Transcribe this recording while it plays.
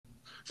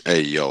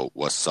Hey, yo,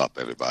 what's up,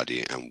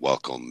 everybody, and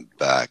welcome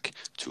back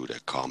to the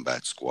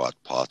Combat Squad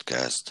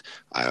podcast.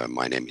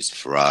 My name is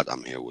Farad.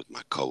 I'm here with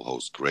my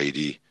co-host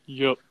Grady.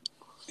 Yup.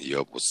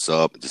 Yo, what's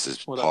up? This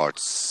is What up? part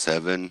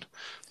 7,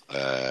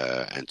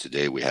 and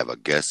today we have a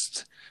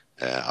guest.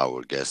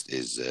 Our guest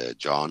is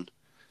John,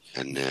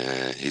 and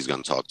he's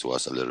gonna talk to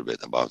us a little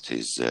bit about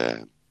his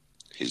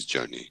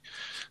journey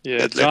Yeah,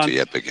 that led to John.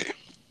 Epic.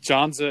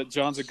 John's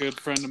a good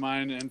friend of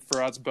mine, and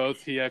for us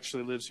both, he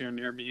actually lives here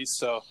near me,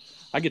 so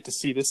I get to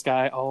see this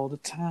guy all the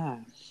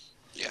time.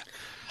 Yeah.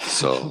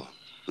 So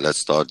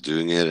let's start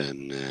doing it,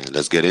 and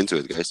let's get into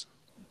it, guys.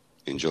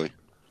 Enjoy.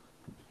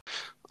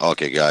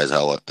 Okay, guys,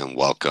 hello and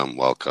welcome.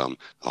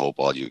 I hope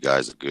all you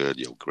guys are good.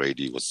 Yo,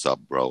 Grady, what's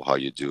up, bro? How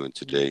you doing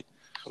today?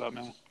 What up,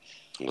 man?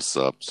 What's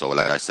up? So,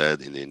 like I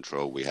said in the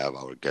intro, we have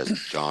our guest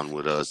John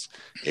with us,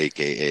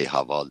 aka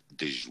Heval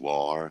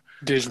Dijwar.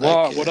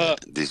 Dijwar, what up?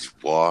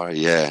 Dijwar,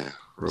 yeah.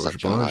 What's up,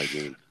 John? How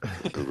you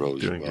Rojbash. doing?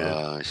 Doing good.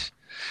 Rojbash.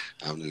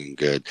 I'm doing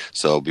good.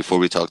 So, before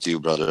we talk to you,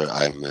 brother,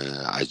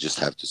 I just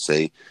have to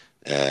say,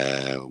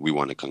 we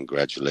want to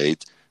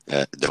congratulate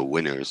the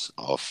winners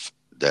of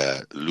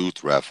the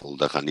loot raffle,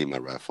 the Ghanima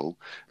raffle.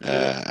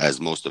 As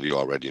most of you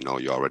already know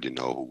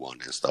who won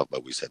and stuff,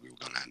 but we said we were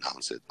going to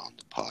announce it on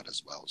the pod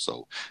as well.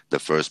 So the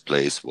first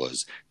place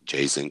was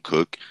Jason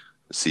Cook,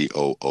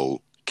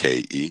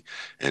 Cooke,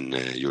 and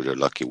you're the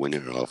lucky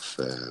winner of,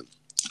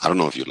 I don't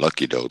know if you're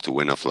lucky though to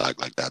win a flag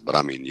like that, but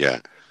I mean,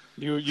 yeah.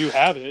 You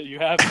have it. You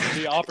have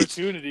the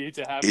opportunity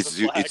to have the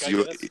flag, I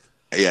guess.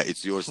 Yeah,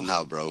 it's yours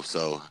now, bro.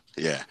 So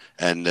yeah,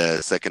 and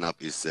second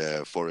up is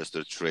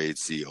Forrester Trade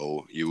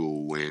CO. You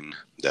will win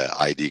the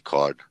ID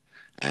card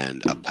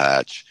and a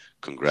patch.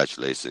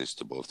 Congratulations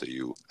to both of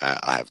you.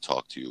 I have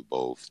talked to you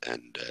both,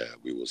 and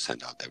we will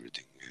send out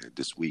everything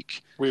this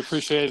week. We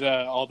appreciate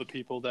all the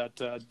people that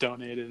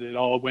donated. It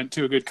all went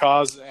to a good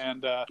cause,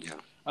 and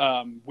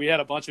we had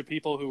a bunch of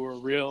people who were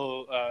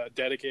real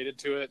dedicated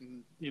to it,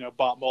 and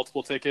bought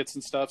multiple tickets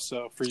and stuff.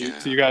 So for you,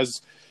 to you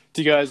guys,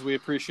 we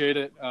appreciate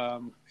it.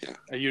 I'm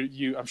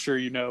sure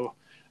you know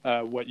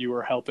what you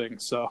were helping,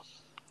 so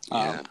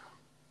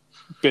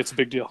it's a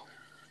big deal.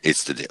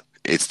 It's the deal.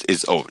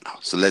 It's over now.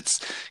 So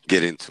let's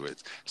get into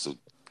it. So,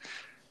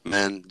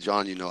 man,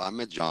 John, I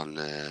met John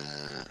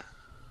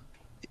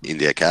in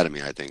the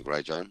academy, I think,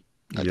 right, John?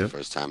 Like the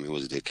first time he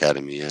was at the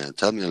academy. Yeah.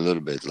 Tell me a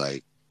little bit,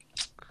 like,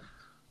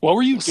 what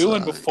were you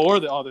doing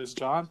before all this,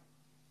 John?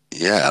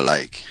 Yeah,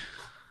 like,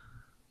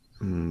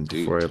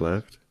 before I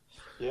left.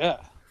 Yeah.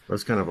 I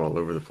was kind of all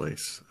over the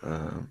place.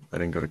 I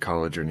didn't go to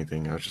college or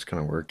anything. I was just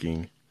kind of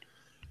working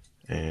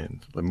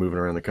and moving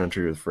around the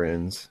country with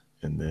friends.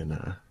 And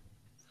then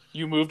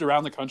you moved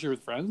around the country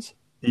with friends?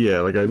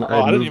 Yeah, like I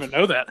didn't even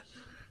know that.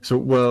 So,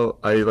 well,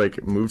 I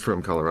moved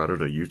from Colorado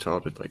to Utah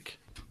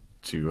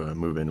to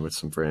move in with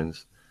some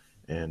friends,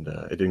 and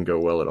it didn't go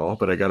well at all.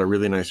 But I got a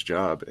really nice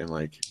job and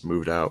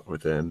moved out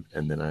with them,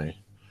 and then I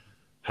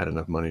had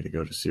enough money to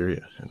go to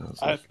Syria. And I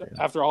was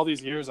after all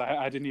these years,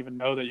 I didn't even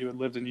know that you had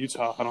lived in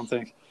Utah. I don't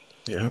think.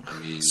 Yeah.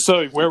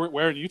 So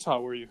where in Utah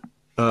were you?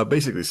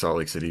 Basically Salt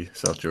Lake City,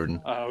 South Jordan.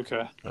 Oh,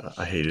 okay.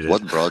 I hated it.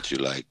 What brought you,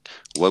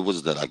 what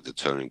was the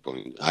turning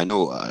point? I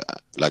know,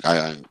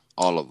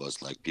 all of us,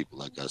 people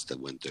like us that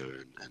went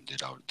there and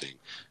did our thing,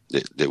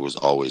 there was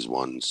always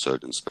one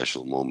certain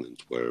special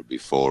moment where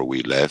before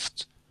we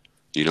left,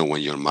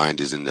 when your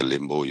mind is in the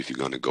limbo if you're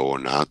going to go or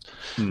not,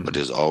 but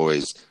there's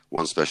always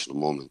one special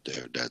moment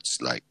there that's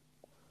like,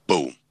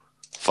 boom,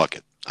 fuck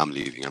it, I'm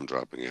leaving, I'm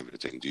dropping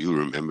everything. Do you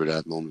remember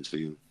that moment for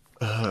you?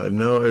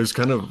 No, it was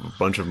kind of a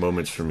bunch of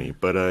moments for me,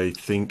 but I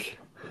think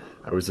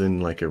I was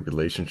in a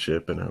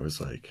relationship and I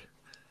was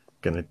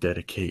gonna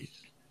dedicate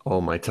all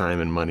my time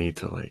and money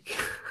to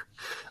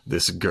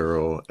this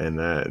girl and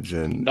that.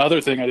 And another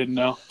thing I didn't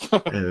know.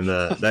 And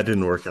that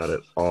didn't work out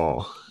at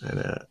all.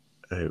 And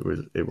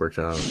it worked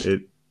out.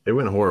 It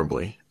went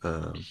horribly.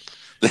 So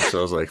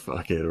I was like,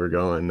 fuck it, we're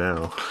going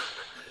now.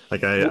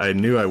 I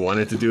knew I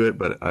wanted to do it,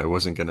 but I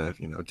wasn't gonna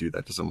do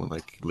that to someone,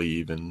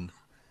 leave and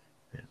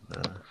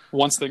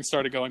once things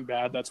started going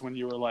bad, that's when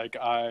you were like,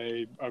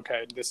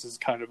 okay, this is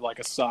kind of like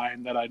a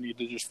sign that I need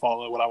to just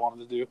follow what I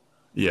wanted to do.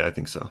 Yeah, I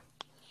think so.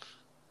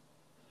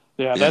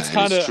 Yeah, that's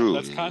kind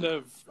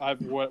of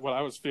what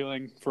I was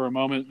feeling for a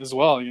moment as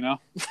well, Yeah.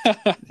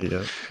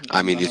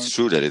 I mean, it's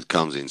true that it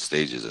comes in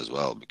stages as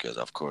well, because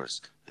of course,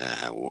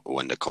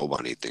 when the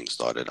Kobani thing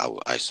started,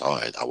 I saw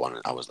it. I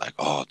was like,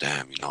 oh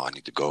damn, I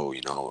need to go,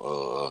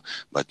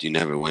 but you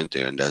never went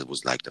there, and that was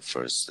the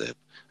first step,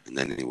 and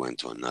then it went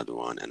to another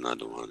one, and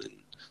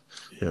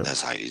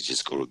that's how it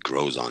just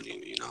grows on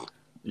you,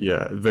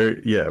 Yeah,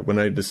 when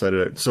I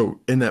decided, so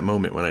in that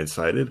moment when I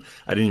decided,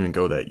 I didn't even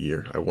go that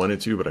year. I wanted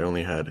to, but I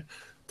only had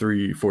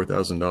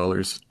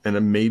 $4,000,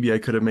 and maybe I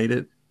could have made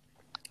it,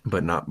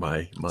 but not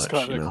by much. It's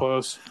kind of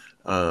close.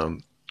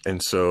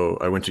 And so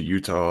I went to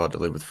Utah to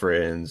live with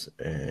friends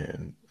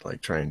and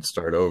try and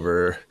start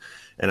over.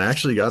 And I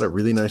actually got a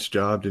really nice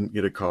job, didn't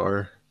get a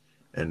car,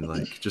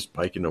 and just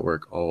biking to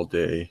work all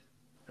day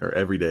or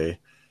every day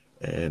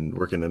and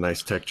working a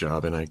nice tech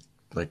job. And I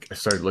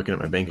started looking at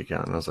my bank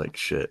account and I was like,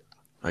 shit,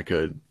 I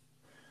could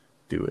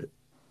do it.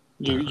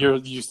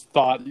 You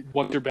thought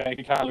once your bank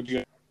account looked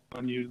good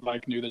when you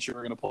like knew that you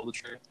were going to pull the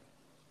trigger.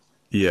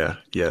 Yeah.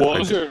 What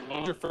was your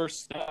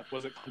first step?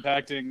 Was it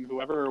contacting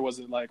whoever, or was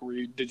it like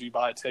did you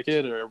buy a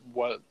ticket or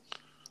what?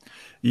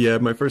 Yeah,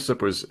 my first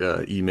step was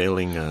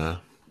emailing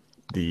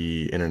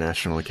the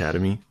International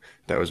Academy.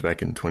 That was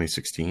back in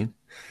 2016.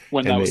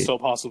 When that was still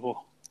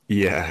possible.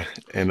 Yeah,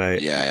 and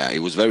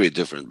it was very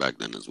different back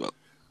then as well.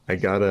 I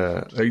got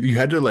you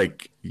had to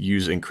like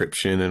use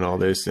encryption and all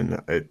this,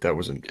 and that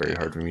wasn't very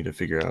hard for me to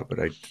figure out, but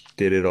I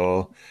did it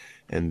all,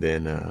 and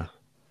then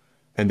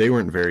and they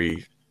weren't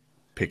very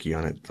picky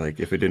on it. Like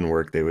if it didn't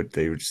work, they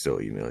would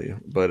still email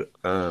you. But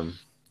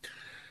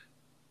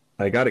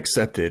I got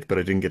accepted, but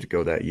I didn't get to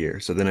go that year.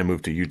 So then I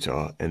moved to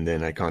Utah, and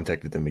then I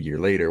contacted them a year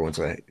later once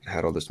I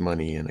had all this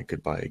money and I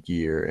could buy a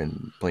gear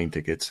and plane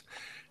tickets.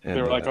 And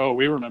they were like, "Oh,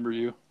 we remember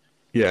you."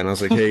 Yeah, and I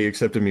was like, "Hey, you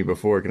accepted me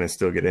before. Can I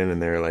still get in?"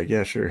 And they're like,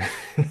 "Yeah, sure."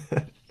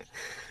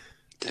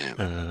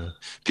 Damn.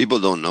 People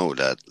don't know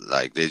that.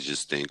 Like, they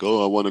just think,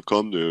 "Oh, I want to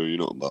come there,"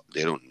 but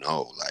they don't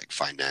know. Like,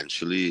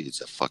 financially, it's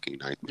a fucking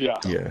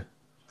nightmare.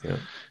 Yeah.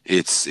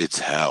 It's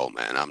hell,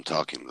 man. I'm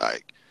talking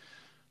like,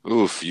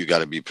 oof, you got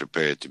to be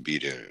prepared to be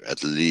there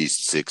at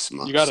least 6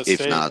 months. You got to if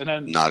stay, not, and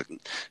then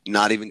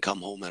not even come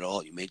home at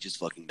all. You may just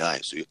fucking die.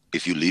 So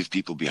if you leave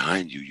people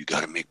behind you, you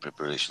got to make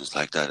preparations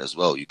like that as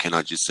well. You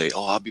cannot just say,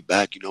 "Oh, I'll be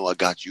back. I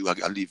got you.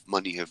 I leave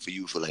money here for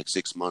you for like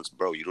 6 months,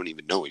 bro." You don't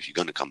even know if you're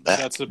gonna come back.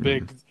 That's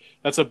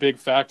a big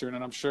factor,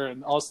 and I'm sure.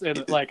 And also,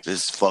 like,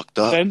 it's fucked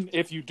up. Then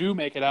if you do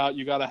make it out,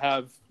 you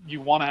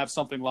want to have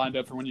something lined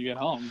up for when you get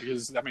home,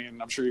 because I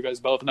mean, I'm sure you guys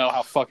both know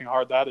how fucking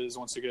hard that is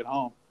once you get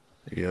home.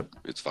 Yep.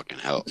 It's fucking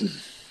hell.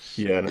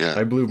 Yeah.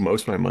 I blew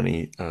most of my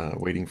money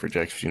waiting for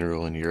Jack's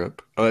funeral in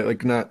Europe.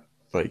 Like not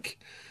like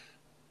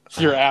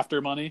your after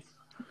money.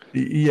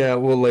 Yeah,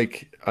 well,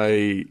 like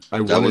I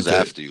that was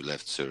after you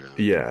left Syria.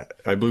 Yeah,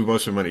 I blew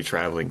most of my money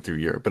traveling through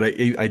Europe, but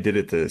I did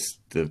it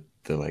the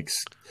like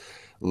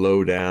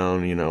low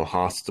down,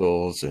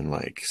 hostels and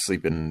like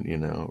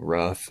sleeping,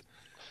 rough.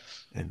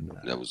 And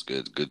that was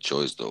good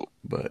choice though.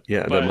 But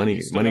yeah, the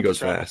money goes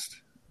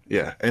fast.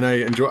 Yeah, and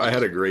I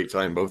had a great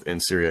time both in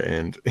Syria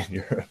and in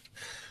Europe.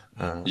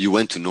 You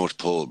went to North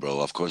Pole, bro.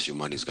 Of course your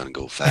money's going to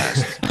go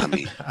fast. I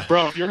mean,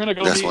 bro, if you're going to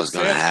go that's what's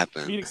going to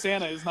happen. Meeting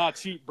Santa is not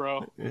cheap,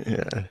 bro.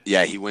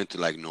 Yeah, he went to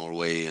like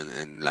Norway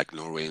and like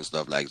Norway and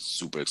stuff, like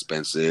super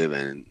expensive.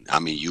 And I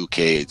mean, UK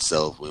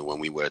itself, when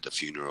we were at the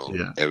funeral,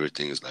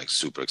 everything is like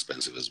super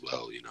expensive as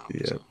well,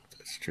 Yeah, so.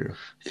 That's true.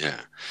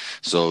 Yeah.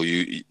 So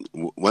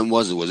when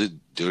was it? Was it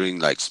during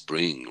like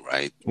spring,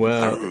 right?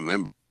 Well, I don't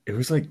remember. It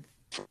was like,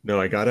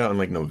 no, I got out in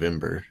like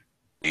November.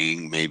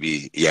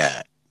 Maybe.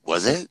 Yeah.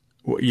 Was it?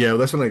 Well, yeah,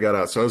 that's when I got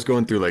out. So I was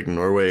going through like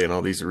Norway and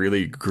all these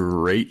really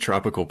great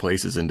tropical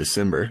places in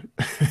December.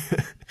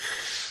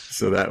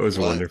 So that was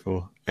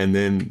wonderful. And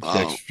then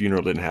Jack's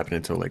funeral didn't happen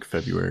until like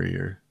February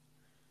or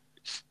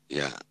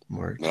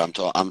March.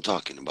 But I'm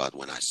talking about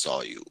when I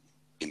saw you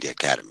in the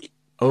academy.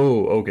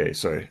 Oh, okay.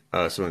 Sorry.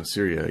 So in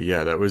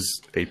Syria, that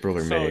was April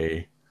or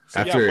May.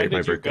 After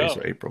my birthday,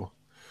 so April.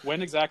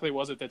 When exactly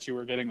was it that you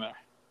were getting there?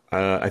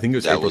 I think it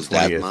was April 20th.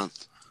 That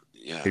month.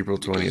 Yeah. April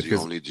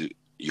 20th.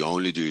 You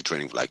only do your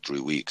training for like 3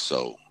 weeks.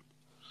 So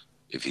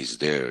if he's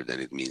there, then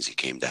it means he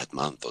came that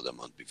month or the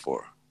month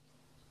before.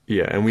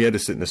 Yeah, and we had to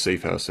sit in a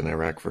safe house in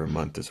Iraq for a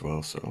month as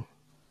well. So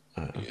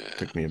it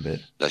took me a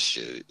bit. That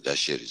shit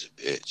is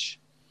a bitch.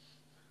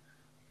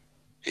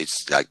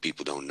 It's like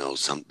people don't know.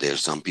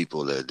 There's some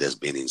people that's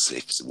been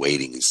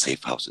waiting in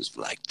safe houses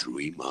for like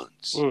 3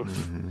 months.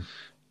 Mm-hmm.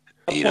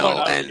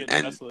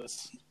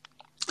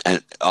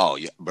 And oh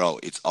yeah, bro,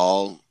 it's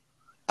all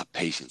a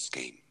patience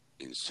game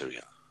in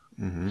Syria.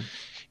 Mm-hmm.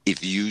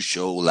 If you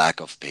show lack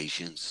of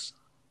patience,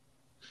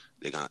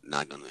 they're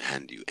not gonna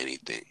hand you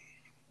anything.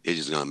 They're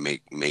just gonna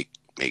make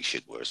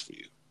shit worse for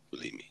you.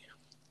 Believe me.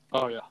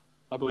 Oh yeah,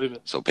 I believe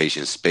it. So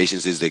patience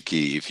is the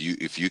key.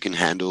 If you can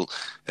handle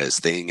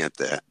staying at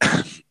the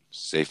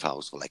safe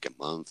house for like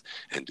a month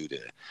and do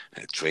the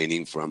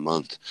training for a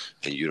month,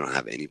 and you don't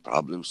have any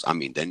problems, I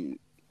mean, then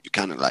you're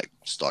kind of like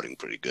starting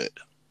pretty good.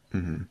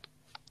 Mm-hmm.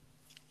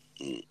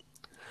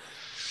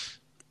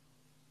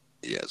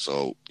 Yeah,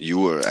 so you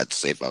were at the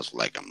safe house for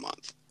like a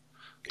month.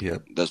 Yeah,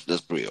 that's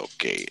pretty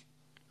okay.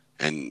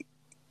 And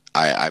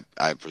I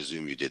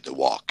presume you did the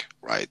walk,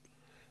 right?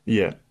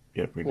 Yeah.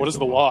 What is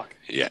the walk?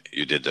 Yeah,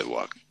 you did the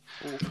walk.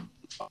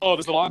 Oh,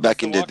 there's the walk.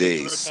 Back in the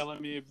days.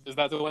 Is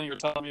that the one you were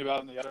telling me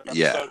about in the other episode?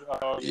 Yeah.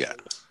 Oh, yeah.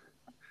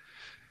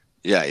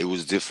 Yeah, it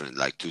was different.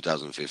 Like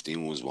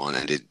 2015 was one,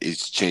 and it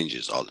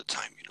changes all the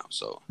time,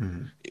 So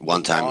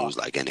one time it was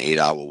like an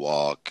 8-hour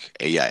walk.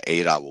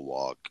 8-hour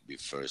walk. The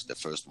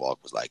first walk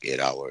was like 8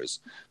 hours.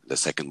 The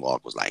second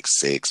walk was like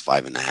 6,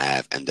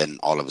 5.5, and then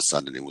all of a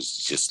sudden it was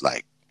just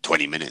like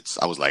 20 minutes.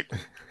 I was like,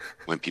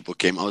 when people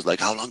came, I was like,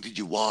 "How long did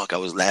you walk?" I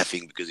was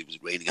laughing because it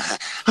was raining.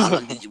 "How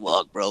long did you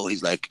walk, bro?"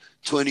 He's like,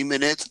 20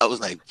 minutes. I was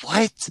like,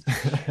 "What?"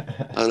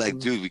 I was like,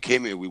 "Dude, we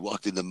came here. We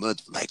walked in the mud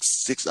for like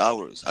 6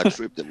 hours. Our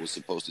trip that was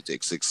supposed to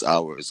take 6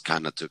 hours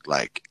kind of took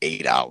like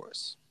 8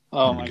 hours."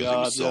 Oh my because it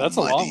God. was Yeah, so that's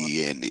a long one.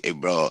 muddy.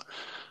 And bro,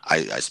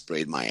 I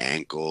sprayed my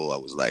ankle. I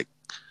was like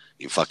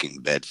in fucking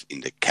bed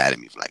in the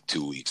academy for like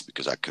 2 weeks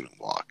because I couldn't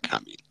walk. I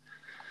mean,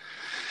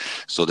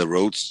 so the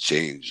roads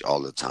change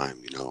all the time,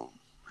 you know.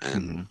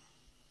 And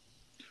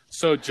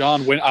So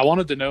John, when I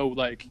wanted to know,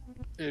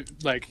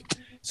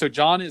 so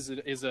John is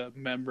a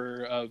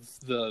member of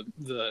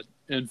the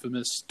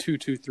infamous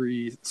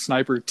 223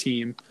 sniper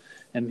team,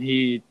 and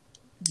you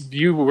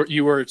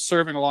were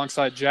serving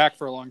alongside Jack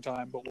for a long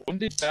time. But when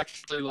did you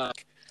actually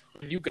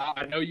when you got?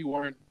 I know you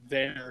weren't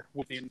there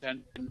with the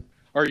intention,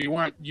 or you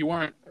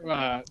weren't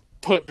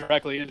put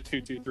directly into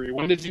 223.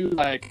 When did you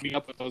meet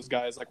up with those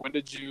guys? Like when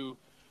did you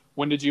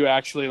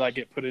actually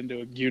get put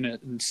into a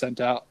unit and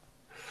sent out?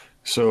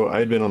 So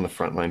I'd been on the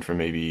front line for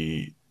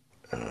maybe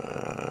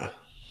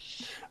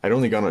I'd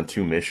only gone on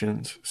 2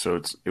 missions,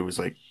 so it was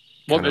like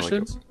What kind of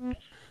missions?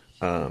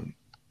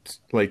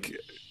 like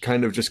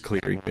kind of just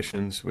clearing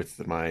missions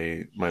with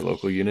my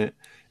local unit.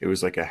 It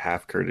was like a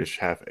half Kurdish,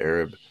 half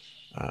Arab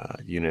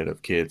unit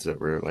of kids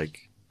that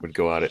would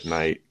go out at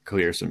night,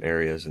 clear some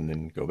areas, and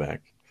then go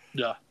back.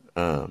 Yeah.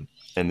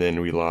 And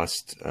then we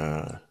lost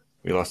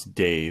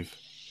Dave.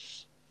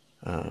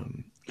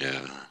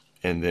 yeah,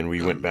 And then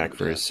we went back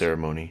for his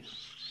ceremony.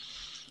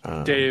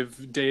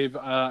 Dave.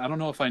 I don't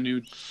know if I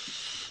knew.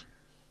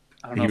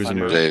 I don't know He if was I a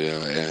knew. Marine.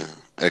 yeah,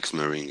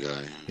 ex-Marine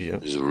guy. Yeah.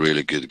 He's a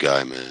really good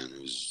guy, man.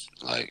 He was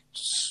like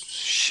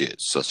shit,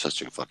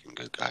 such a fucking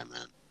good guy,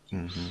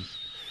 man.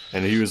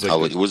 And he was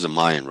It was a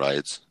mine, right?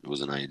 It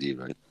was an ID,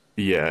 right?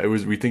 yeah, it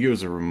was. We think it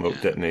was a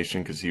remote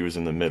detonation because he was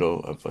in the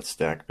middle of a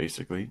stack,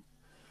 basically.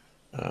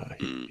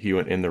 He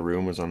went in the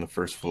room, was on the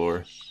first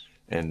floor,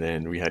 and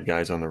then we had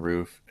guys on the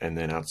roof, and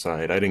then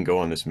outside. I didn't go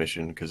on this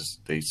mission because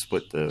they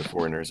split the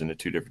foreigners into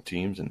 2 different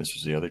teams, and this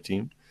was the other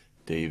team,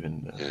 Dave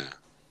and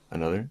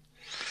another.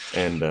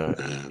 And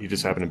he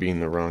just happened to be in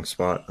the wrong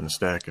spot on the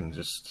stack and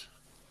just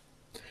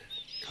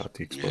caught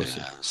the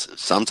explosive. Yeah.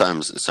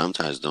 Sometimes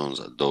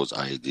those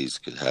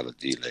IEDs could have a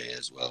delay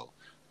as well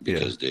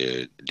because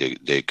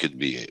they could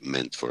be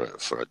meant for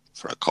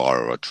a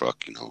car or a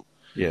truck, you know.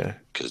 Yeah.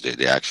 Because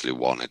they actually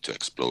want it to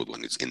explode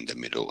when it's in the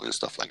middle and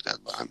stuff like that.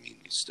 But I mean,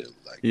 it's still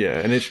like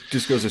and it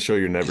just goes to show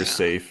you're never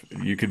safe.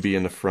 You could be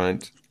in the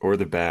front or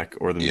the back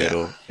or the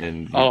middle,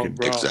 and you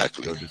could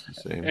exactly go just the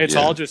same. It's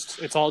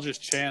all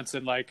just chance,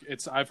 and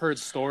I've heard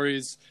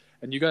stories,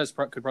 and you guys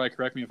could probably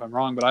correct me if I'm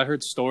wrong, but I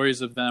heard stories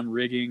of them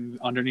rigging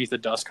underneath the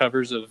dust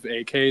covers of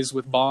AKs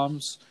with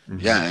bombs.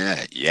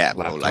 Yeah,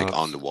 bro. Laptops. Like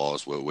on the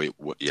walls where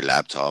your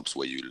laptops,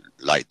 where you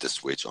light the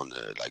switch on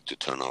the to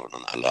turn on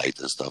a light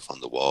and stuff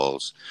on the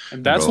walls.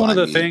 And that's one of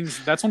the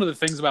things. That's one of the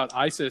things about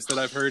ISIS that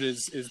I've heard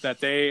is that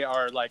they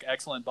are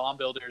excellent bomb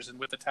builders, and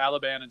with the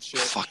Taliban and shit,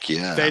 Fuck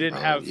yeah, they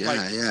didn't bro.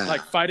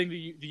 have fighting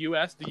the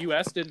U.S. The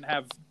U.S. didn't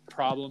have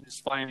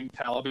problems finding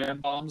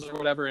Taliban bombs or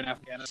whatever in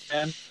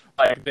Afghanistan.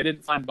 They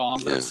didn't find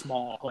bombs that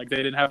small. They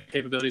didn't have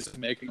capabilities of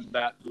making them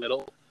that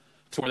little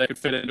to where they could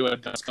fit into a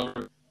dust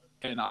cover.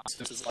 And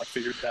ISIS has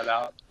figured that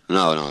out.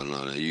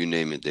 No. You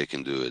name it, they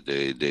can do it.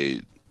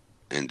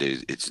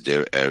 It's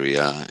their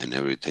area and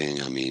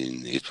everything. I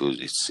mean,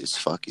 it's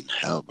fucking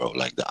hell, bro.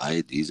 Like the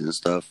IEDs and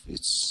stuff,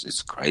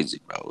 it's crazy,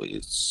 bro.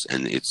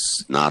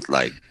 It's not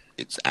like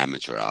it's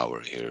amateur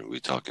hour here. We're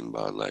talking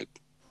about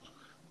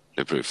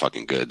they're pretty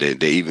fucking good.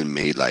 They even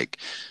made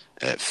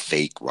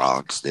fake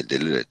rocks that they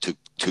literally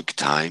took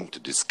time to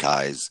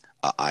disguise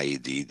a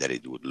IED that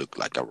it would look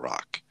like a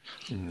rock.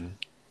 Mm-hmm.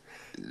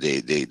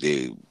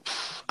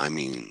 I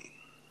mean,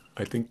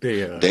 I think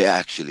they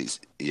actually,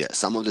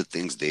 some of the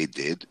things they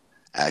did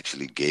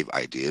actually gave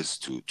ideas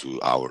to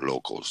our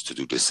locals to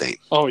do the same.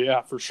 Oh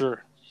yeah, for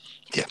sure.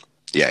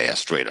 Yeah,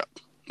 straight up,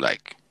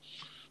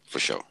 for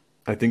sure.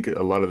 I think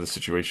a lot of the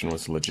situation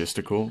was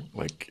logistical.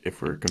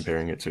 If we're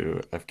comparing it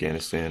to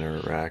Afghanistan or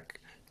Iraq,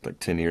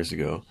 10 years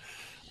ago,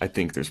 I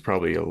think there's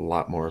probably a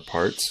lot more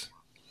parts,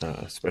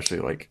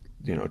 especially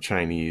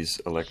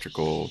Chinese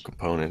electrical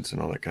components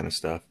and all that kind of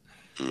stuff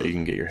that you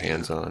can get your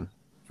hands on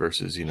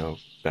versus,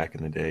 back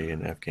in the day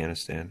in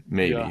Afghanistan.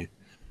 Maybe. Yeah.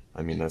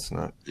 I mean, that's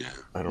not,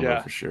 I don't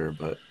know for sure,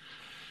 but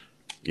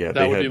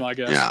that would be my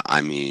guess. Yeah.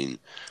 I mean,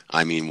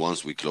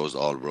 once we closed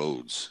all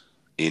roads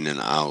in and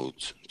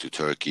out to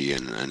Turkey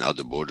and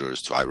other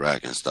borders to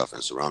Iraq and stuff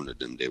and surrounded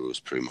them, they was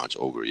pretty much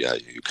over. Yeah,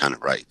 you're kind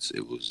of right.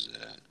 It was,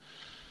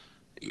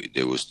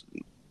 there was,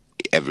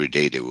 every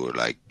day they were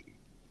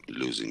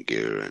losing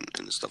gear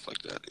and stuff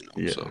like that,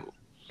 Yeah. So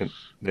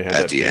they had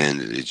at the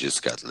end, it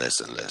just got less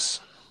and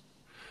less.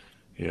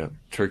 Yeah,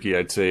 Turkey.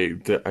 I'd say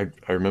that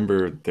I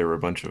remember there were a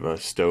bunch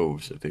of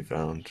stoves that they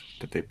found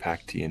that they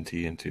packed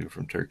TNT into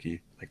from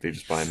Turkey. They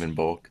just buy them in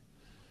bulk.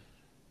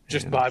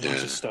 Just buy a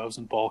bunch of stoves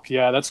in bulk.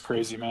 Yeah, that's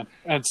crazy, man.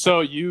 And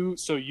so you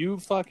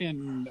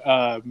fucking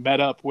met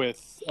up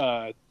with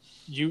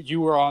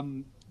you were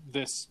on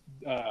this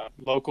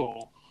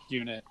local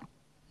unit,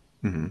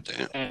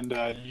 and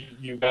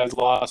you guys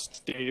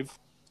lost Dave.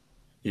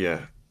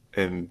 Yeah,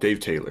 and Dave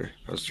Taylor.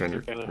 I was trying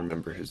to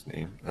remember his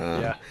name.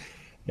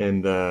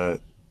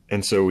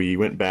 And so we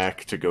went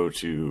back to go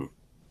to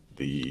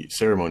the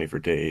ceremony for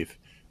Dave,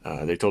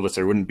 They told us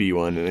there wouldn't be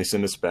one, and they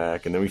sent us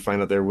back, and then we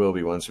find out there will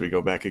be one, so we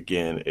go back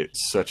again.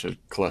 It's such a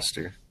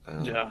cluster.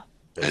 Yeah.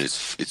 And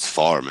it's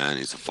far, man.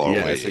 It's a far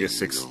way. It's like a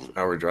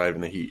 6-hour drive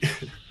in the heat.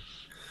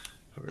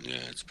 Yeah,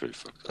 it's pretty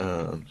fucked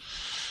up.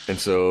 And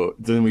so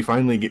then we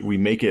finally we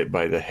make it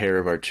by the hair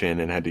of our chin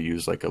and had to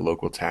use like a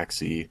local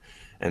taxi.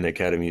 And the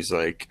academy's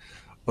like,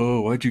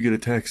 "Oh, why'd you get a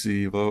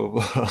taxi? Blah,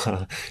 blah,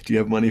 blah. Do you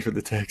have money for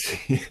the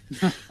taxi?"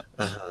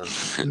 No.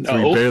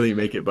 So we barely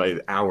make it by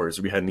hours.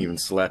 We hadn't even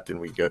slept, and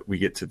we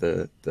get to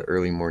the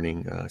early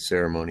morning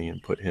ceremony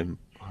and put him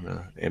on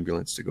an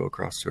ambulance to go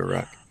across to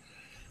Iraq.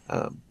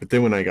 But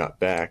then when I got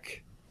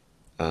back,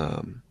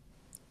 a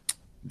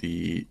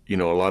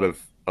lot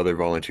of other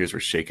volunteers were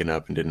shaken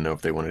up and didn't know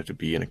if they wanted to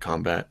be in a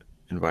combat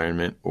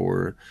environment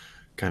or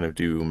kind of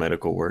do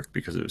medical work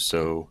because it was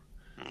so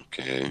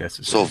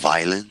necessary. So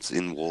violence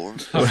in war.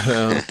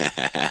 Well,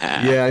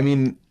 yeah, I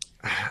mean,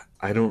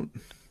 I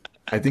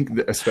think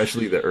that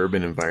especially the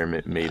urban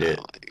environment made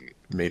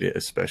it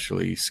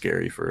especially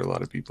scary for a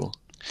lot of people.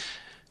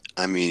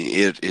 I mean,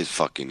 it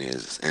fucking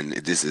is, and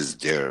this is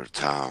their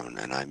town,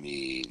 and I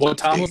mean, what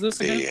town was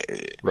this again?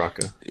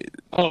 Raqqa.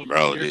 Oh,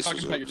 bro, you're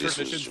talking about your first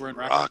missions were in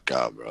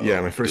Raqqa, bro.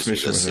 Yeah, my first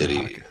mission was in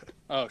Raqqa.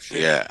 Oh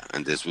shit. Yeah,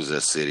 and this was a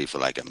city for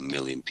like 1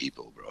 million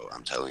people, bro.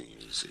 I'm telling you,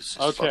 it's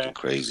fucking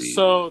crazy.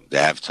 So they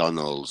have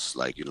tunnels,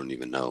 like you don't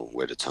even know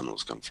where the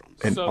tunnels come from.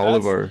 And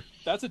so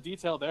that's a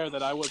detail there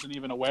that I wasn't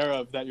even aware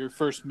of. That your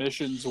first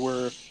missions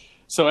were.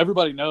 So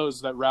everybody knows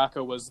that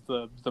Raqqa was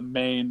one of the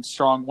main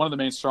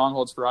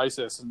strongholds for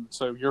ISIS, and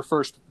so your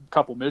first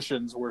couple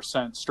missions were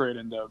sent straight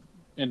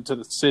into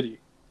the city.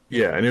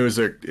 Yeah, and it was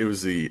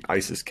the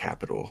ISIS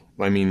capital.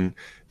 I mean,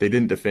 they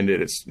didn't defend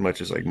it as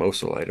much as like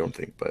Mosul, I don't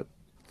think, but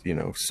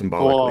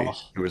symbolically,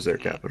 it was their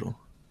capital.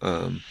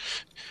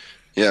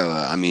 Yeah,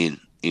 I mean,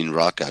 in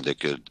Raqqa,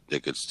 they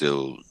could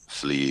still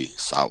flee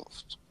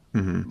south,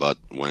 but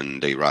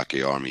when the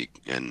Iraqi army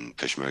and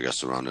Peshmerga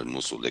surrounded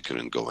Mosul, they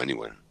couldn't go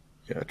anywhere.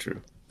 Yeah,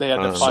 true. They had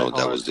to fight hard.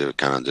 That was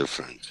kind of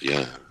different.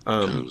 Yeah,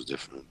 it was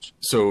different.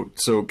 So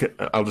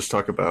I'll just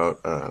talk about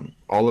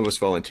all of us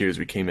volunteers.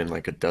 We came in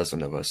like a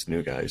dozen of us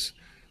new guys,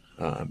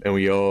 and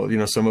we all,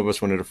 some of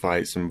us wanted to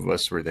fight, some of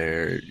us were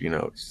there.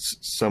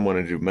 Some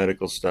wanted to do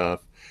medical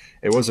stuff.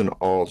 It wasn't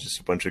all just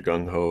a bunch of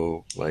gung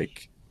ho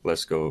like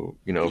let's go,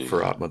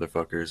 Farad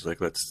motherfuckers.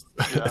 Like let's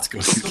go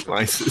do some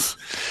ISIS.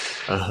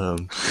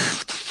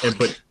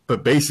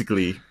 But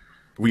basically,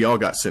 we all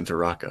got sent to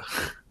Raqqa.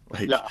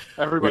 Like,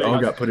 everybody we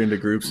all got put into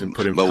groups and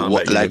put in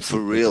combat. But like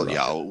for real,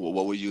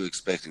 what were you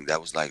expecting?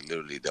 That was like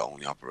literally the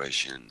only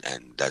operation,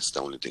 and that's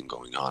the only thing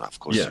going on. Of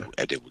course,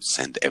 they would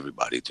send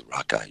everybody to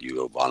Raqqa.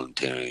 You were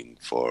volunteering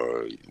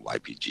for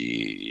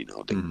YPG,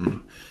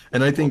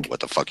 And I think what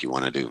the fuck you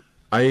want to do.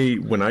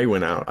 When I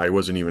went out, I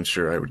wasn't even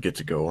sure I would get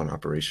to go on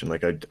operation.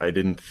 Like I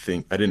didn't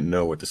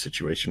know what the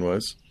situation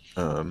was.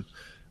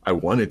 I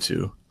wanted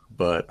to,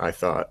 but I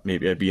thought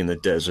maybe I'd be in the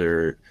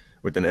desert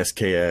with an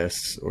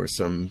SKS or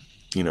some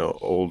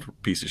old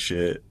piece of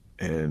shit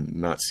and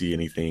not see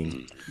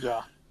anything.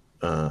 Yeah.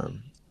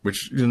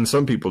 Which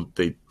some people,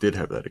 they did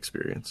have that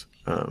experience.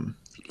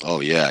 Oh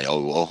yeah.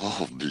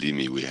 Oh, believe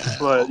me, we have.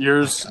 But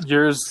yours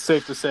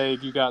safe to say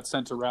you got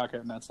sent to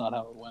Raqqa, and that's not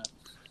how it went.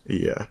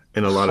 Yeah,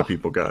 and a lot of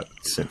people got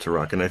sent to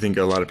Raqqa, and I think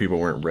a lot of people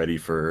weren't ready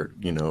for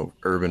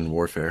urban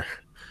warfare.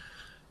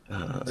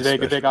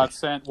 They got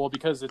sent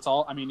because it's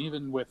all. I mean,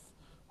 even with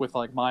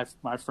like my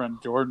friend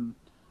Jordan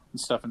and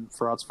stuff, and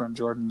Farad's friend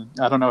Jordan.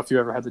 I don't know if you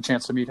ever had the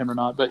chance to meet him or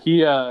not, but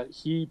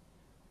his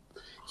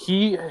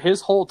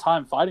whole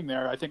time fighting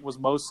there, I think was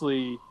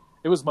mostly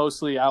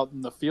out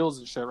in the fields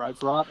and shit, right,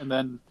 Farad? And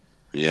then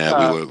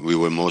we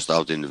were most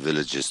out in the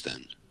villages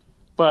then.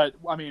 But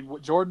I mean,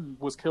 Jordan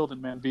was killed in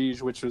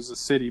Manbij, which was a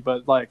city,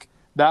 but like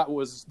that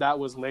was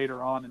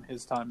later on in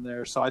his time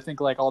there. So I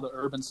think like all the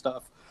urban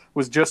stuff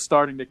was just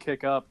starting to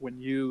kick up when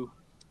you.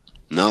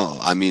 No,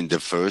 I mean the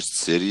first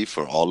city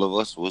for all of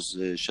us was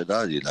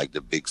Shadadi, like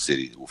the big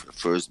city. The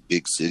first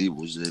big city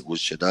was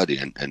Shadadi,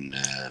 and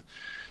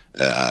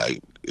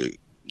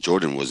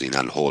Jordan was in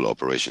that whole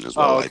operation as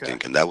well, I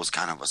think, and that was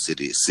kind of a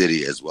city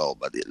as well.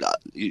 But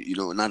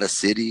not a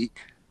city,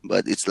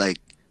 but it's like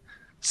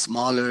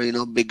smaller,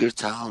 bigger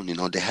town.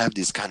 They have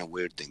these kind of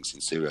weird things in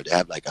Syria. They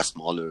have like a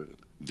smaller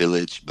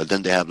village, but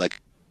then they have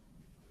like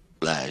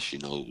slash,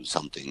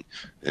 something,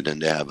 and then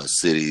they have a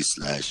city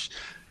slash.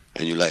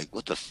 And you're like,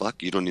 what the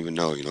fuck? You don't even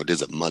know.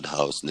 There's a mud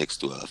house next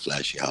to a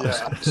flashy house.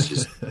 Yeah. It's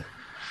just,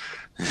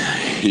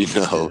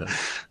 Yeah.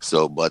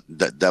 So, but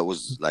that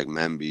was like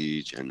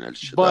Manbij and El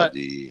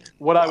Shadadi. But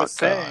what I was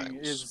saying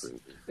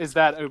is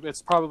that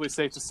it's probably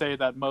safe to say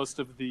that most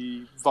of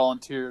the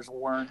volunteers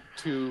weren't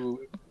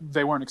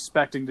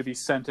expecting to be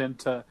sent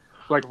into,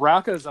 like,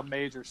 Raqqa is a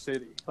major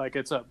city. Like,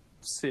 it's a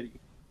city.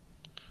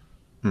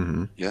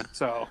 Mm-hmm. Yeah.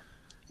 So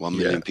 1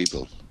 million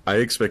people. I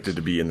expected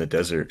to be in the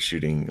desert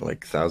shooting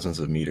like thousands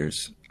of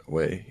meters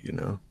away,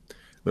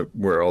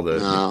 where all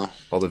the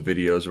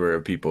videos where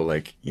people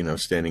like,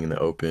 standing in the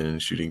open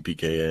shooting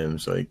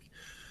PKMs, like,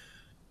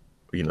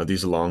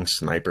 these long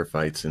sniper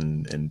fights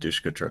and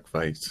Dishka truck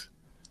fights.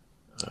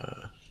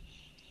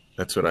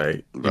 That's what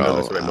I, bro.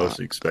 that's what I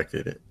mostly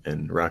expected.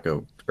 And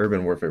Raqqa,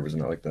 urban warfare was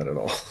not like that at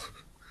all.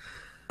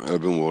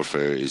 Urban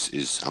warfare is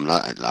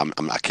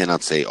I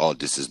cannot say, oh,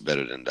 this is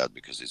better than that,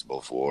 because it's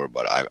both war,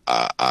 but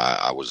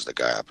I was the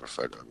guy. I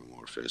preferred urban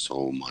warfare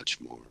so much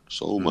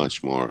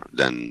more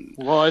than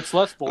Well, it's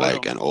less boredom.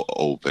 like an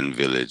open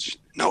village.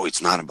 No,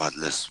 it's not about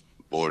less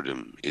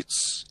boredom.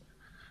 It's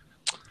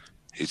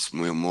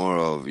more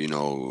of, you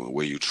know,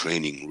 where your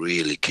training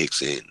really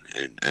kicks in,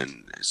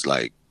 and it's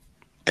like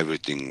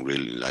everything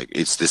really, like,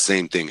 it's the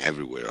same thing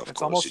everywhere. Of It's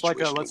course, almost like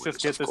a let's awareness,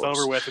 just get of this course.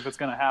 over with. If it's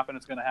going to happen,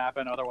 it's going to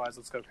happen. Otherwise,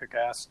 let's go kick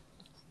ass,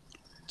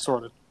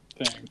 sort of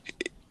thing.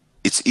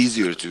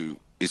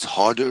 It's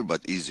harder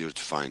but easier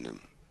to find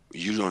them.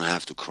 You don't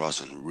have to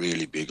cross a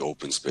really big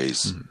open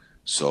space.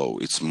 So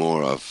it's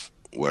more of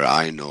where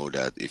I know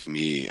that if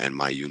me and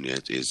my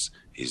unit is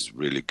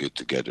really good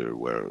together,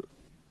 where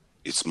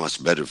it's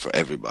much better for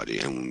everybody,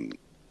 and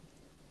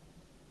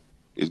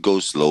it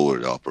goes slower,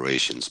 the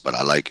operations, but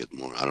I like it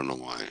more. I don't know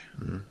why.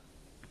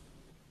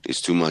 It's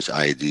too much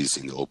IEDs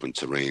in the open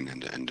terrain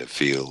and the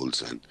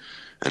fields, and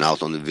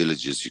out on the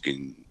villages.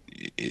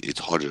 It's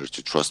harder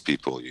to trust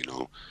people, you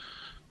know.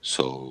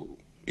 So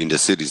in the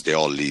cities, they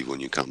all leave when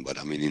you come, but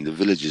I mean, in the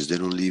villages, they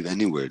don't leave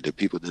anywhere. The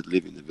people that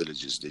live in the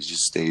villages, they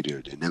just stay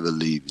there. They never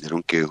leave. They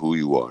don't care who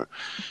you are.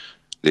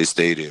 They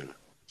stay there.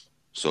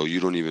 So you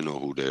don't even know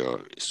who they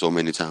are. So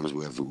many times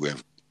we have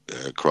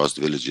crossed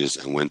villages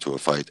and went to a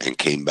fight and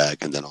came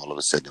back, and then all of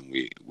a sudden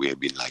we have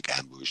been like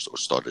ambushed or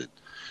started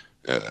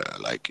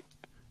like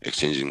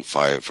exchanging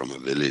fire from a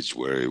village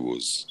where it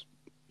was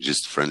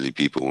just friendly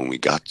people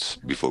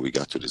before we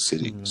got to the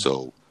city.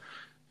 So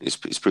it's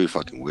pretty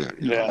fucking weird.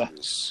 You know?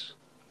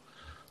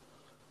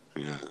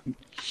 Yeah.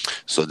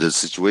 So the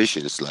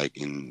situation is like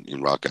in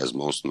Raqqa, as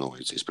most know,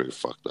 it's pretty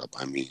fucked up.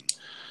 I mean,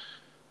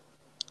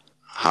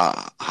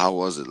 how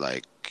was it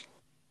like?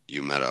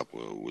 You met up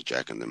with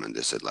Jack and them, and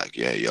they said like,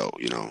 yeah, yo,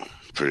 you know,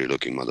 pretty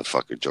looking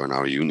motherfucker, join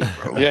our unit,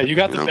 bro. Yeah, you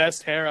got the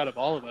best hair out of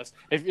all of us.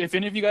 If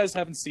any of you guys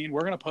haven't seen,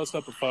 we're gonna post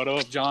up a photo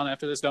of John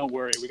after this. Don't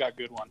worry, we got a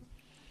good one.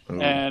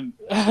 And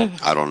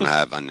I don't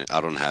have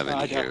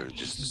any hair.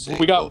 Just to say,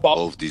 we got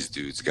both these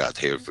dudes got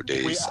hair for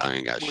days. I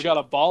ain't got shit. We got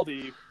a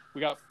baldy.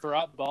 We got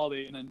Farad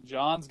baldy, and then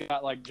John's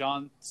got like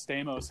John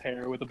Stamos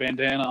hair with a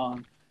bandana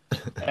on.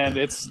 And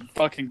it's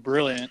fucking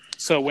brilliant.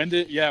 So when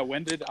did I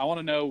want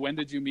to know, when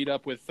did you meet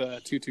up with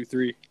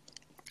 223?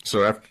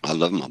 So I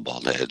love my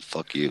bald head.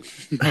 Fuck you.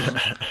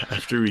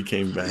 After we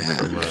came back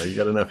from, you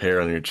got enough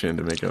hair on your chin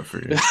to make up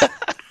for you.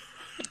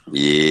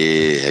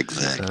 Yeah,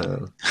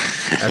 exactly.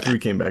 After we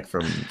came back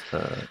from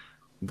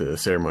the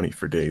ceremony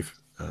for Dave,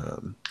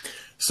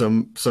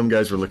 some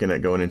guys were looking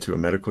at going into a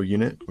medical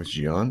unit with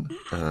Gian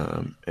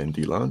and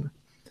Dylan,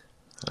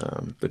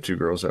 the two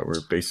girls that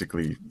were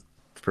basically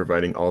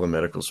providing all the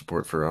medical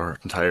support for our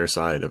entire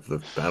side of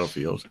the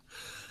battlefield.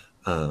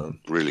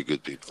 Really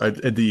good people.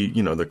 At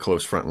the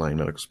close frontline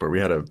medical support. We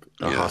had a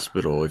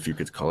hospital, if you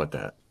could call it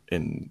that,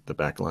 in the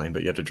back line,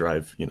 but you had to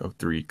drive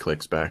 3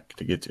 clicks back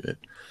to get to it,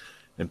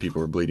 and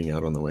people were bleeding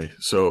out on the way.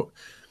 So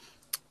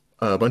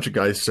a bunch of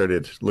guys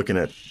started looking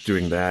at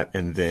doing that,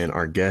 and then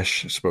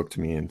Argesh spoke to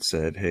me and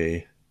said,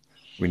 hey,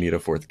 we need a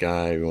 4th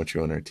guy. We want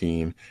you on our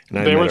team.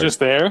 And they were just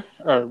there,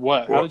 or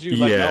what? How did you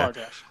know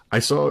Argesh? I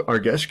saw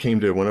Argesh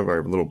came to one of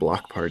our little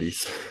block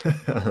parties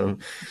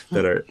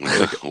that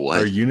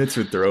our units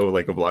would throw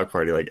like a block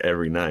party like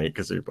every night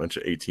because they're a bunch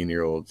of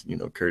 18-year-old,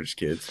 Kurdish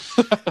kids.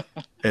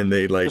 And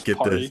they like get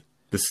the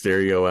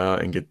stereo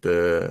out and get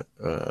the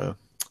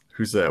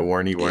who's that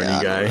Warney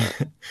guy?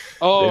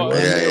 Oh,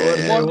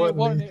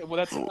 Warney. Well,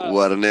 that's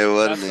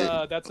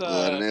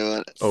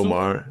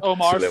Omar.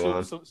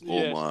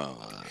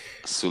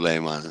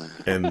 Suleiman.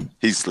 And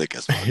he's slick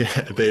as fuck.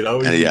 Yeah, they'd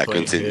always be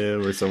playing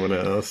him or someone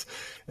else.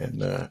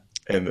 And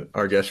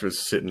Argesh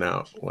was sitting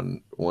out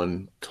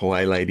one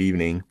twilight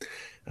evening,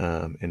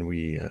 and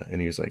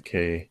he was like,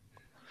 hey,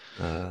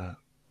 I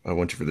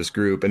want you for this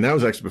group. And that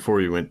was actually before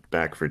we went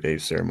back for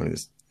Dave's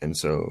ceremonies. And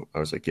so I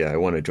was like, yeah, I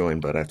want to join,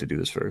 but I have to do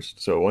this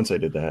first. So once I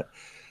did that,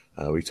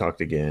 we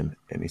talked again,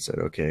 and he said,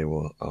 okay,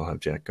 well, I'll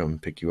have Jack come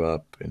pick you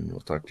up, and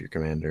we'll talk to your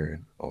commander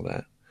and all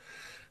that.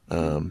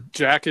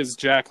 Jack is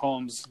Jack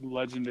Holmes,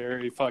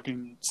 legendary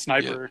fucking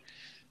sniper.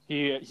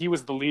 Yeah. He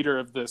was the leader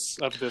of this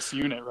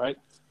unit, right?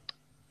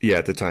 Yeah,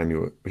 at the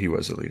time he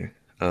was the leader.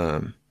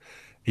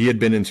 He had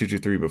been in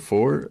 223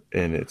 before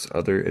in its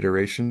other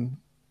iteration,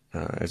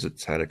 as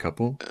it's had a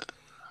couple.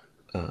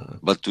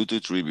 But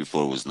 223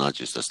 before was not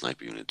just a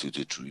sniper unit.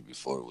 223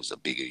 before was a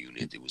bigger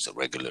unit. It was a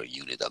regular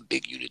unit, a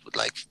big unit with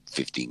like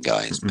 15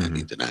 guys and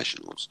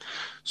internationals.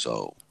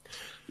 So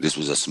this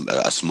was a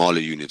smaller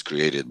unit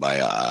created by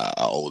an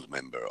old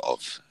member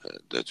of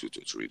the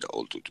 223, the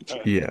old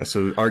 223. Yeah,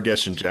 so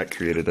Argesh and Jack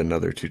created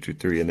another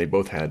 223, and they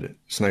both had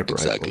sniper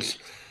rifles.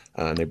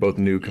 And they both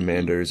knew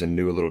commanders and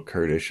knew a little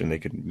Kurdish, and they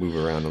could move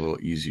around a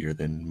little easier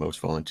than most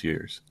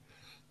volunteers,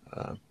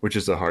 which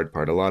is the hard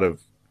part. A lot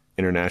of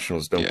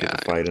internationals don't get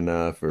to fight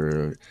enough,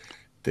 or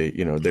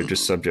they're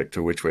just subject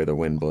to which way the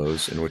wind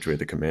blows and which way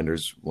the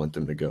commanders want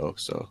them to go.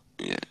 So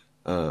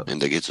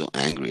And they get so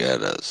angry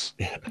at us.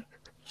 Yeah.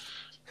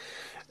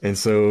 And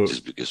so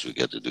just because we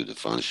get to do the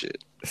fun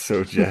shit.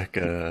 So Jack,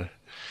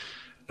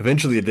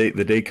 eventually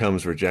the day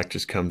comes where Jack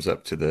just comes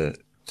up to the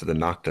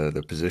nocta,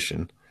 the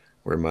position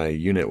where my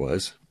unit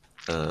was.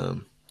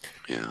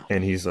 Yeah.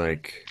 And he's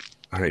like,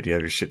 "All right, do you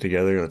have your shit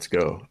together? Let's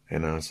go."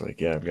 And I was like,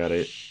 "Yeah, I've got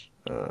it."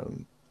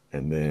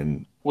 And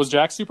then was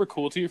Jack super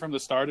cool to you from the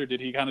start, or did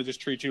he kind of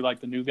just treat you like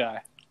the new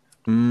guy?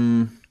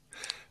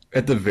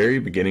 At the very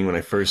beginning, when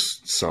I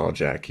first saw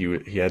Jack,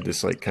 he had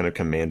this like kind of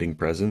commanding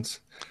presence,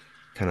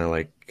 kind of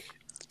like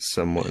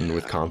someone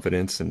with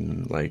confidence,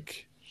 and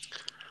like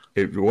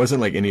it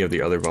wasn't like any of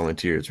the other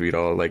volunteers. We'd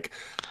all like,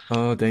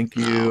 "Oh, thank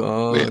you.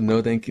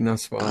 No, thank you,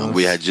 not boss."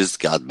 We had just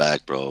got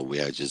back, bro. We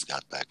had just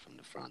got back from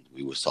the front.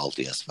 We were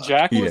salty as fuck.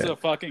 Jack was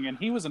and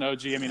he was an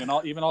OG. I mean, and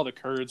even all the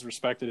Kurds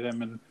respected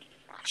him and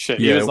shit.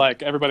 Yeah. He was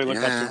like, everybody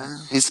looked up to him.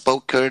 He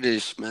spoke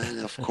Kurdish, man.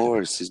 Of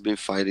course, he's been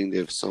fighting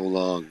there for so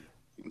long.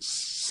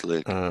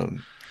 Slick.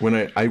 When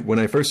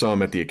I first saw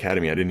him at the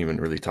academy, I didn't even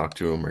really talk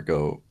to him or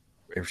go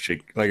or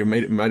shake. Like, I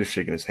might have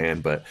shaken his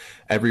hand, but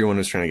everyone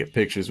was trying to get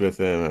pictures with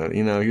him.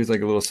 He was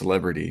like a little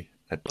celebrity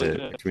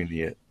between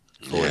the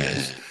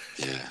foreigners.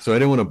 Yeah. So I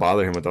didn't want to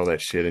bother him with all that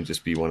shit and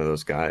just be one of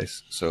those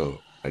guys. So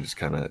I just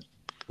kind of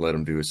let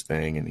him do his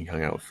thing, and he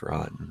hung out with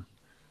Farad and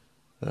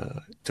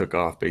took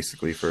off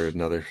basically for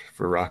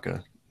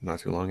Raqqa not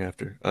too long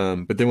after.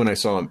 But then when I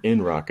saw him in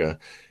Raqqa,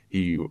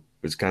 he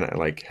was kind of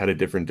like had a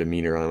different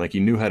demeanor on. Like, he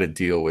knew how to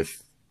deal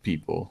with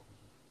people,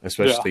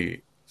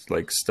 especially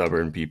like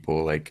stubborn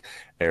people like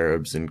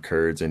Arabs and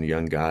Kurds and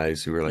young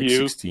guys who are like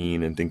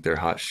 16 and think they're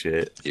hot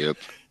shit. Yep.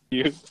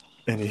 You.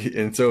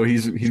 And so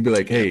he'd be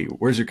like, "Hey,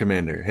 where's your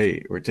commander?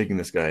 Hey, we're taking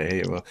this guy.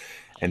 Hey, well,"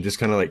 and just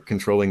kind of like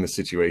controlling the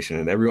situation.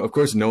 And everyone, of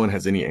course, no one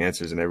has any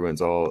answers, and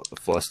everyone's all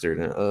flustered.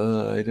 And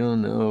I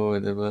don't know.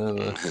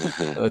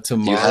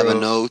 Tomorrow, you have a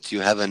note.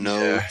 You have a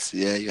note.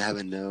 Yeah, you have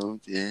a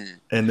note. Yeah.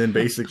 And then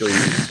basically,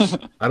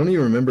 I don't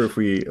even remember if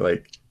we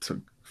like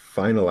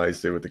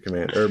finalized it with the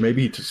commander, or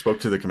maybe he spoke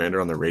to the commander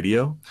on the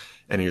radio,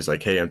 and he was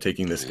like, "Hey, I'm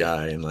taking this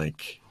guy," and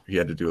like. He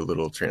had to do a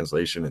little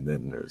translation, and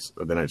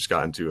then I just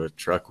got into a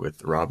truck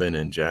with Robin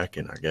and Jack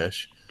and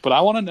Argesh. But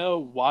I want to know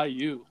why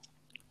you,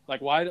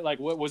 like,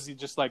 what was he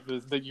just like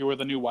that you were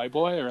the new white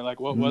boy, or like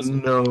what was it?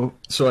 No,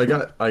 so I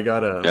got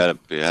a.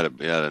 He had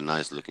a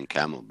nice looking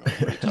camel,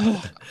 bro.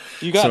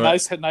 You got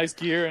nice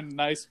gear and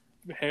nice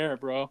hair,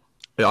 bro.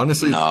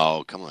 Honestly,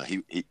 no, come on.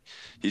 He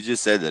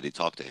just said that he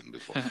talked to him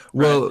before.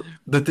 Well,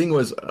 the thing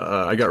was,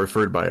 I got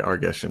referred by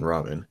Argesh and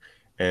Robin.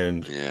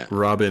 And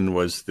Robin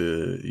was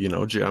the,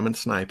 German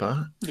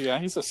sniper. Yeah,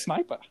 he's a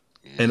sniper.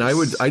 And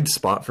I'd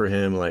spot for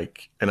him,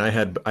 like, and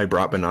I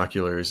brought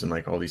binoculars and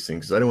like all these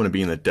things. 'Cause I didn't want to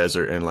be in the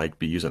desert and like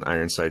be using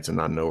iron sights and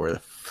not know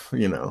where,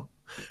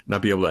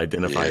 not be able to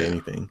identify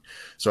anything.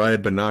 So I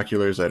had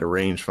binoculars, I had a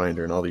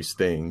rangefinder and all these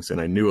things.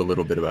 And I knew a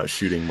little bit about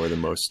shooting more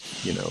than most,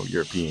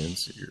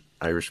 Europeans,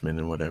 Irishmen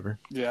and whatever.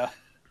 Yeah.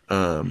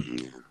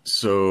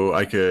 So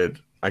I could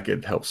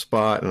help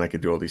spot and I could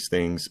do all these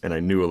things. And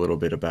I knew a little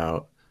bit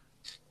about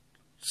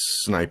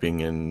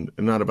sniping and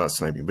not about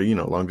sniping, but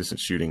long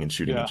distance shooting and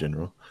shooting in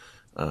general.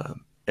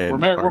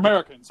 And we're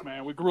Americans,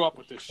 man. We grew up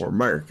with this shit. We're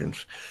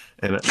Americans,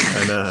 and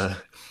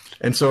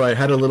so I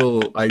had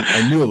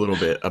I knew a little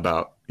bit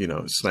about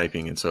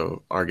sniping, and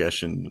so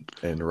Argesh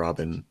and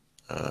Robin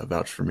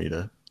vouched for me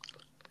to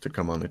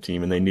come on the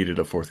team, and they needed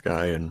a fourth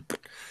guy, and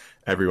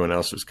everyone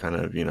else was kind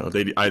of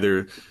they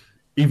either.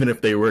 Even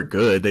if they were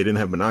good, they didn't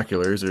have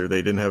binoculars or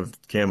they didn't have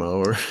camo,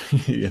 or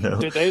Did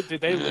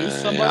they lose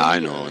somebody? Yeah, I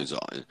know.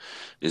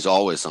 There's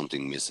always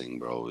something missing,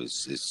 bro.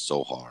 It's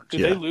so hard.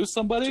 Did they lose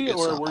somebody,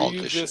 or were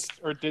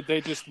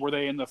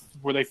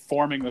were they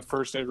forming the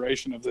first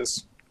iteration of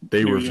this?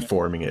 They were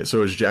forming it. So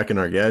it was Jack and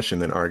Argesh,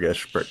 and then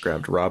Argesh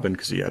grabbed Robin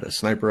because he had a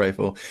sniper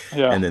rifle,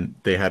 and then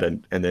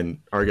and then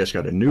Argesh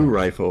got a new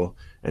rifle,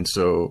 and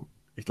so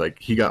like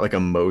he got like a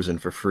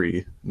Mosin for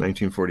free,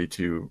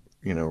 1942.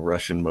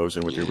 Russian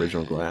Mosin with the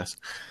original glass.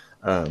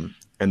 And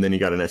then he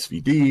got an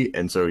SVD,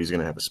 and so he's going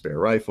to have a spare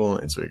rifle.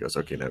 And so he goes,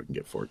 okay, now we can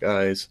get 4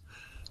 guys.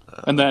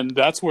 And then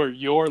that's where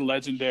your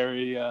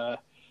legendary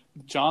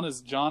John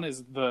is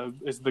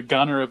the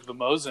gunner of the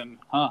Mosin,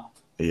 huh?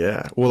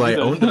 Yeah. Well, I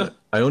owned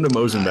a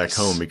Mosin back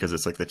home because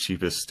it's like the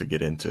cheapest to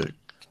get into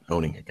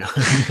owning a gun.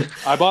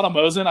 I bought a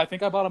Mosin. I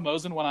think I bought a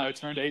Mosin when I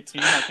turned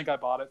 18. I think I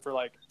bought it for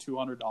like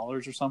 $200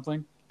 or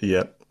something.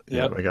 Yep.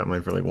 I got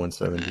mine for like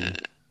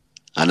 $170.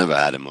 I never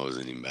had a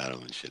Mosin in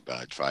battle and shit, but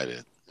I tried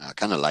it. I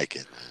kind of like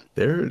it,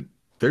 man.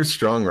 They're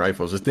strong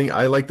rifles. The thing,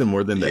 I like them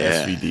more than the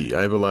SVD.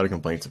 I have a lot of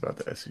complaints about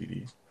the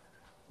SVD.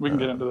 We can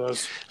get into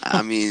those.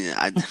 I mean,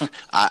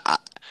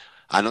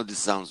 I know this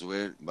sounds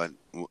weird, but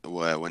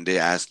when they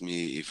ask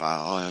me if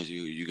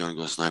you're gonna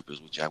go snipers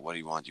with Jack, what do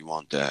you want? You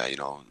want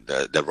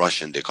the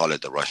Russian? They call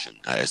it the Russian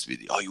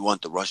SVD. Oh, you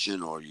want the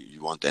Russian or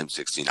you want the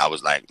M16? I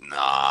was like, nah,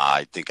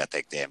 I think I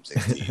take the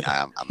M16.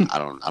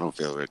 I don't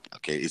feel it.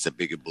 Okay, it's a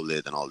bigger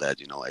bullet and all that,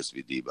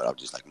 SVD. But I'm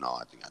just like, no,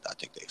 I think I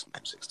take the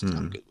M16.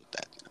 I'm good with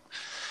that.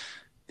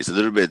 It's a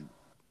little bit,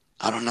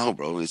 I don't know,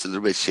 bro. It's a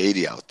little bit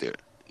shady out there.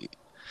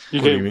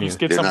 You just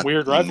get some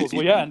weird rifles.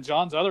 Well, yeah, and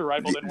John's other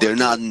rifle didn't work. They're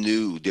not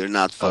new. They're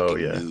not fucking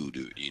new,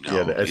 dude. You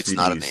know, the it's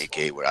not an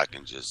AK where I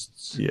can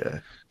just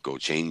go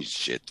change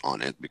shit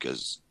on it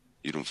because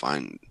you don't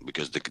find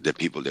because the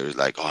people there is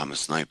like, oh, I'm a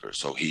sniper,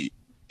 so he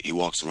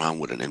walks around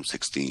with an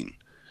M16.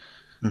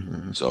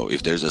 Mm-hmm. So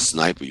if there's a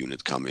sniper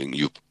unit coming,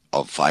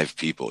 of 5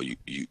 people, you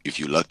if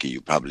you're lucky,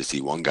 you probably see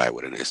one guy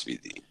with an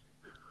SVD.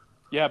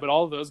 Yeah, but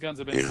all of those guns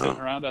have been sitting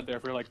around out there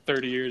for like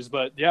 30 years.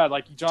 But yeah,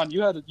 like John,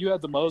 you had the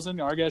Mosin.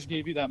 Argash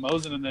gave you that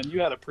Mosin, and then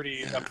you had a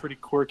pretty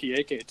quirky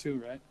AK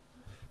too, right?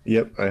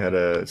 Yep, I had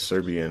a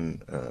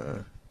Serbian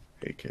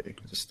AK,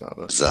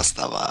 Zastava.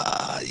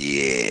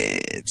 Yeah,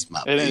 it's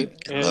my big.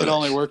 It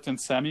only worked in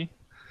semi.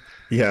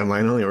 Yeah,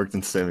 mine only worked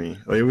in semi.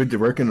 It would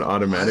work in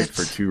automatic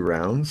for 2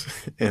 rounds,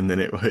 and then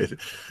it would,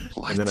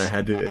 and then I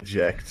had to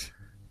eject,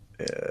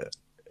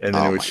 and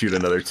then it would shoot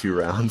another 2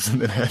 rounds,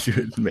 and then I had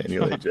to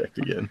manually eject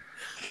again.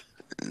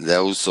 That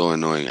was so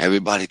annoying.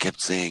 Everybody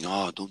kept saying,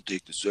 "Oh, don't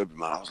take the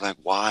Serbian." I was like,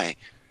 "Why?"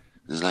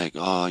 It's like,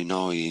 "Oh, you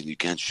know, you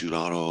can't shoot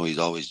auto. He's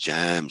always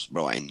jams,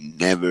 bro." I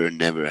never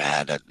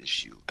had that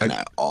issue, and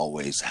I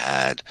always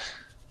had.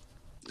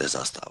 There's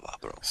Zastava,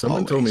 bro.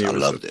 Someone told me it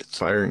was a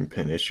firing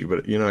pin issue,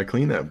 but I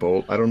cleaned that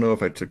bolt. I don't know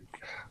if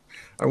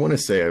I want to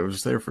say I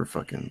was there for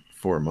fucking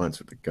 4 months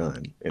with the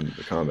gun in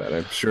the combat.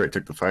 I'm sure I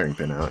took the firing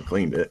pin out and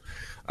cleaned it.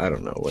 I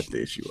don't know what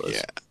the issue was.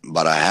 Yeah,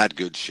 but I had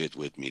good shit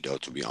with me though.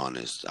 To be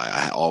honest,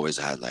 I always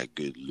had like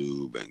good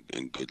lube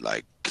and good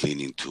like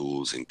cleaning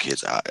tools and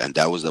kits, and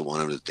that was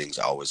one of the things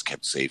I always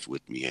kept safe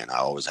with me. And I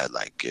always had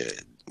like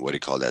what do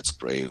you call that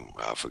spray?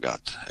 I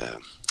forgot.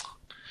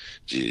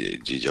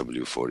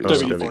 GW40.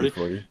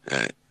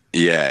 W40.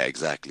 Yeah,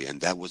 exactly.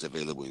 And that was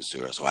available in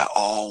Syria. So I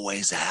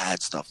always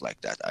had stuff like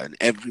that. And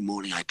every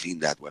morning I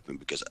cleaned that weapon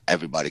because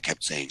everybody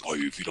kept saying, oh,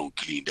 if you don't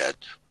clean that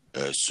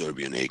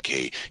Serbian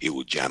AK, it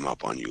will jam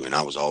up on you. And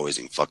I was always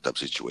in fucked up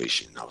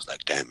situation. I was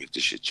like, damn, if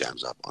this shit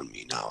jams up on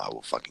me now, I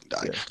will fucking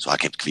die. Yeah. So I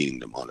kept cleaning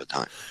them all the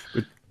time.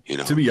 But,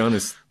 to be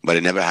honest. But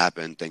it never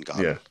happened, thank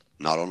God. Yeah.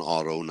 Not on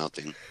auto,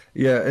 nothing.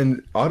 Yeah,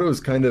 and auto is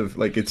kind of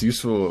like, it's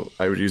useful.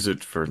 I would use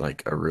it for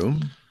like a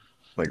room.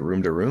 Like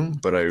room to room,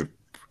 but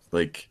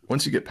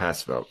once you get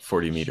past about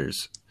 40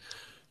 meters,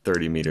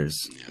 30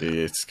 meters,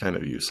 it's kind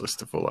of useless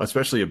to full,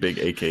 especially a big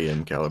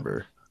AKM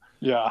caliber.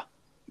 Yeah.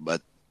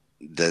 But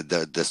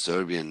the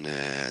Serbian,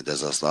 the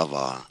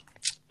Zaslava,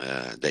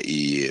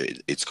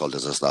 it's called the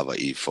Zaslava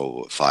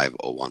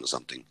E501 or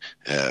something.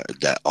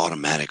 The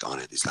automatic on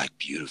it is like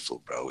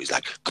beautiful, bro. It's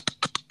like,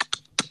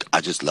 I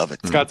just love it.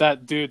 It's got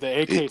that, dude,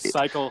 the AK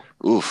cycle.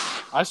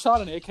 Oof. I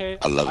shot an AK.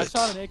 I love it. I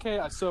shot an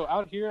AK. So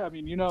out here, I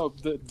mean,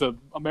 the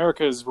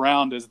America's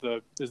round is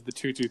the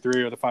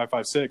 223 or the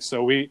 5.56.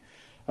 So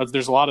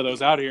there's a lot of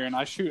those out here, and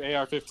I shoot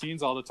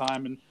AR-15s all the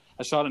time. And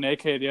I shot an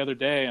AK the other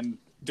day, and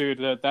dude,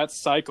 that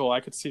cycle, I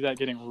could see that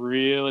getting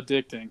real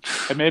addicting.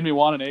 It made me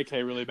want an AK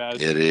really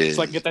bad. It is.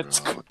 So I can get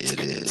that. Bro, it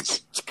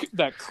is.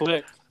 That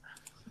click.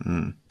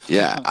 Mm.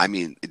 Yeah, I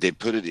mean, they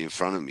put it in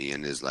front of me,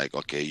 and it's like,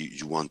 okay,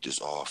 you want this?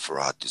 Oh,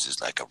 Farad, this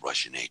is like a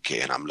Russian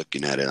AK, and I'm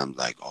looking at it, I'm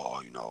like,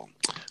 oh,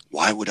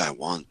 why would I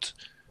want?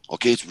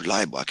 Okay, it's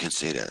reliable. I can't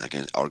say that. I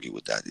can't argue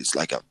with that. It's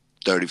like a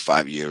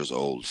 35 years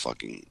old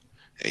fucking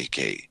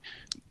AK.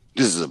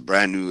 This is a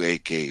brand new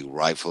AK.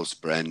 Rifles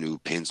brand new,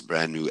 pins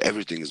brand new,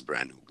 everything is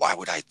brand new. Why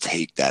would I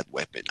take that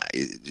weapon?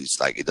 It's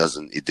like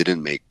it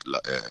didn't make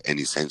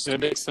any sense to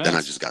me. Makes sense. Then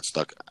I just got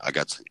stuck. I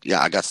got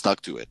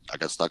stuck to it. I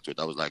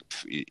was like,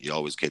 he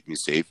always kept me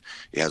safe.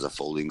 He has a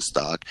folding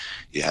stock.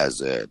 He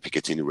has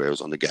Picatinny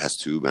rails on the gas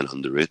tube and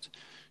under it.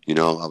 I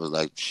was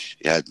like,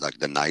 he had like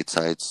the night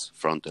sights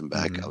front and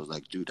back. Mm-hmm. I was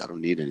like, dude, I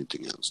don't need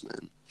anything else,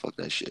 man. Fuck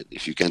that shit.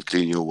 If you can't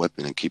clean your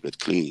weapon and keep it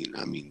clean,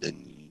 I mean,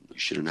 then you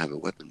shouldn't have a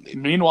weapon, maybe.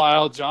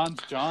 Meanwhile,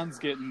 John's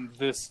getting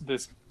this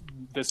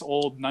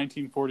old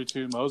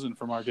 1942 Mosin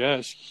from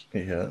Argesh.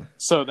 Yeah.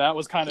 So that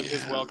was kind of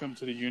his welcome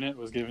to the unit,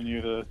 was giving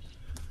you the.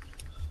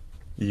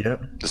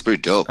 Yep. That's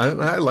pretty dope.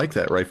 I like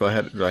that rifle.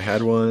 I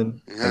had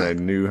one, and I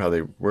knew how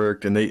they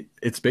worked. And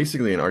it's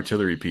basically an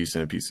artillery piece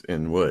and a piece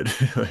in wood.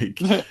 Like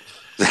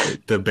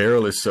the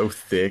barrel is so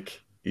thick.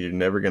 You're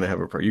never going to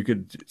have a problem. You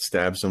could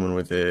stab someone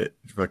with it,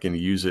 fucking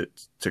use it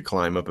to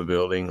climb up a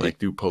building, like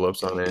do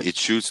pull-ups on it. It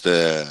shoots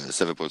the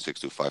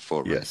 7.6254,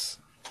 right? Yes.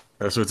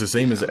 So it's the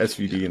same as the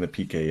SVD and the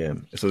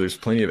PKM. So there's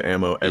plenty of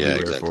ammo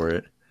everywhere for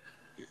it.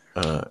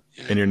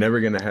 And you're never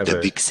going to have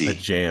a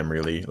jam,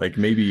 really. Like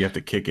maybe you have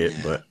to kick it,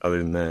 but other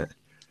than that,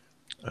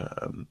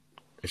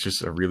 it's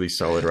just a really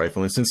solid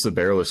rifle. And since the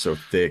barrel is so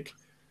thick,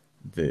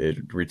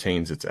 it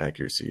retains its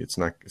accuracy. It's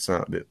not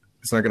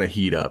going to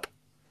heat up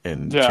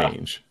and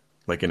change.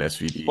 Like an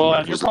SVD. Well,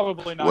 and you're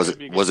probably not.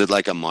 Was it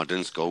like a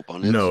modern scope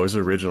on it? No, it was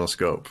original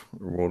scope,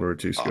 World War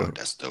II scope. Oh,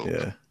 that's dope.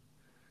 Yeah,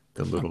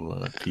 the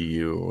little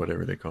PU or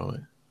whatever they call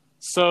it.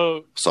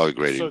 So sorry,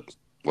 Grady.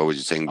 What was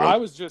you saying, bro? I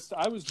was just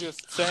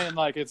saying,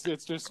 like, it's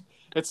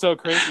so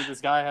crazy.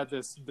 This guy had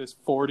this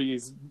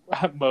 40s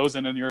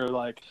Mosin, and you're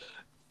like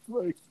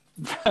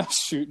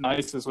shooting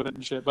ISIS with it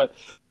and shit. But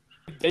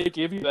they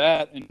give you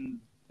that,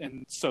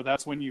 and so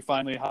that's when you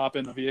finally hop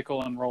in the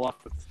vehicle and roll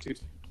off with the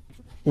two.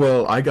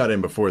 Well, I got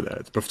in before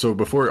that. So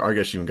before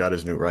Argesh even got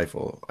his new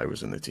rifle, I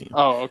was in the team.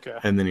 Oh, okay.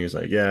 And then he was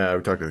like, "Yeah, I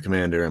talked to the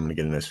commander. I'm going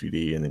to get an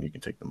SVD, and then you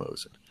can take the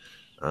Mosin."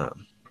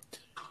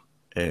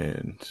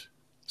 And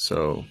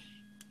so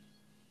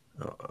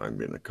I'm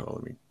going to call.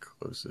 Let me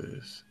close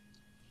this.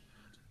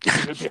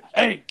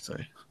 Hey,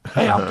 Sorry.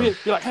 Hey, I'm busy.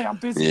 Be like, hey, I'm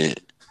busy. Yeah.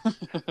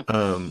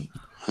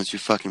 Don't you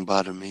fucking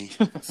bother me?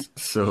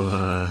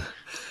 So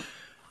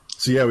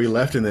yeah, we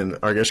left, and then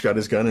Argesh got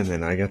his gun, and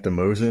then I got the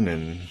Mosin,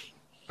 and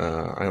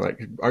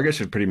Argesh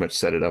had pretty much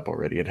set it up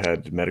already. It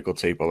had medical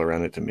tape all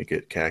around it to make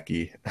it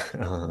khaki.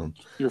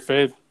 Your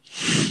fave.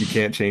 You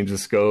can't change the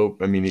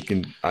scope. I mean, you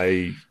can.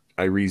 I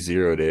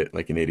re-zeroed it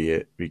like an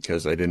idiot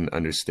because I didn't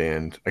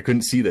understand. I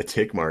couldn't see the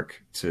tick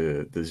mark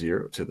to the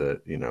zero to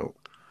the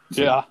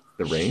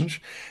the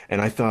range,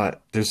 and I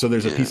thought there's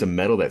a piece of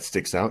metal that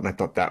sticks out, and I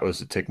thought that was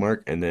the tick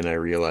mark, and then I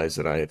realized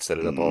that I had set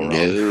it up all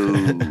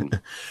wrong.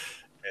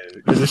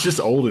 Because it's just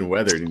old and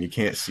weathered, and you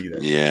can't see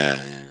that. Yeah.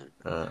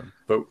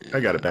 But I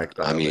got it back.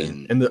 I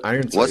mean, and the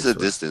iron. What's the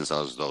distance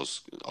of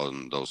those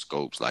on those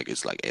scopes? Like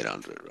it's like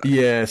 800, right?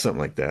 Yeah, something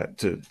like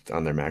that.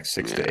 On their max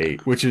 6 to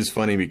 8, which is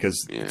funny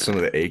because some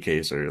of the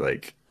AKs are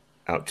like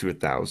out to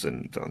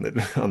 1,000 on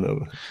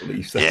the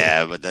leaf side.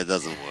 Yeah, but that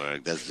doesn't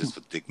work. That's just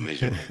for dick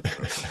measurement.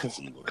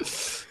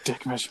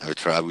 Dick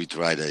measurement. We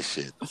tried that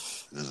shit.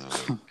 It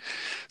doesn't work.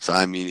 So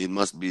I mean, it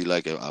must be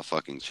like a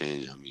fucking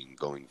change. I mean,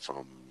 going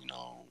from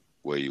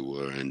where you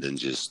were, and then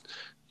just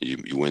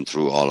you went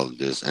through all of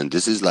this, and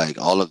this is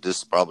like all of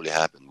this probably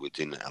happened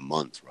within a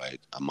month, right?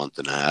 A month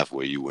and a half,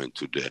 where you went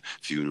to the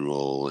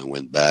funeral and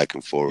went back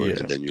and forward,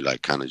 and then you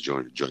like kind of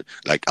joined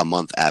like a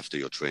month after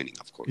your training,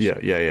 of course. Yeah.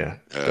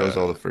 That was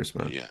all the first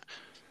month.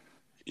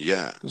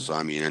 Yeah. So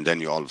I mean, and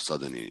then you all of a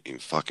sudden in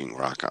fucking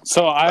Raqqa.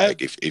 So I have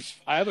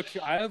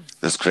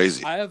that's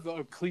crazy. I have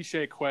a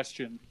cliche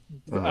question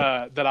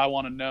that I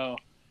want to know,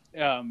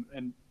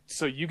 and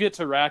so you get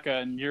to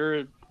Raqqa and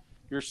you're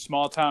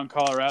small town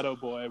Colorado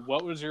boy.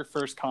 What was your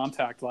first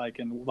contact like,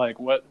 and like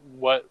what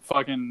went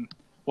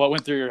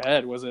through your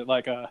head? Was it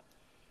like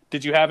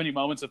did you have any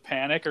moments of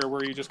panic, or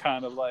were you just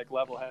kind of like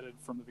level-headed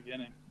from the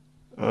beginning?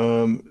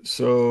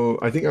 So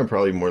I think I'm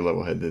probably more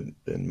level-headed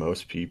than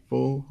most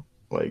people.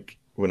 Like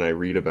when I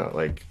read about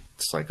like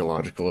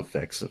psychological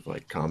effects of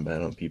like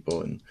combat on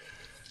people, and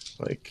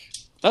like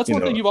that's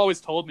one thing you've always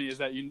told me, is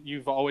that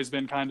you've always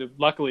been kind of,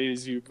 luckily,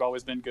 is you've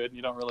always been good and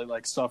you don't really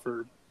like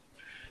suffer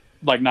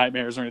like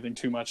nightmares or anything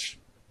too much.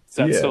 Is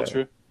that still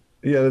true?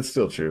 Yeah, that's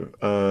still true.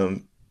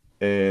 And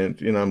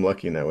I'm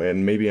lucky in that way,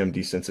 and maybe I'm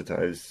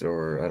desensitized,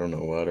 or I don't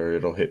know what, or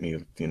it'll hit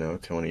me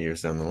 20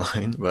 years down the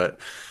line.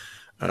 But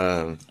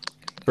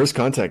first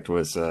contact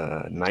was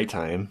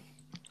nighttime,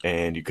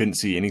 and you couldn't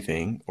see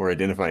anything or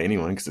identify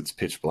anyone because it's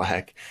pitch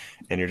black,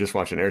 and you're just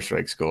watching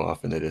airstrikes go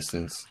off in the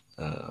distance,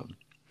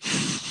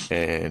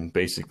 and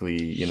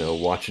basically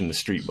watching the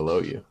street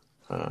below you.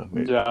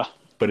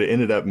 But it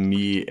ended up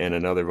me and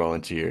another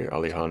volunteer,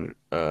 Alejandro,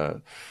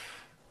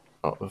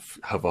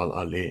 Heval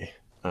Ali,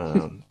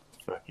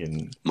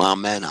 fucking my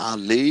man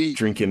Ali,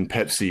 drinking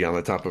Pepsi on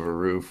the top of a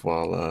roof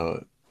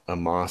while a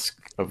mosque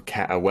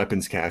a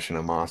weapons cache in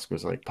a mosque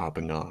was like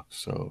popping off.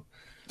 So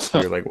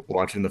we were like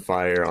watching the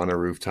fire on a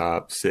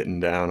rooftop, sitting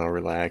down, all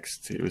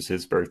relaxed. It was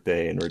his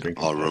birthday, and we're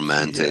drinking. All Pepsi.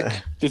 Romantic. Yeah.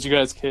 Did you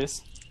guys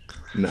kiss?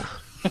 No.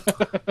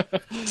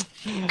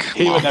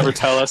 He would never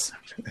tell us.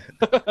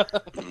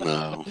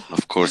 No,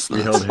 of course not.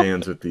 We held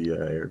hands with the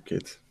Arab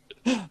kids.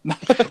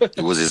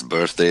 It was his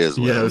birthday as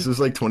well. Yeah, it was his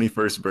like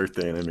 21st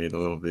birthday, and I made a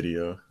little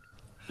video.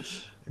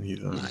 And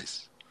he's on.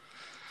 Nice.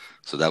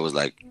 So that was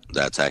like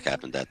the attack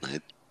happened that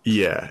night.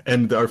 Yeah,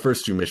 and our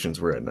first 2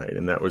 missions were at night,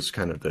 and that was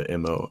kind of the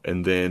MO.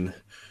 And then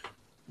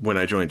when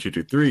I joined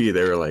 223,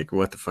 they were like,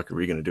 "What the fuck are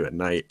we gonna do at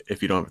night?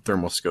 If you don't have a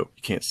thermal scope,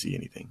 you can't see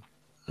anything."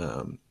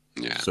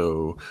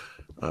 So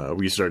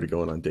we started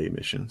going on day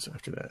missions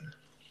after that.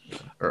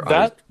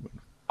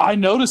 I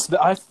noticed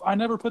that I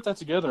never put that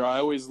together. I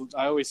always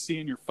see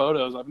in your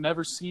photos. I've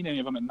never seen any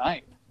of them at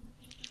night.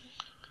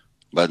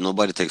 But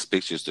nobody takes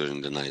pictures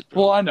during the night,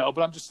 bro. Well, I know,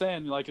 but I'm just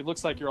saying, like, it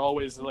looks like you're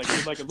always like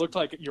it looked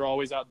like you're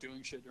always out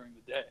doing shit during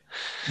the day.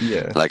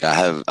 Yeah. Like I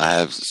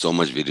have so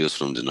much videos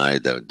from the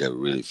night that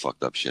really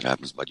fucked up shit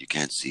happens, but you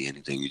can't see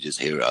anything. You just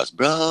hear us,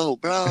 bro.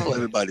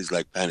 Everybody's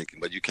like panicking,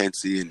 but you can't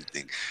see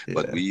anything. Yeah.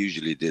 But we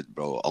usually did,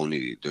 bro,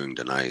 only during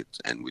the night,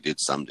 and we did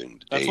some during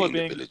the day in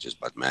the villages.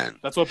 But man,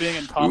 that's what being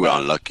in combat. We were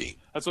unlucky.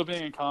 That's what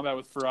being in combat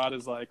with Farad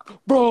is like,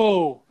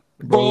 bro.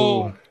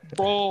 Bro,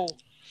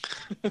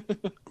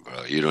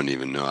 you don't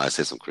even know. I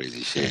said some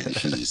crazy shit. You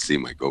should just see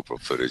my GoPro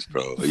footage,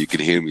 bro. You can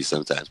hear me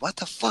sometimes. What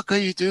the fuck are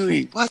you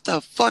doing? What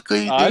the fuck are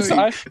you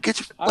doing?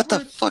 What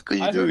the fuck are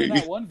you doing? I heard in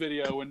that one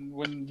video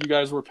when you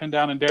guys were pinned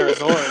down in Deir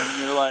ez-Zor, and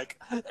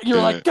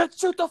you're like, get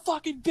shoot the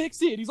fucking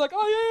Pixie, and he's like,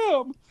 I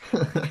am.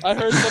 I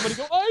heard somebody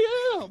go,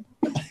 I am.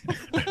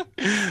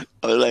 I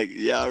was like,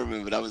 yeah, I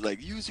remember. I was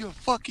like, use your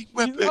fucking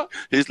weapon.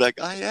 He's like,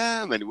 I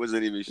am, and he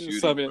wasn't even shooting,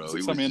 bro.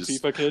 He was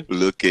just kid.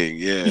 looking.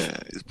 Yeah,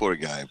 this poor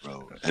guy,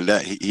 bro. And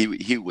that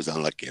he was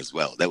unlucky as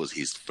well. That was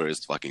his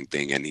first fucking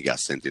thing, and he got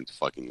sent into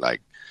fucking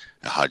like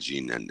a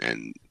hajin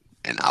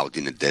and out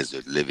in the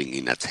desert, living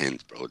in a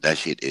tent, bro. That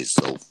shit is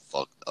so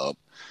fucked up.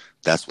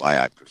 That's why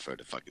I prefer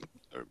the fucking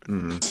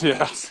urban.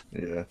 Yeah.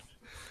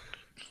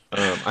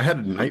 I had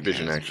a night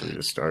vision actually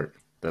to start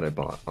that I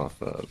bought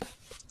off of.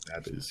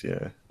 That is,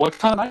 yeah. What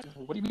kind of night?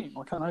 What do you mean?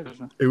 What kind of night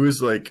vision? It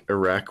was like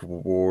Iraq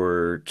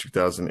War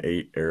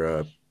 2008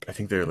 era. I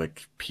think they're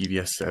like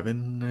PVS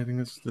 7. I think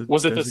that's the.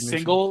 Was it the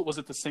single? Was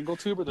it the single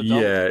tube or the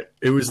double? Yeah,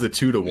 it was the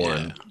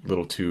 2-to-1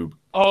 little tube.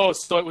 Oh,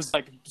 so it was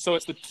like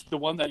it's the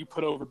one that you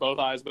put over both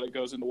eyes, but it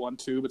goes into one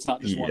tube. It's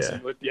not just one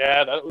single.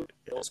 Yeah, that was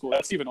old school.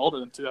 That's even older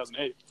than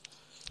 2008.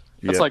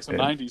 That's like some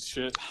 90s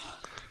shit.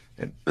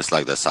 It's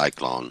like the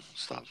Cyclone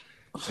stuff.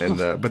 And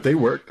but they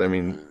worked. I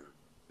mean,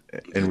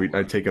 and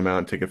I'd take them out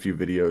and take a few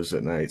videos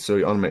at night.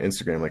 So on my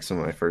Instagram, like some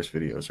of my first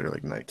videos are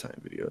like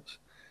nighttime videos.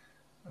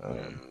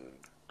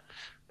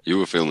 You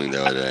were filming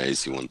the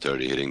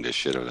AC-130 hitting the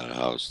shit out of that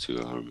house too.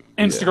 I remember.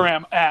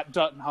 Instagram at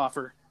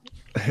Duttenhofer.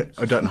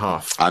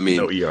 Duttenhoff. I mean,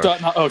 no ER.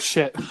 Oh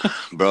shit,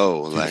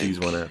 bro. Like,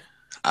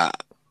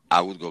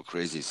 I would go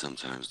crazy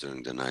sometimes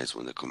during the nights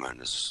when the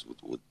commanders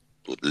would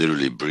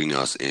literally bring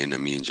us in,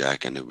 and me and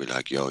Jack, and they'd be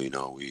like, yo,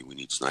 we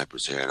need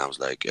snipers here. And I was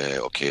like,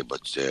 okay,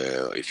 but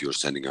if you're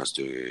sending us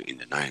in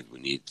the night, we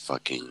need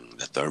fucking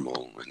the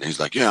thermal. And he's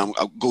like, yeah,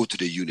 I'll go to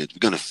the unit. We're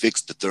going to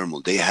fix the thermal.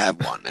 They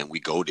have one. And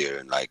we go there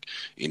and like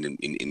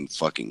in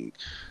fucking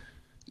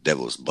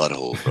devil's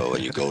butthole, bro.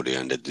 And you go there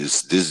and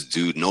this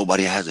dude,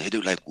 nobody has it.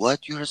 They're like,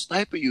 what? You're a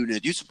sniper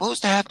unit. You're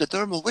supposed to have the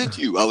thermal with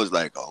you. I was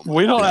like, oh my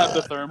we don't God. have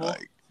the thermal.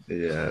 Like,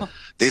 yeah.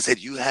 They said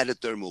you had a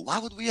thermal. Why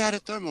would we have a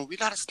thermal? We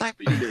got a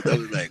sniper unit. I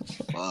was like,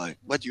 fuck.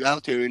 But you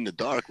out here in the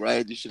dark,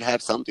 right? You should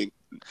have something.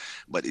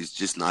 But it's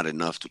just not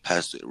enough to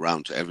pass it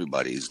around to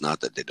everybody. It's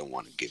not that they don't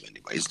want to give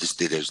anybody. It's just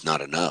that there's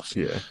not enough.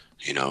 Yeah.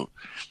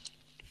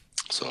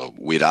 So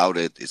without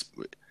it,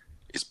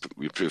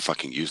 we're pretty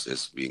fucking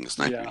useless being a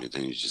sniper unit.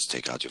 Then you just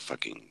take out your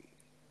fucking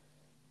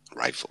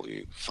rifle.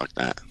 Fuck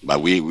that.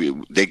 But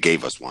they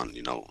gave us one.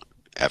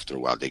 After a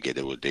while,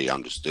 they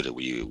understood it.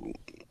 We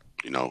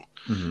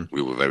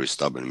were very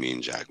stubborn, me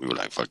and Jack. We were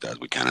like, fuck that,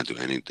 we cannot do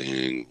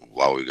anything.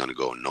 Why are we going to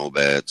go no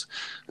beds?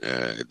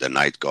 The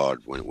night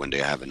guard, when they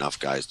have enough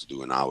guys to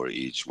do an hour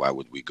each, why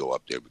would we go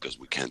up there? Because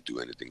we can't do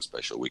anything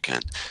special. We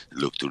can't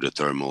look through the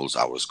thermals.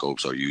 Our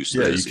scopes are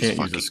useless. Yeah, you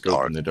can't use a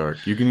scope in the dark.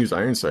 You can use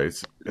iron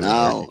sights.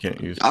 No, you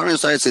can't use iron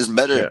sights is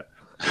better.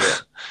 Yeah.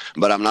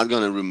 But I'm not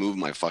going to remove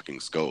my fucking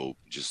scope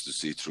just to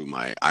see through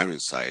my iron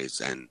sights.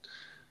 And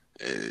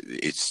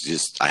it's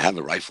just, I have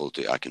a rifle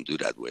I can do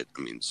that with.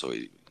 I mean, so...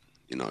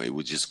 it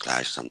would just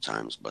clash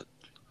sometimes, but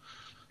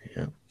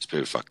it's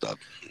pretty fucked up.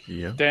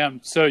 Yeah. Damn.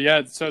 So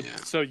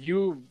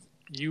you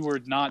were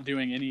not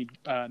doing any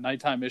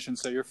nighttime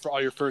missions. So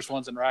all your first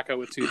ones in Raqqa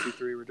with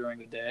 223 were during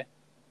the day.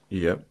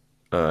 Yep.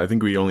 I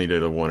think we only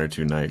did 1 or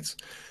 2 nights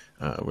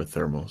with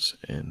thermals,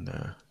 and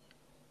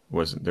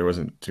there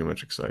wasn't too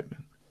much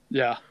excitement.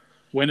 Yeah.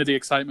 When did the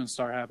excitement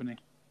start happening?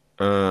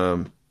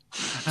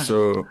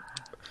 So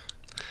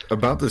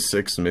about the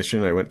 6th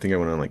mission, I went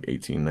on like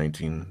 18,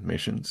 19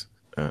 missions.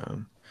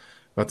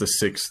 About the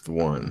 6th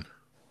one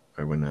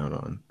I went out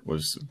on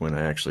was when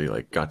I actually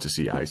like got to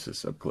see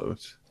ISIS up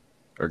close,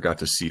 or got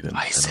to see them.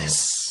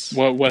 ISIS.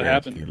 What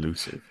happened?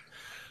 Elusive.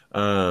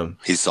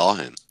 He saw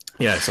him.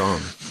 Yeah, I saw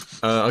him.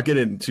 I'll get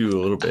into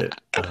a little bit.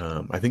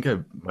 I think I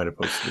might have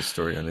posted this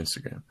story on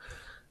Instagram.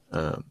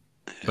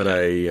 But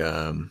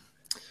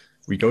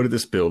we go to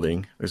this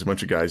building. There's a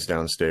bunch of guys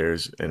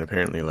downstairs, and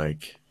apparently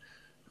like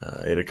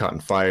it had caught on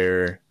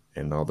fire.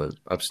 And all the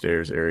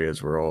upstairs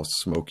areas were all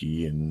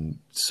smoky and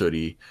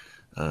sooty.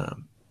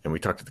 And we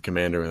talked to the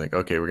commander. We're like,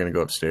 okay, we're going to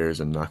go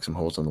upstairs and knock some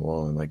holes on the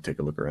wall and like take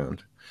a look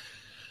around.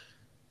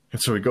 And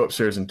so we go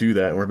upstairs and do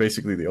that. And we're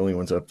basically the only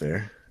ones up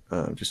there.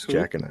 Just cool.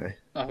 Jack and I.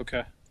 Oh,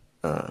 okay.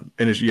 And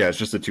it's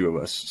just the 2 of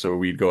us. So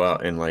we'd go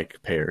out in like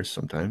pairs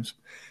sometimes.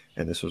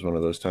 And this was one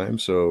of those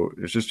times. So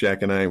it's just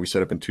Jack and I. We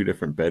set up in 2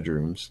 different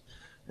bedrooms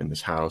in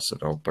this house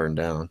that all burned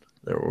down.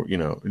 It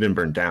didn't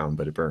burn down,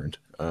 but it burned.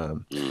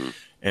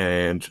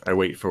 And I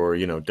wait for,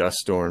 dust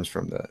storms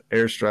from the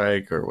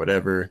airstrike or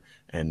whatever,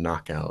 and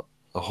knock out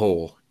a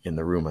hole in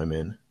the room I'm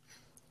in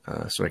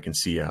so I can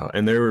see out.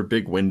 And there were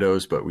big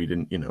windows, but we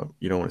didn't, you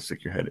don't want to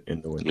stick your head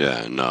in the window.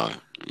 Yeah, no.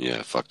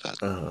 Yeah, fuck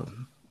that.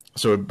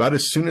 So about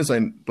as soon as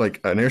an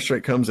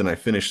airstrike comes and I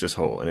finish this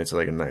hole, and it's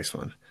like a nice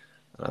one.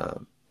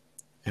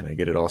 And I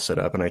get it all set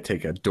up, and I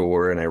take a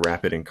door and I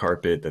wrap it in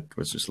carpet that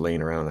was just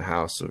laying around the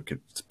house so it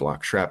could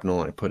block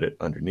shrapnel, and I put it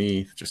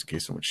underneath just in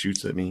case someone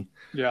shoots at me.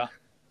 Yeah.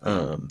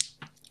 And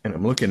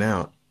I'm looking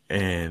out,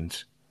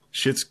 and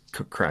shit's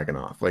cracking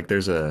off. Like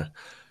there's a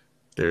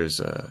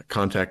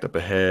contact up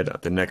ahead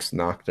at the next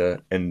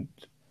Nocta, and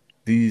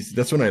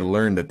that's when I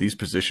learned that these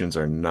positions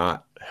are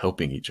not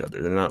helping each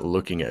other. They're not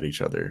looking at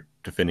each other,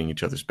 defending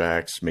each other's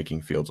backs,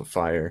 making fields of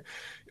fire,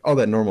 all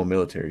that normal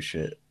military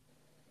shit.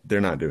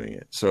 They're not doing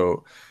it.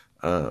 So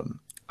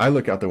I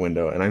look out the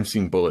window and I'm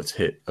seeing bullets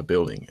hit a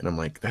building, and I'm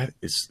like, that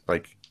is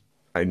like,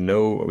 I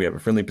know we have a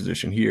friendly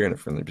position here and a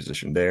friendly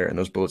position there, and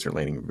those bullets are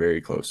landing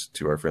very close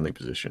to our friendly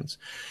positions,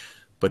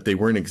 but they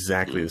weren't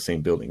exactly the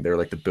same building. They were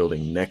like the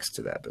building next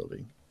to that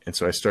building. And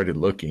so I started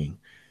looking,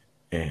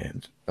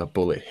 and a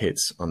bullet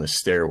hits on the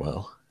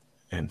stairwell.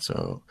 And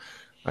so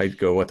I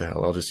go, what the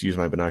hell? I'll just use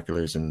my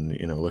binoculars and,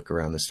 you know, look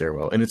around the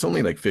stairwell. And it's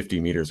only like 50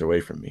 meters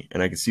away from me.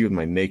 And I can see with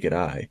my naked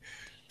eye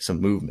some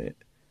movement,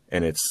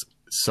 and it's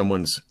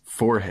someone's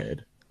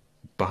forehead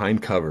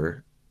behind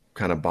cover,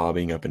 kind of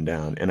bobbing up and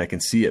down, and I can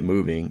see it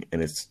moving,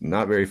 and it's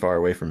not very far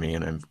away from me,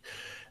 and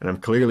I'm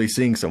clearly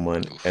seeing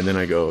someone. And then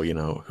I go, you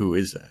know, who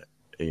is that?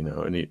 You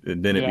know,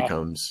 and then it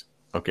becomes,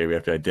 okay, we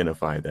have to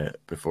identify that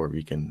before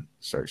we can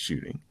start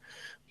shooting.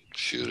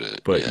 Shoot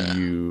it. But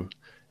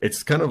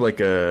it's kind of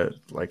like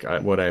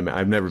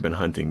I've never been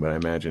hunting, but I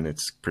imagine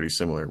it's pretty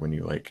similar when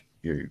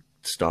you're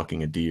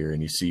stalking a deer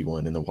and you see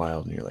one in the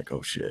wild and you're like,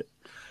 oh shit.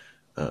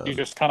 You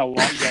just kind of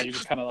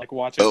like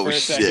watch it for a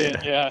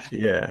second.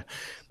 Yeah.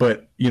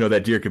 But you know,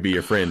 that deer could be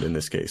your friend in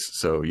this case,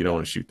 so you don't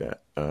want to shoot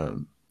that.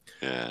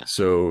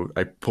 So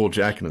I pull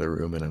Jack into the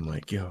room and I'm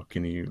like, yo,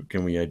 can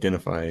we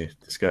identify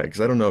this guy? Because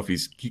I don't know if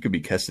he could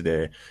be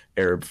Kesedeh,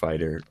 Arab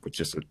fighter with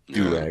just a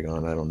do-rag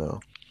on. I don't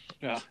know.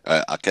 Yeah.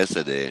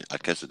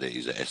 Kesedeh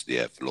is a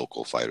SDF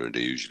local fighter.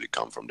 They usually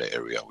come from the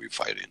area we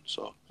fight in.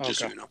 So just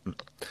so you know.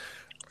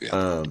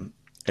 Yeah.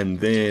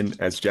 And then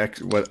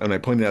and I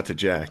pointed out to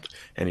Jack,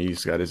 and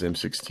he's got his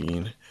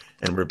M16,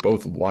 and we're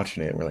both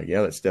watching it, and we're like,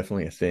 yeah, that's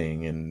definitely a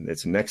thing. And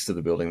it's next to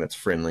the building that's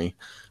friendly,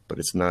 but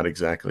it's not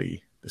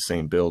exactly the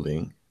same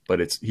building,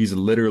 but he's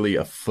literally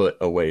a foot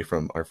away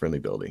from our friendly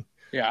building.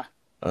 Yeah.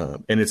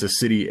 And it's a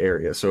city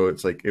area. So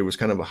it's like, it was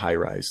kind of a high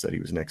rise that he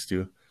was next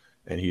to,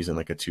 and he's in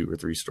like a 2 or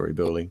 3 story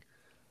building.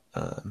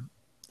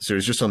 So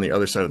it's just on the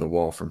other side of the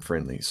wall from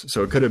friendlies.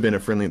 So it could have been a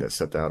friendly that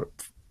stepped out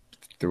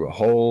through a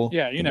hole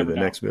into the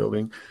next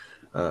building.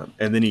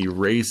 And then he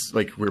raised,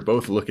 like, we're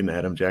both looking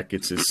at him. Jack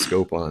gets his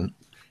scope on,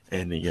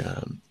 and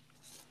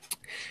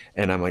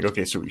and I'm like,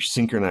 okay, so we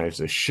synchronize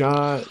the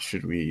shot.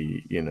 Should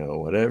we, you know,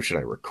 whatever, should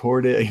I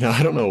record it? You know,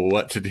 I don't know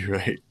what to do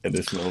right at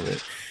this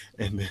moment.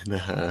 And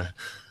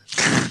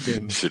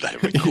then, should I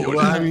record well,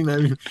 I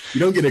mean, you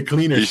don't get a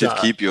cleaner shot. You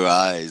should keep your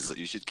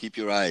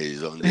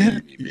eyes on the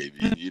enemy,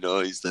 maybe, you know,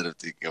 instead of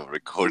thinking of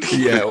recording.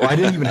 Yeah, well, I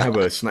didn't even have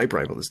a sniper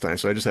rifle this time,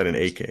 so I just had an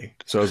AK.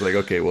 So I was like,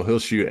 okay, well, he'll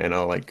shoot, and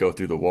I'll like go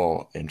through the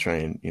wall and try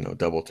and, you know,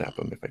 double tap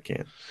him if I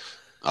can.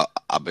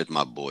 I bet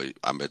my boy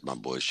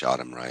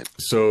shot him, right?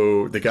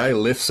 So the guy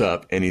lifts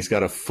up, and he's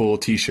got a full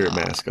t-shirt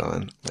mask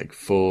on, like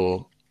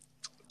full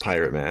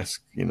pirate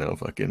mask, you know,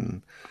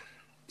 fucking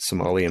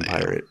Somalian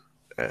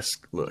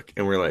pirate-esque look.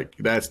 And we're like,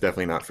 that's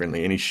definitely not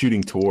friendly. And he's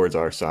shooting towards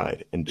our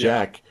side. And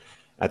Jack,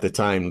 at the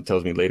time,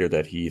 tells me later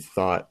that he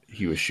thought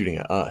he was shooting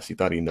at us. He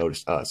thought he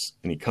noticed us.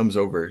 And he comes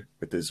over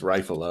with his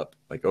rifle up,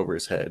 like over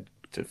his head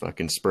to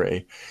fucking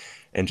spray.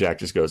 And Jack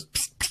just goes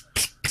psst, psst,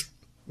 psst, psst,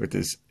 with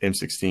his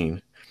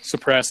M16.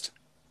 Suppressed.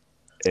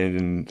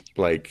 And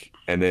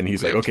then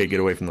he's like, okay, get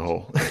away from the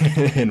hole.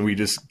 And we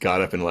just got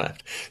up and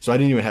left. So I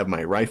didn't even have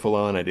my rifle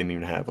on. I didn't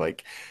even have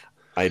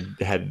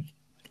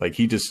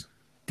he just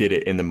did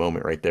it in the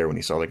moment right there when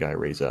he saw the guy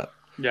raise up.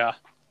 Yeah.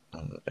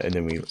 And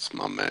then it's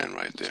my man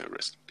right there.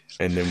 Rest in peace.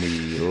 And then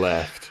we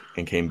left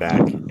and came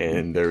back,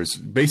 and there was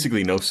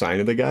basically no sign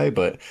of the guy.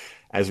 But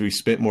as we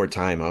spent more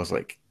time, I was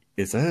like,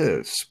 is that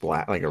a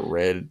splat, like a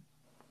red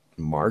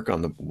mark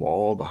on the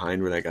wall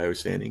behind where that guy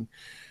was standing?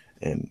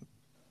 And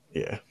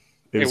it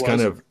was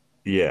kind of,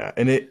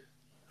 and it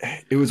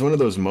was one of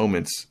those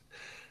moments.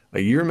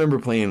 Like, you remember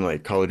playing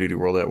like Call of Duty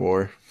World at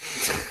War?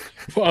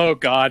 Oh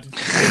God,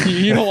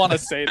 you don't want to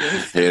say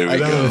this. Here we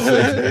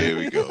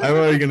go. I'm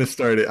already gonna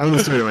start it. I'm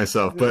gonna start it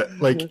myself. But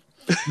like,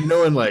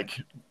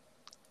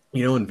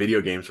 in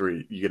video games where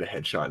you get a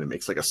headshot and it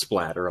makes like a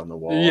splatter on the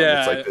wall.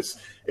 Yeah. And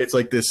it's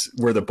like this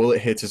where the bullet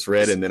hits is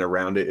red, and then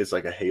around it is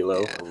like a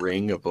halo, a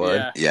ring of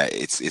blood. Yeah,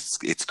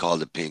 it's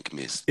called a pink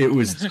mist. It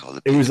was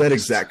that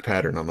exact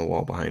pattern on the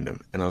wall behind him,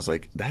 and I was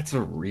like, that's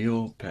a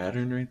real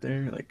pattern right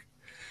there. Like,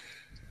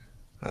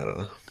 I don't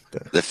know.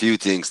 The few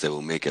things that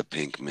will make a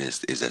pink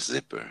mist is a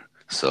zipper.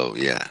 So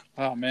yeah.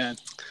 Oh man,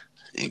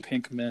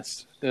 pink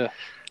mist. Yeah.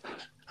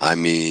 I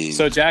mean,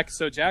 so Jack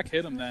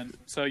hit him then.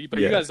 So you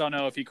guys don't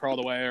know if he crawled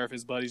away or if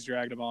his buddies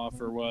dragged him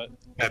off or what.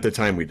 At the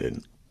time, we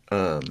didn't.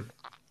 And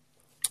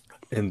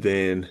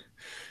then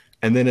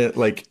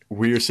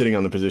we were sitting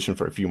on the position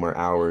for a few more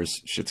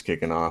hours. Shit's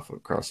kicking off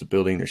across the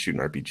building. They're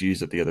shooting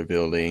RPGs at the other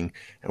building,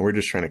 and we're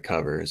just trying to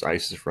cover as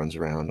ISIS runs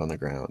around on the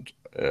ground.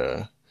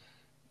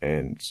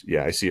 And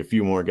yeah, I see a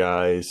few more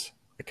guys.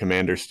 The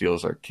commander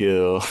steals our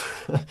kill.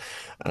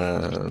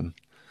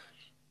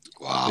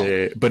 Wow.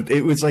 But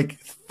it was like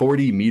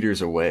 40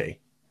 meters away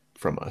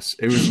from us.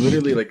 It was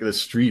literally like the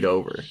street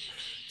over.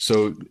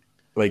 So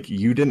like,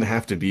 you didn't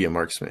have to be a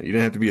marksman. You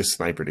didn't have to be a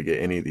sniper to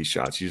get any of these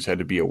shots. You just had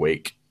to be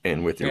awake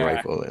and with your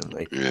rifle and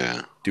like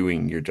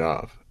doing your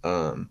job.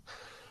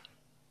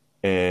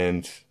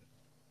 And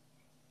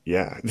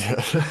yeah,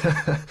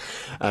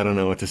 I don't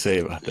know what to say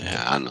about that.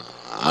 Yeah,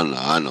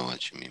 I know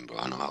what you mean, bro.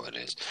 I know how it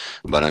is.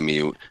 But I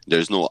mean,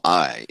 there's no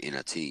I in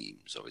a team,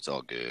 so it's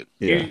all good.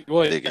 Yeah,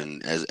 They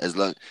can, as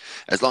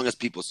long as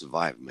people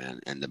survive, man,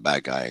 and the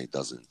bad guy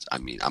doesn't. I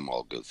mean, I'm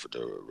all good for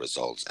the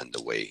results and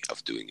the way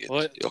of doing it.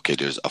 What? Okay,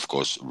 there's of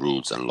course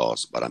rules and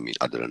laws, but I mean,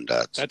 other than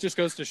that, that just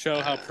goes to show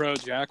how pro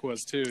Jack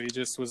was too. He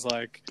just was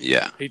like,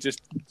 yeah, he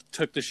just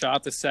took the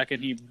shot the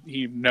second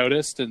he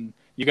noticed, and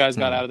you guys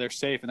got out of there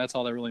safe, and that's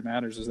all that really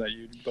matters is that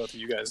both of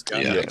you guys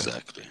got yeah, out.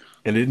 exactly.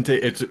 And it didn't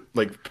take. It's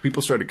like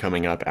people started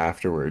coming up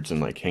afterwards and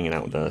like hanging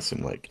out with us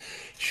and like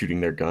shooting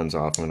their guns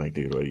off. And we're like,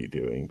 dude, what are you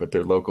doing? But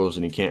they're locals,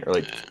 and you can't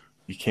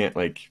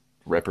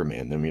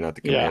reprimand them. You're not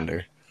the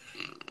commander.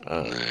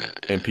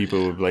 And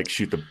people would like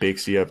shoot the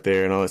Bixie up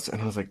there and all this.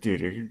 And I was like,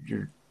 dude,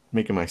 you're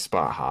making my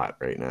spot hot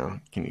right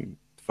now. Can you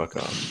fuck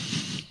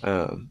off?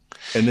 And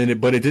then,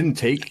 but it didn't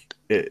take.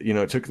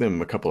 It took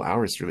them a couple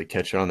hours to really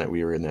catch on that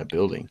we were in that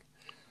building.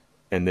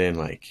 And then,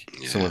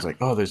 someone's like,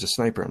 oh, there's a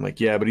sniper. I'm like,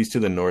 yeah, but he's to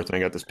the north, and I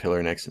got this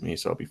pillar next to me,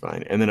 so I'll be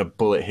fine. And then a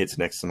bullet hits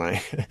next to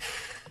my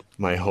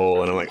my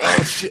hole, and I'm like,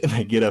 oh, shit. And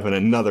I get up, and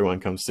another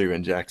one comes through,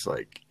 and Jack's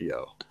like,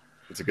 yo,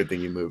 it's a good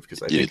thing you moved,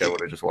 because I think I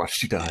would have just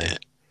watched you die.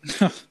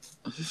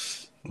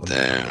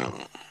 Damn.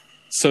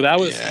 So that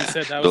was, you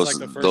said that was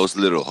like the first. Those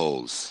little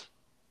holes.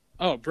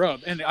 Oh, bro.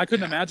 And I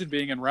couldn't imagine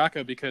being in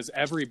Raqqa because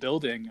every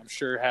building, I'm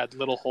sure, had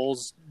little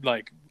holes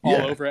like all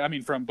over it. I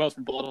mean, from bullet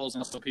holes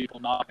and also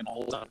people knocking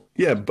holes out.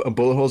 Yeah,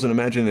 bullet holes. And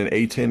imagine an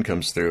A-10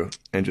 comes through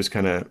and just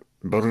kind of,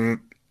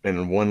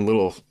 and one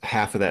little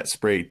half of that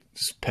spray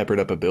just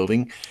peppered up a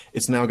building.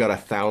 It's now got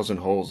 1,000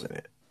 holes in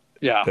it.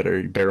 Yeah. That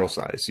are barrel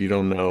size. You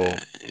don't know.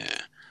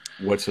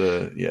 What's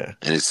And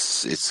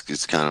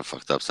it's kind of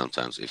fucked up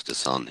sometimes if the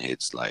sun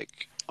hits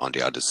like on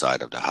the other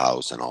side of the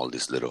house and all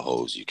these little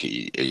holes, you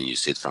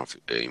sit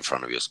in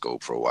front of your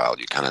scope for a while.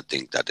 You kind of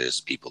think that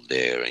there's people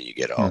there, and you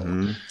get all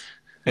and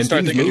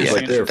things move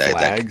like there are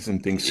flags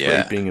and things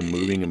scraping and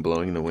moving and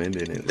blowing in the wind,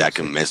 and that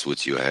can mess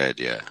with your head.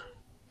 Yeah,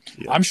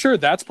 I'm sure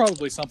that's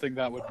probably something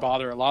that would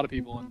bother a lot of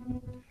people.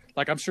 And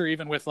like, I'm sure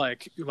even with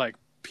like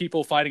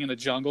people fighting in the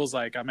jungles,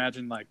 like I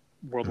imagine like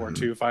World War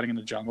II fighting in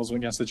the jungles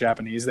against the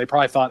Japanese, they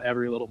probably thought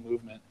every little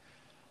movement.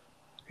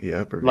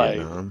 Yep, or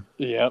Vietnam.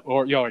 Yeah,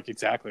 or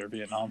exactly, or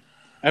Vietnam.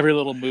 Every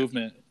little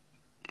movement.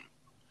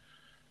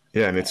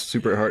 Yeah, and it's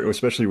super hard,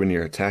 especially when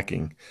you're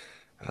attacking.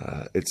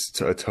 It's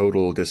a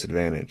total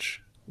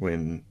disadvantage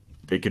when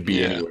they could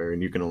be anywhere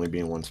and you can only be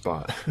in one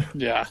spot.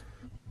 Yeah.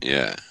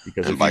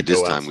 Because and by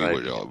this time we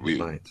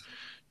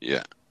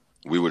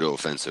were the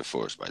offensive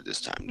force by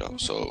this time though,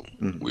 so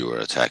we were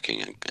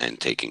attacking and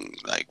taking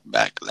like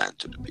back land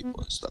to the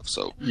people and stuff.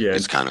 So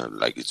it's kind of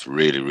like it's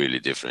really, really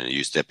different.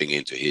 You're stepping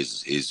into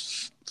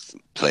his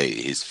play,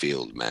 his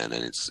field, man,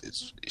 and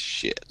it's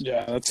shit.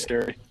 Yeah, that's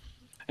scary.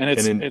 And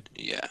in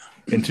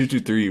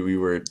 223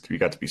 we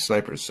got to be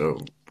snipers,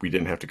 so we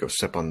didn't have to go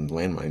step on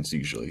landmines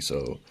usually.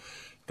 So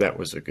that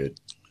was a good.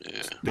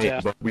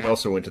 Yeah. But we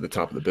also went to the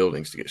top of the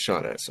buildings to get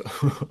shot at, so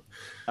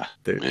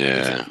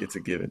it's a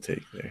give and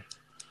take there.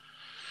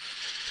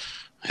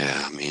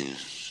 Yeah, I mean,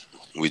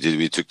 we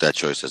took that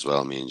choice as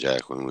well. Me and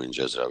Jack, when we were in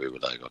Jezreel, we were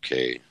like,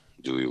 okay,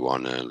 do we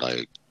want to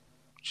like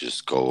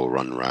just go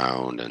run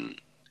around? And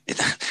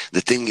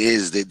the thing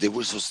is, they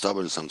were so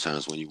stubborn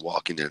sometimes. When you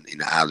walk in an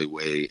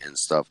alleyway and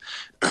stuff,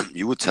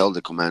 you would tell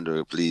the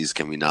commander, please,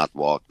 can we not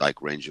walk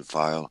like range of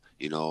fire,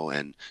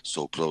 and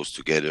so close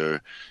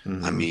together.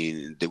 I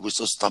mean, they were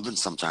so stubborn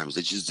sometimes.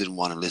 They just didn't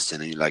want to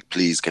listen. And you're like,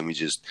 please, can we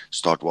just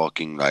start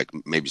walking like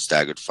maybe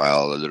staggered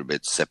file, a little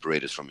bit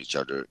separated from each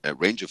other.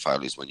 Range of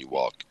file is when you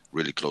walk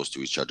really close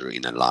to each other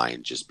in a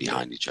line, just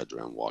behind each other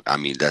and walk. I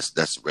mean,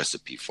 that's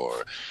recipe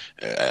for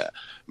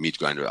meat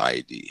grinder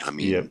ID. I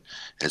mean,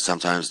 and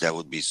sometimes that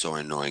would be so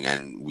annoying,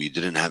 and we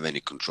didn't have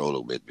any control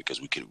of it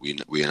because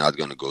we are not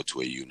going to go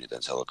to a unit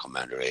and tell a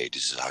commander, hey,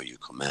 this is how you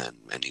command.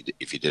 And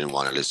if he didn't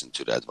want to listen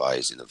to the advice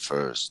in the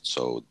first,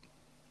 so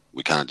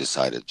we kind of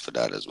decided for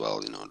that as well,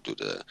 do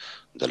the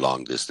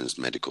long distance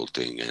medical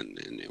thing, and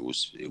it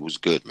was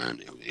good, man.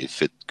 It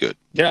fit good.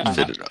 Yeah, it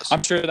fitted us.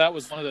 I'm sure that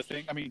was one of the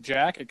things. I mean,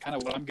 Jack, and kind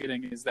of what I'm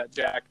getting is that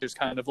Jack just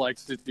kind of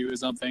likes to do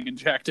his own thing, and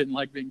Jack didn't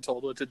like being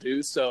told what to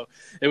do. So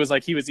it was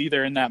like he was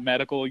either in that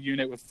medical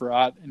unit with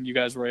Farhat, and you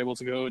guys were able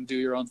to go and do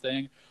your own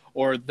thing,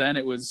 or then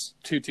it was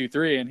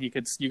 223, and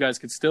you guys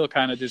could still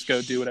kind of just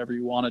go do whatever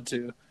you wanted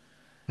to.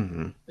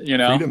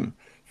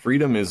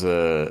 Freedom is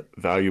a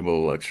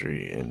valuable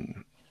luxury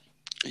in.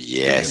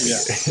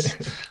 Yes.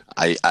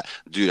 I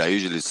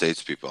usually say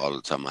to people all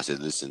the time, I said,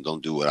 listen,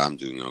 don't do what I'm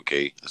doing,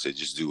 okay? I said,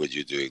 just do what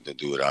you're doing, don't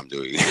do what I'm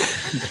doing.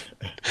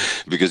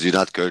 Because you're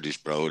not Kurdish,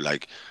 bro.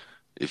 Like,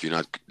 if you're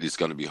not, it's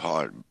going to be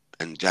hard.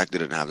 And Jack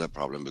didn't have that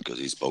problem because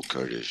he spoke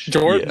Kurdish.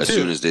 Jordan, as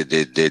soon as they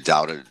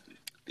doubted.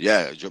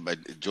 Yeah,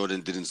 but Jordan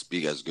didn't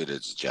speak as good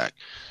as Jack,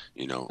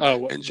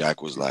 and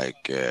Jack was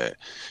like,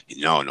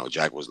 no,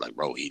 Jack was like,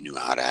 bro, he knew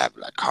how to have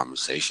like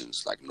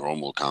conversations, like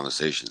normal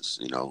conversations,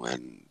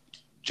 and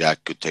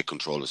Jack could take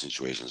control of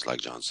situations, like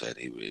John said.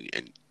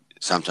 And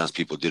sometimes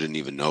people didn't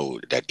even know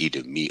that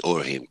either me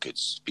or him could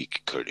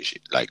speak Kurdish.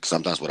 Like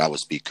sometimes when I would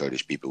speak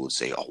Kurdish, people would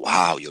say, "Oh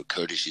wow, your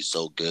Kurdish is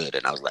so good,"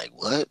 and I was like,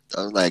 "What?"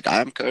 I was like,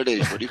 "I'm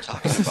Kurdish. What are you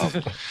talking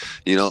about?"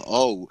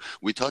 Oh,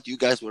 we thought you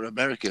guys were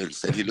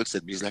Americans. And he looks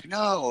at me, he's like,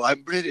 "No,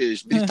 I'm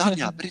British.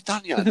 Britannia,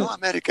 no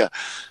America."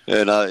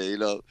 And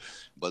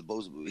but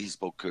both he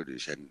spoke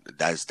Kurdish, and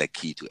that's the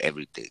key to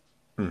everything.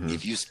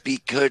 If you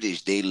speak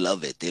Kurdish, they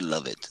love it. They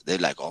love it. They're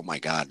like, "Oh my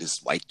God,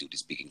 this white dude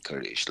is speaking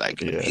Kurdish. Like,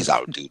 he's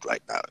our dude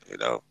right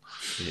now."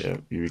 Yeah,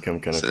 you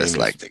become kind of so famous. that's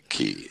like the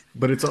key.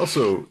 But it's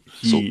also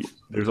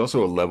there's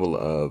also a level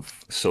of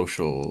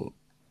social,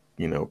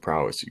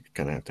 prowess you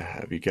kind of have to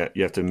have.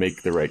 You have to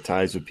make the right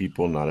ties with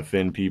people, not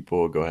offend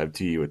people. Go have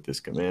tea with this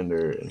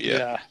commander.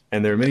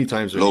 And there are many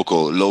times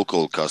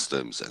local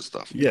customs and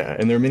stuff. Yeah,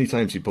 and there are many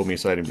times he pulled me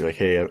aside and be like,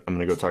 "Hey, I'm going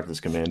to go talk to this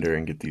commander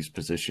and get these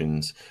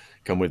positions.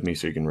 Come with me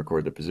so you can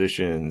record the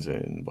positions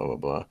and blah blah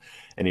blah."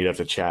 And he'd have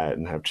to chat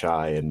and have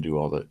chai and do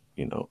all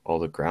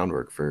the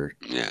groundwork for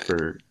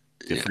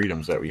the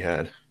freedoms that we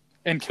had.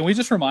 And can we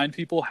just remind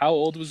people, how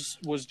old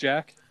was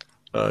Jack?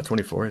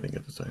 24, I think,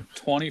 at the time.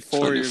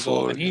 24 years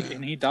old, and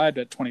he died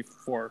at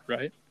 24,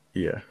 right?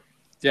 Yeah.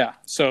 Yeah.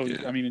 So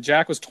I mean,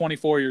 Jack was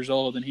 24 years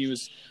old, and he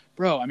was,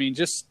 bro. I mean,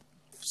 just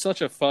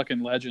such a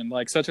fucking legend,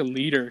 like such a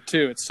leader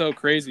too. It's so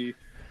crazy.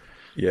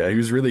 Yeah, he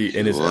was really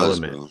in his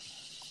element. Bro.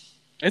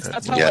 That's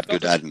how I felt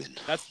good admin.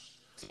 That's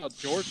about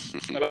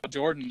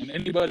Jordan, and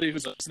anybody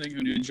who's listening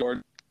who knew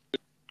Jordan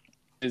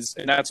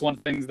and that's one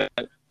thing that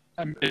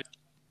I'm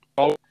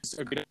always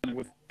agreed on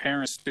with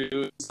parents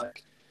too. It's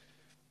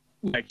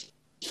like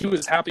he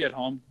was happy at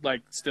home,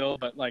 like still,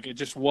 but like it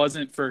just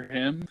wasn't for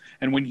him.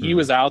 And when he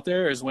was out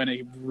there is when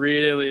he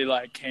really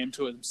like came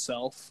to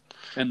himself,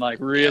 and like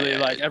really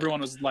like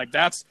everyone was like,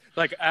 that's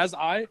like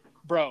I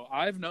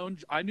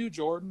knew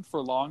Jordan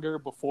for longer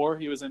before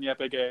he was in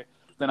YPG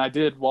than I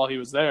did while he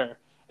was there.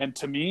 And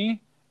to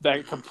me,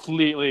 that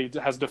completely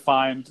has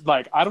defined,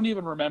 like, I don't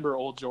even remember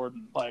old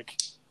Jordan,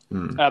 like,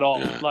 at all.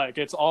 Yeah. Like,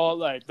 it's all,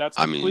 like, that's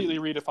completely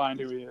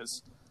redefined who he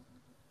is.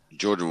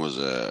 Jordan was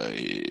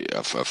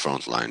a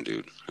front line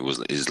dude.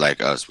 He's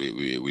like us.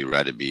 We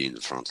rather be in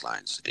the front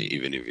lines,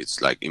 even if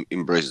it's like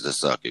embrace the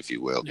suck, if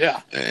you will.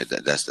 Yeah.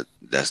 That's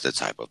the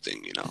type of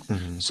thing,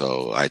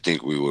 So I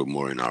think we were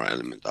more in our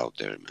element out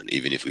there, man.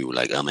 Even if we were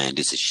like, "Oh man,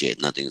 this is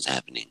shit, nothing's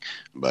happening,"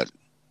 but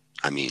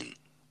I mean,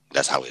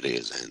 that's how it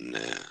is, and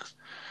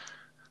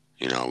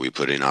we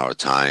put in our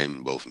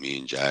time. Both me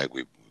and Jack,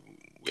 we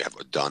have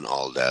done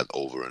all that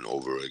over and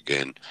over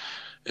again.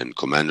 And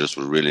commanders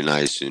were really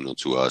nice,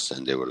 to us,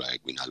 and they were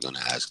like, "We're not gonna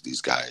ask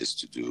these guys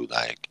to do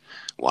like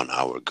 1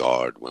 hour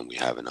guard when we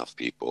have enough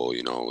people,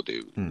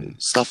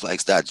 stuff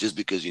like that. Just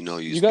because you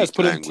guys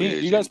put in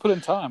you guys put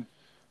in time,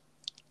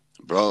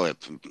 bro.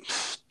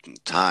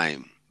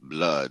 Time,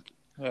 blood,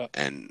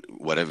 and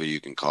whatever you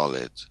can call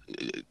it.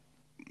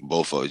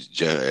 Both of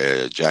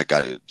Jack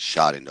got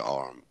shot in the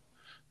arm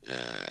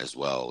as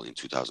well in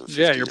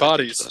 2015. Yeah, your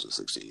bodies.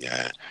 2016.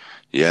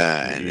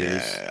 Yeah,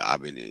 and I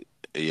mean.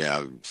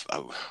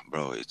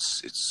 Bro,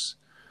 it's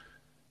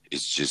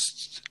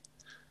just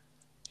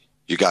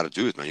you got to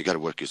do it, man. You got to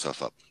work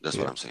yourself up. That's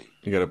what I'm saying.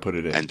 You got to put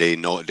it in, and they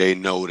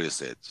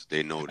notice it.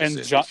 They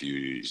notice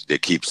it. They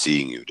keep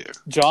seeing you there.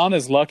 John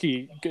is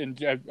lucky,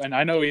 and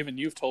I know even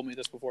you've told me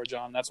this before,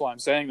 John. That's why I'm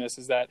saying this,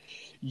 is that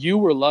you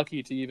were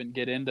lucky to even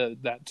get into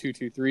that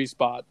 223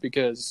 spot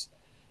because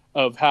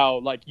of how,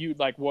 like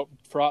what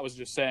Farhat was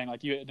just saying.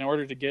 Like, you, in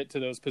order to get to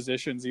those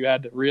positions, you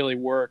had to really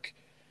work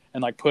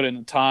and like put in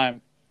the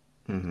time.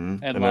 Mm-hmm.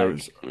 And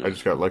I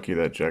just got lucky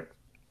that Jack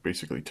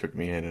basically took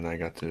me in, and I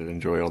got to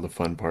enjoy all the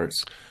fun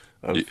parts.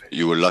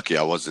 You were lucky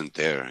I wasn't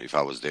there. If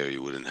I was there,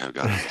 you wouldn't have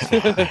gotten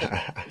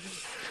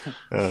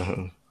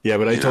it. Yeah,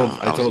 but I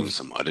told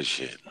some other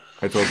shit.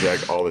 I told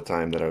Jack all the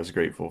time that I was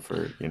grateful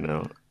for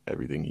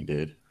everything he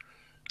did.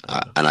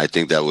 And I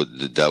think that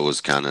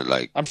was kind of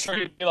like, I'm sure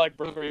he'd be like,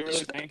 "Bro, are you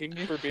really thanking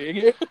me for being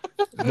here?"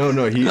 No.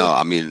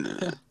 I mean,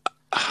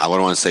 I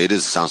wouldn't want to say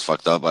this. Sounds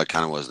fucked up. But it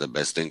kind of was the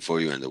best thing for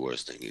you and the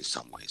worst thing in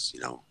some ways,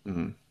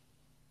 Mm-hmm.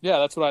 Yeah,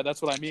 that's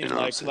what I mean.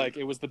 Like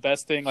it was the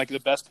best thing, like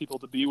the best people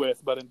to be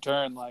with, but in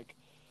turn, like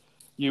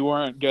you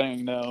weren't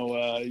getting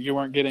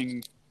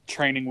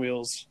training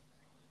wheels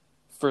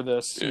for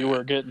this. Yeah. You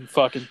were getting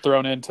fucking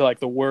thrown into like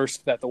the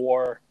worst that the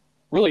war,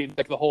 really,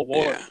 like the whole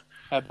war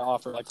had to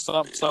offer. Like some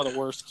of the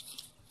worst.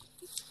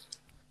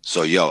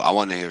 So, I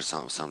want to hear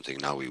something.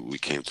 Now we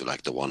came to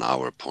like the 1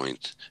 hour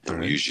point, and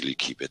we usually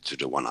keep it to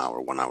the 1 hour,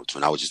 1 hour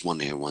 20. I just want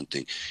to hear one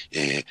thing.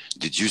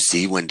 Did you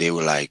see when they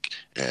were like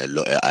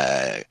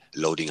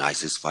loading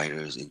ISIS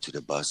fighters into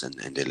the bus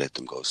and they let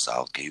them go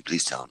south? Can you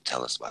please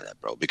tell us about that,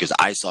 bro? Because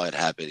I saw it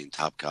happen in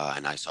Raqqa,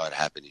 and I saw it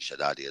happen in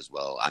Shadadi as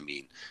well. I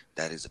mean,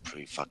 that is a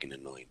pretty fucking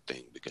annoying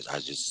thing, because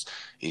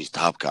in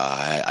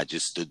Raqqa, I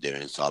just stood there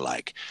and saw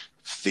like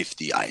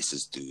 50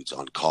 ISIS dudes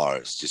on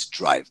cars just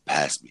drive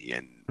past me,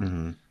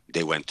 and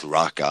they went to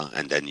Raqqa,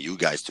 and then you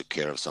guys took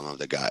care of some of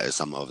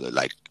the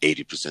like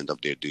 80% of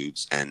their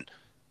dudes, and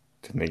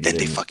Then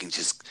they fucking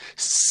just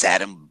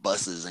sat in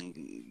buses and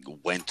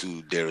went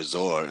to their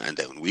resort, and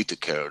then we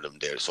took care of them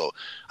there. So,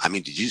 I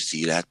mean, did you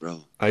see that,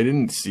 bro? I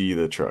didn't see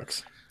the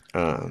trucks.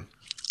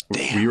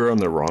 We were on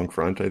the wrong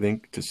front, I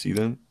think, to see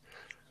them.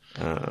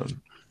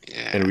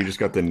 And we just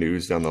got the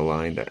news down the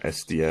line that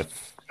SDF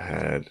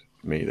had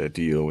made a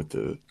deal with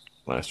the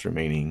last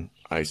remaining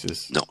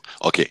ISIS. No,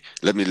 okay.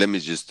 Let me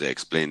just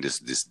explain this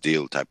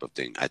deal type of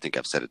thing. I think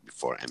I've said it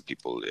before, and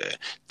people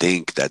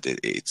think that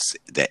it's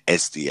the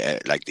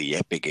SDF, like the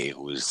YPG,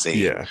 who is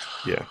saying,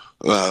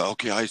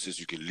 okay, ISIS,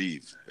 you can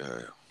leave.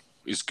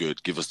 It's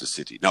good. Give us the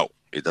city. No,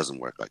 it doesn't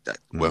work like that.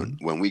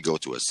 When we go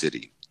to a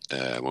city,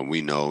 when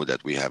we know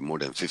that we have more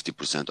than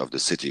 50% of the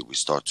city, we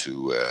start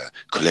to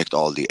collect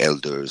all the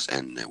elders,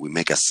 and we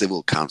make a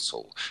civil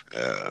council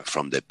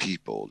from the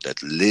people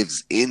that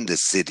lives in the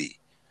city.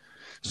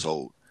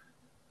 So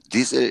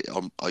these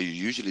are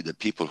usually the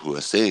people who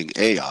are saying,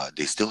 hey,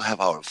 they still have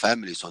our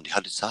families on the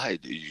other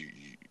side.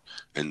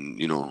 And,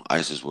 you know,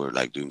 ISIS were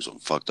like doing some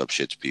fucked up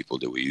shit to people.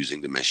 They were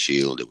using them as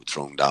shield. They were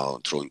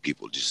throwing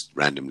people just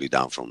randomly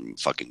down from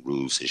fucking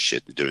roofs and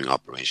shit during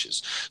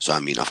operations. So, I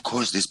mean, of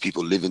course, these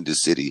people live in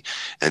this city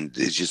and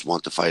they just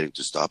want the fighting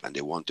to stop, and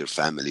they want their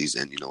families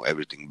and, you know,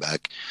 everything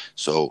back.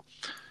 So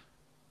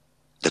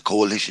the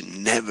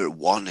coalition never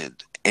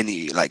wanted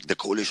the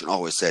coalition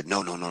always said,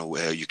 no,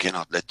 you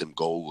cannot let them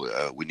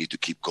go. We need to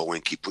keep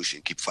going, keep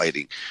pushing, keep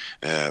fighting.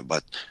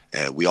 But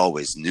we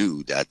always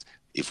knew that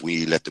if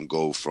we let them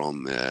go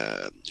from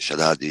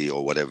Shadadi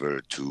or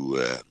whatever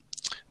to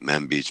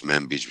Manbij,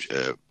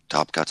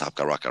 Tapka,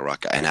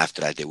 Raqqa, and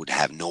after that they would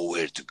have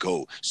nowhere to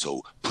go.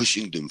 So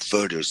pushing them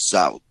further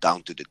south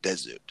down to the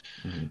desert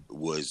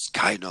was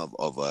kind of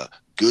a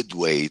good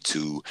way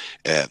to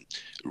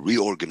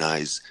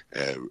reorganize,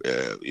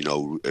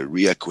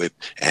 re-equip,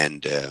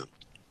 and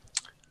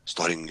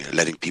starting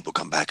letting people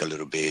come back a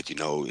little bit, you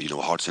know,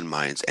 hearts and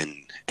minds, and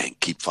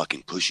keep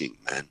fucking pushing,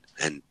 man,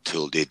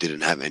 until they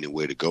didn't have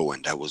anywhere to go,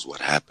 and that was what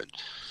happened.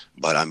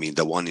 But I mean,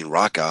 the one in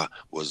Raqqa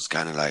was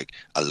kind of like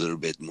a little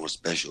bit more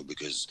special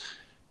because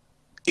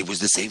it was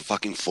the same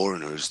fucking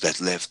foreigners that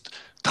left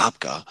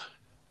Tapka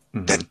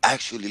that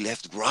actually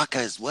left Raqqa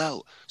as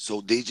well.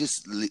 So they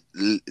just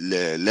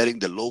letting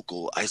the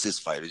local ISIS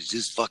fighters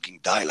just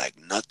fucking die like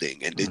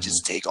nothing, and they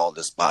just take all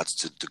the spots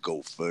to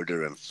go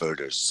further and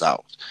further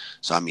south.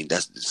 So I mean,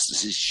 this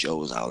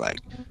shows how like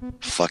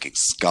fucking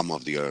scum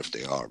of the earth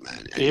they are,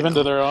 man. And, even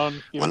to their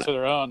own, to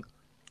their own.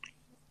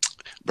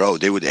 Bro,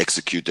 they would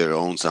execute their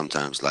own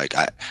sometimes. Like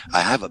I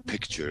have a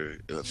picture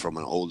from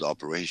an old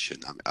operation.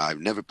 I've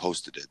never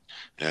posted it.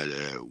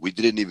 We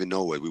didn't even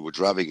know it. We were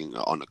driving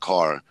on a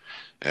car.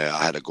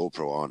 I had a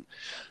GoPro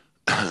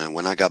on.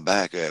 When I got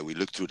back, we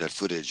looked through that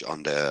footage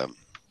on the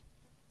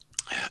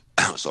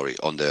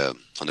on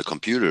the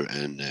computer,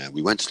 and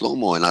we went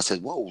slow-mo. And I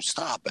said, "Whoa,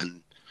 stop!"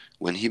 And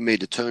when he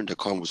made the turn, the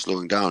car was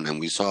slowing down, and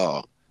we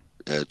saw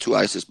 2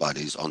 ISIS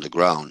bodies on the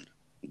ground,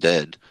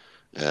 dead.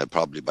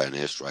 Probably by an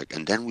airstrike.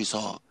 And then we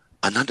saw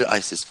another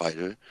ISIS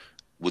fighter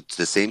with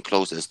the same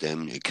clothes as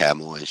them,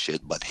 camo and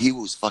shit, but he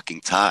was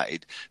fucking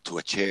tied to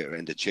a chair,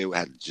 and the chair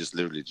had just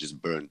literally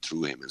just burned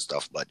through him and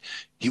stuff. But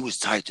he was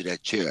tied to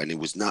that chair, and it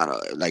was not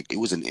it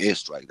was an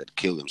airstrike that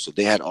killed him. So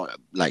they had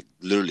like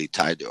literally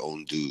tied their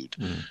own dude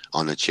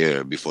on a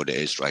chair before the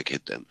airstrike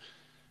hit them.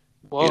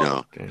 Whoa. You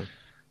know. Okay.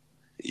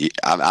 Yeah,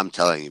 I'm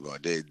telling you, bro.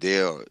 They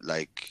are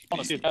like.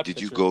 Did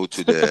you go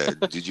to the?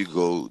 did you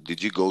go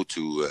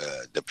to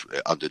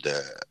the under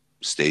the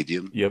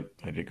stadium? Yep,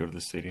 I did go to the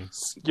stadium.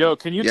 Yo,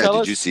 can you tell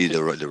us? Did you see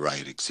the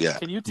writings? Yeah.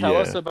 Can you tell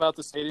us about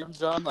the stadium,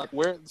 John? Like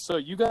where? So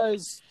you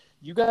guys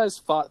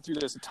fought through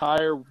this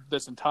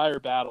entire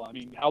battle. I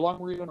mean, how long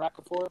were you in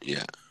Raqqa for?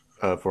 Yeah.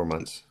 4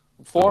 months.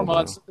 4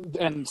 months,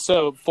 and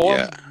so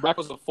Raqqa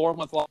was a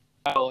 4-month long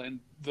battle, and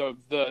the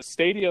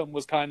stadium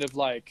was kind of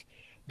like.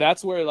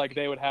 That's where like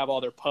they would have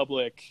all their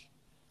public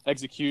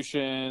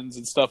executions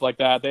and stuff like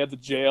that. They had the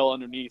jail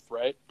underneath,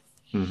 right?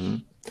 Mm-hmm.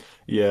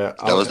 Yeah,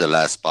 that was the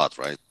last spot,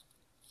 right?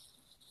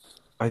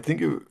 I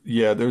think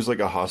there was like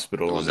a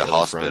hospital. It was a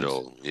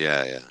hospital,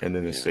 yeah, and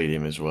then the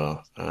stadium as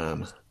well.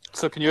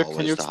 So can you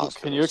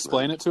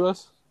explain it to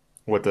us?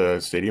 What the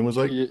stadium was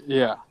like?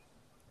 Yeah.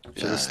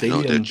 So the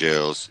stadium, the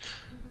jails,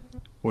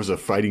 was a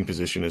fighting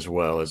position as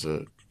well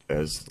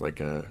as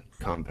like a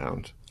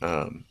compound.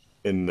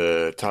 In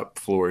the top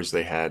floors,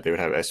 they would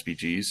have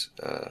SPGs,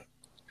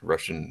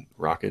 Russian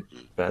rocket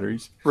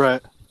batteries,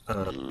 right?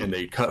 And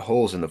they cut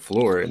holes in the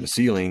floor and the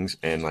ceilings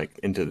and like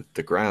into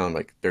the ground.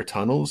 Like their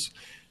tunnels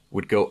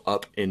would go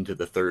up into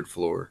the 3rd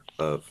floor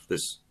of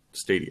this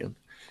stadium.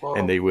 Whoa.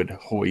 And they would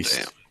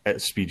hoist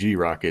SPG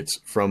rockets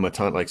from a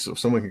ton. Like so,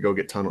 someone could go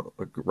get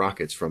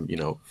rockets from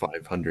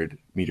 500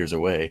 meters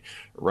away,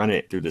 run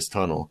it through this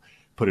tunnel,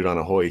 put it on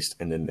a hoist,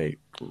 and then they'd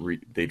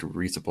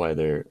resupply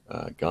their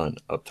gun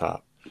up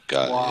top.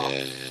 Wow.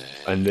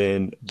 And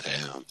then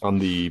on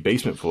the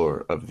basement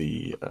floor of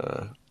the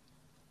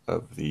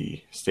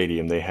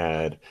stadium, they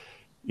had,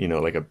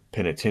 like a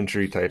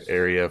penitentiary type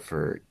area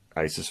for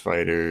ISIS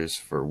fighters,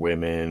 for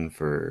women,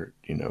 for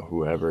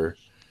whoever.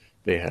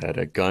 They had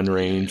a gun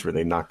range where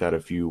they knocked out a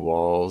few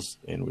walls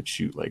and would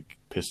shoot like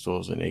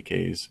pistols and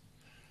AKs.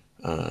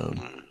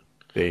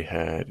 They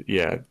had,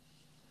 yeah,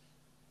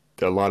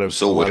 a lot of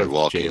So weird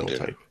walking jail there.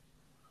 type.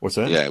 What's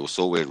that? Yeah, it was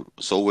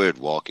so weird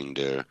walking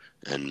there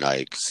and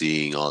like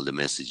seeing all the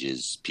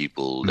messages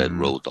people that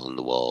wrote on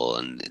the wall,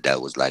 and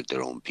that was like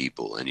their own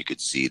people, and you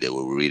could see they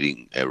were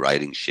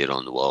writing shit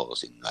on the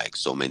walls in like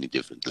so many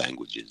different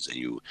languages, and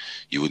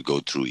you would go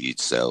through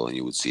each cell and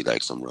you would see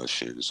like some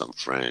Russian, some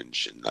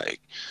French, and like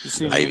You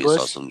see I even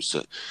saw English?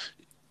 some.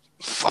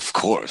 Of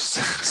course,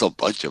 so a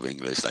bunch of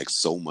English, like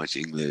so much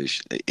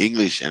English.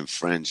 English and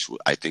French,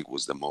 I think,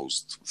 was the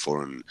most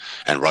foreign,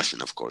 and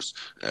Russian, of course.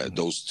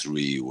 Those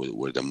three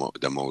were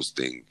the most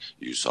thing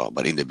you saw.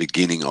 But in the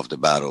beginning of the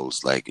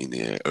battles, like in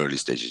the early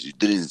stages, you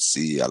didn't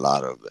see a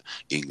lot of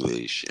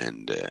English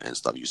and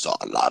stuff. You saw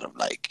a lot of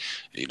like,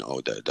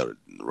 the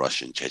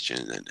Russian,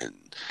 Chechen,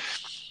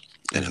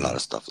 and a lot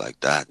of stuff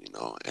like that,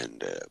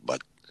 And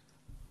but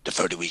the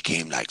further we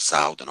came, like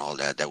south and all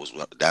that, that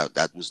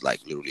was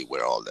like literally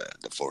where all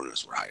the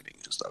foreigners were hiding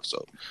and stuff.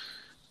 So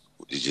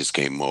it just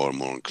came more and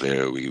more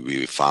clear.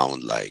 We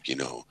found like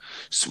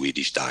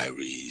Swedish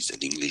diaries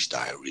and English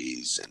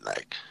diaries, and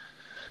like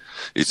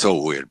it's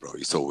so weird, bro.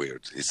 It's so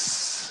weird.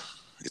 It's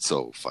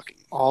so fucking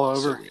All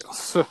over.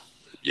 surreal.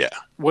 Yeah.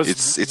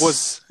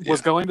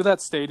 Was going to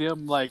that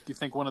stadium like you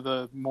think one of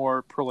the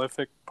more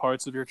prolific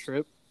parts of your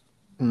trip?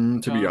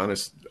 To be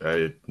honest,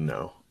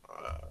 no.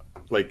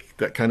 Like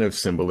that kind of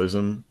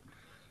symbolism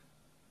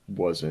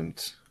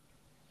wasn't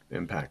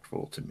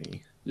impactful to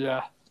me.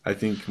 Yeah. I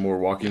think more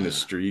walking the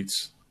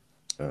streets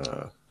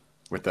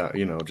without,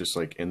 just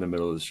like in the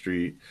middle of the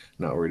street,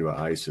 not worried about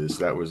ISIS.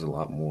 That was a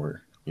lot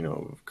more,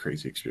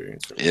 crazy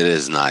experience for me. It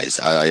is nice.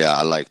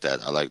 I like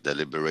that. I like the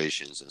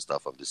liberations and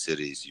stuff of the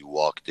cities. You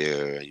walk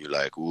there and you're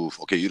like, oof.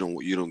 Okay, you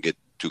don't get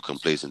too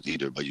complacent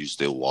either, but you're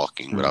still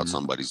walking without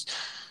somebody's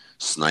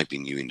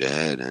sniping you in the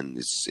head, and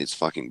it's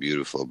fucking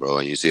beautiful, bro.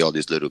 And you see all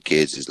these little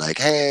kids, it's like,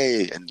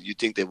 hey, and you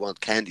think they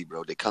want candy,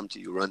 bro. They come to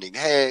you running,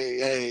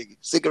 hey,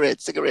 cigarette.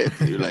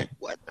 And you're like,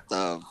 what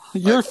the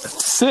You're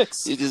fuck?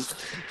 6.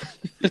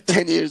 You're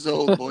 10 years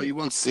old, boy. You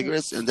want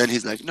cigarettes? And then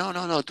he's like, no,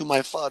 to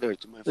my father.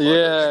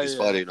 Yeah, And his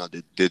father,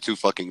 they're too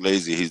fucking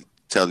lazy. He's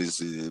tell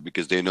us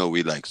because they know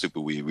we like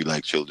we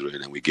like children,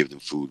 and we give them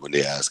food when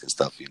they ask and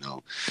stuff,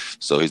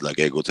 So he's like,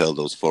 hey, go tell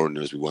those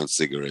foreigners we want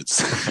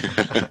cigarettes.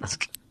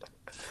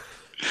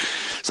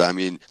 So I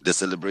mean, the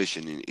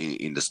celebration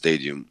in the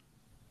stadium,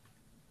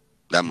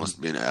 that must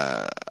have been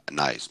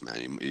nice,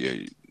 man.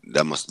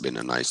 That must have been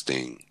a nice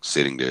thing,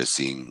 sitting there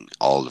seeing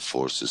all the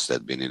forces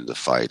that been in the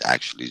fight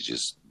actually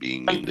just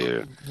being in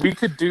there. We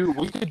could do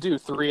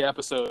 3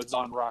 episodes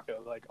on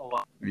Raqqa, like a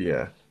lot.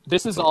 Yeah.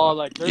 This is all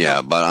like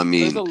but I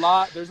mean,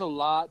 there's a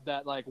lot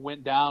that like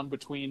went down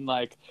between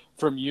like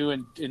from you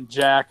and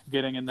Jack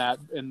getting in that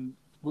and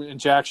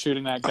Jack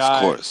shooting that guy,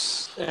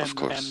 of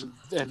course,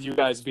 and you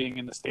guys being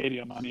in the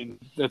stadium. I mean,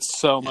 it's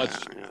so much.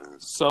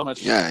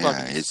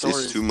 Yeah.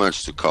 It's too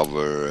much to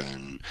cover,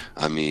 and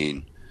I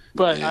mean,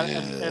 but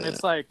and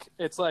it's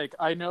like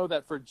I know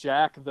that for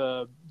Jack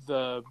the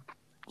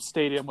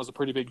stadium was a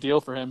pretty big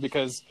deal for him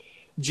because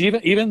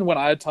even when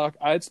I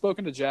had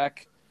spoken to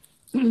Jack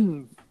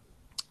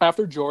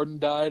after Jordan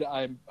died.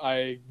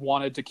 I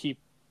wanted to keep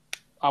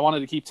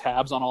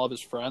tabs on all of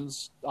his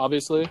friends,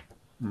 obviously.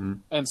 Mm-hmm.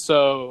 And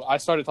so I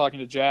started talking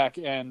to Jack,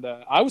 and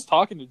I was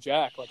talking to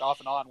Jack like off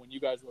and on when you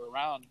guys were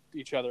around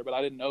each other, but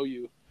I didn't know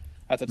you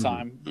at the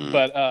time. Mm-hmm.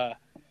 But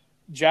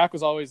Jack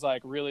was always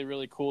like really,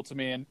 really cool to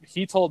me, and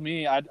he told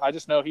me I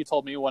just know he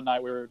told me one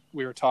night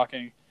we were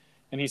talking,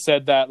 and he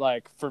said that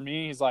like for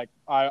me he's like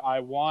I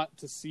want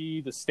to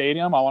see the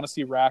stadium, I want to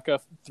see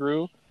Raqqa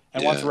through,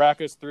 and once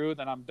Raqqa's through,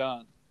 then I'm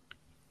done.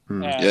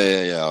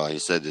 Yeah. He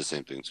said the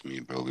same thing to me,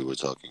 bro. We were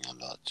talking a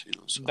lot,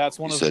 So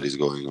he said he's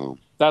going home.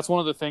 That's one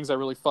of the things that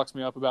really fucks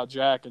me up about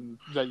Jack, and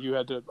that you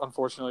had to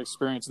unfortunately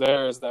experience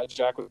there, is that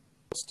Jack was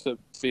close to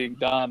being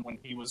done when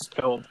he was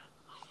killed.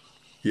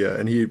 Yeah,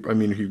 and he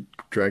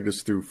dragged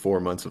us through 4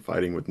 months of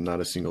fighting with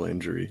not a single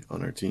injury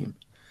on our team,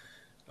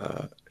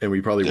 and we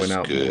probably went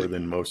out more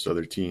than most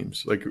other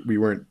teams. Like we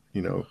weren't,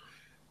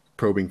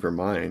 probing for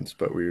mines,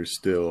 but we were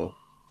still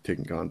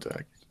taking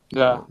contact.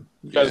 Yeah,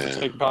 you guys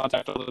were taking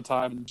contact all the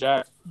time, and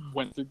Jack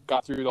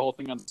got through the whole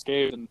thing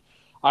unscathed. And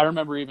I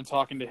remember even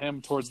talking to him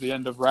towards the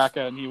end of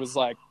Raqqa, and he was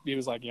like,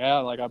 yeah,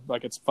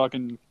 like it's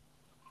fucking,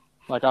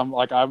 like I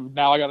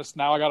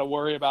gotta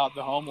worry about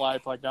the home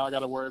life. Like now I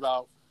gotta worry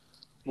about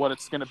what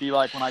it's gonna be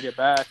like when I get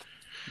back.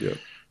 Yeah.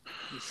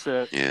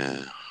 Shit.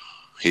 Yeah.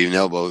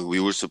 But we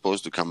were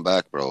supposed to come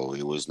back, bro.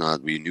 It was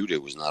not. We knew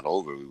it was not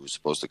over. We were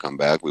supposed to come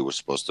back. We were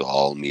supposed to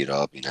all meet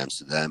up in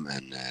Amsterdam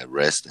and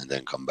rest, and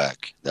then come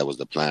back. That was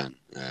the plan.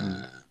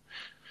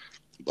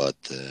 But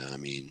I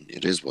mean,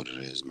 it is what it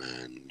is,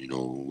 man.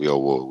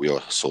 We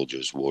are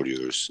soldiers,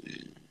 warriors.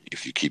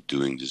 If you keep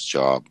doing this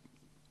job,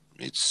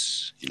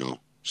 it's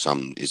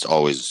it's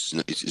always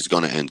it's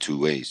gonna end two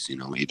ways.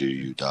 Either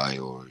you die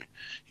or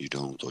you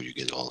don't, or you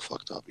get all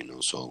fucked up.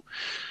 So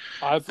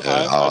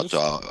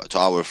to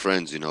our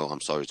friends,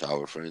 I'm sorry to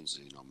our friends.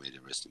 May they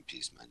rest in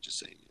peace, man. Just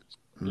saying it.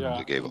 Yeah,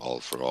 they gave all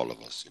for all of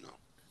us.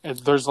 And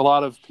there's a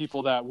lot of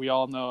people that we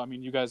all know. I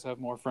mean, you guys have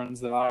more friends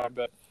than I,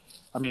 but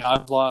I mean,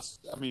 I've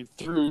lost. I mean,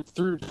 through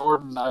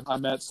Jordan, I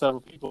met several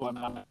people, and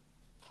I met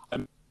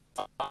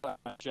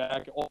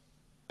Jack, I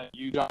met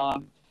you,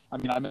 John. I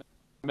mean, I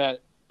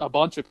met a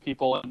bunch of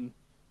people, and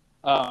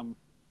I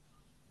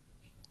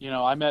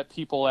met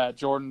people at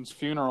Jordan's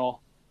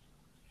funeral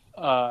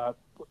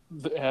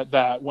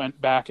that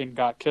went back and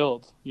got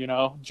killed.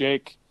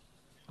 Jake.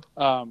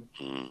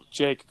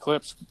 Jake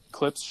Clips.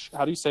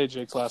 How do you say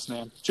Jake's last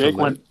name? Jake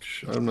went.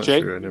 I'm not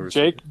sure. I never.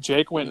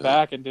 Jake went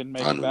back and didn't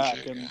make it back,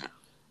 Jake, and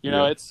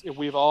yeah. It's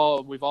we've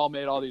all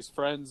made all these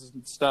friends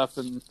and stuff,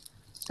 and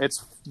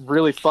it's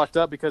really fucked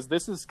up because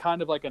this is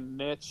kind of like a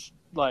niche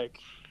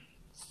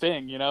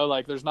thing,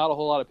 there's not a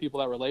whole lot of people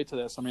that relate to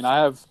this. I mean,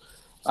 I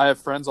have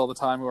friends all the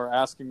time who are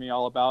asking me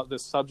all about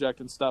this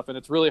subject and stuff, and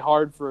it's really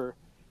hard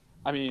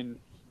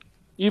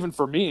even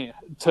for me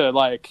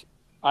to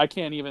I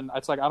can't even.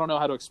 It's I don't know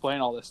how to explain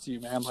all this to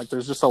you, man.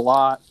 There's just a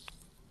lot.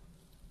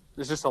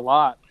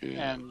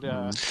 Yeah. And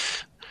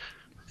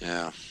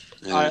yeah.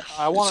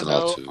 I want to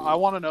know. I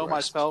want to know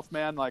grasp. myself,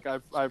 man.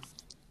 I've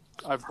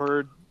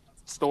heard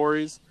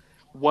stories.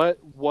 What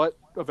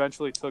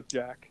eventually took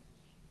Jack?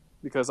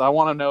 Because I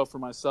want to know for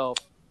myself.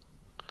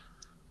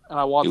 And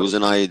I want. It was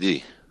an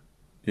IED.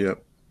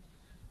 Yep.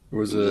 It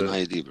was an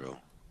IED, bro.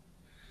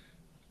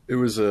 It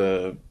was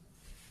a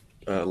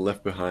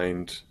left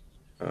behind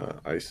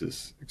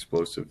ISIS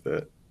explosive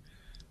that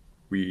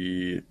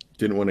we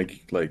didn't want to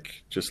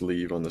just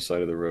leave on the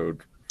side of the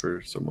road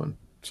for some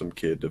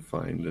kid to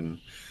find, and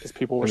because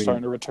people were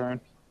starting to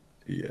return.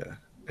 Yeah,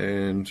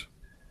 and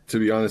to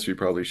be honest, we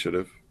probably should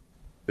have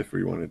if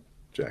we wanted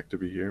Jack to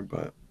be here,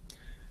 but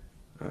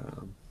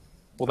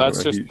well,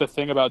 that's just the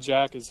thing about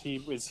Jack is he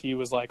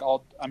was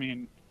all. I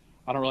mean,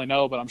 I don't really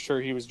know, but I'm sure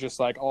he was just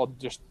I got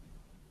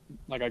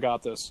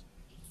this.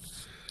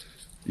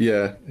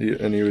 Yeah,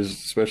 and he was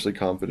especially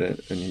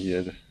confident, and he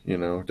had,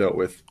 dealt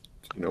with,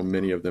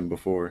 many of them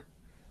before,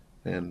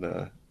 and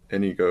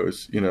he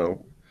goes, I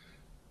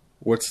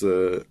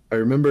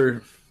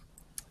remember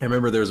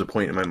there was a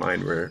point in my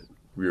mind where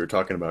we were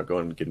talking about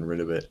going and getting rid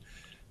of it,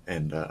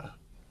 and I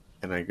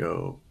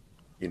go,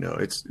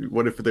 it's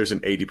what if there's an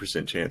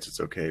 80% chance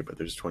it's okay, but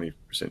there's 20%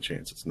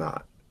 chance it's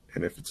not,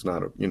 and if it's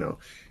not,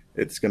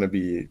 it's going to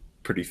be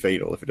pretty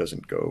fatal if it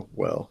doesn't go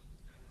well.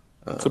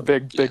 It's a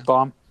big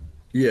bomb.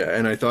 Yeah,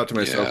 and I thought to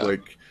myself,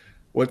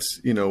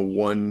 what's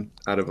 1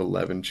 out of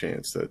 11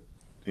 chance that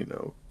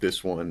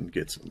this one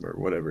gets him or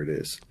whatever it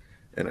is,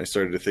 and I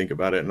started to think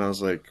about it, and I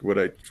was like, would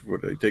I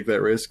take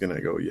that risk? And I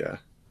go, yeah,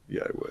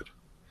 I would,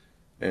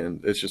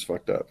 and it's just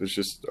fucked up. It's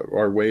just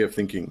our way of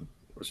thinking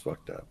was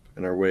fucked up,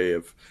 and our way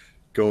of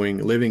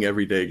living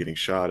every day, getting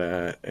shot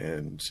at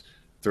and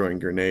throwing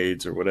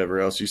grenades or whatever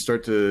else.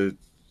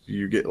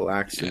 You get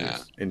lax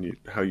in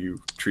how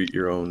you treat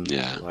your own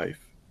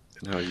life.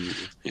 And how you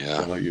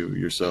value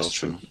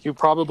yourself. You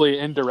probably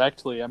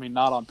indirectly, I mean,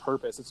 not on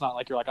purpose. It's not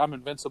like you're I'm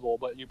invincible,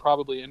 but you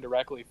probably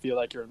indirectly feel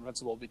like you're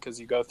invincible because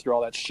you go through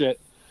all that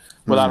shit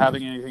without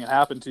having anything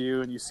happen to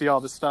you, and you see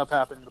all this stuff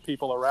happen to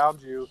people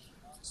around you.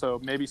 So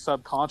maybe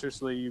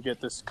subconsciously you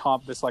get this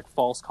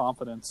false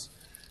confidence.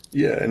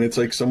 Yeah, and it's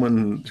like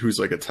someone who's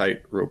a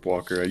tightrope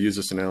walker. I use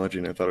this analogy,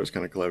 and I thought it was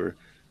kind of clever.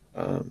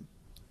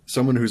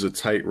 Someone who's a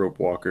tightrope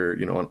walker,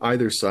 on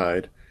either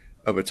side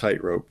of a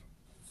tightrope,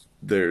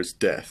 there's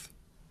death,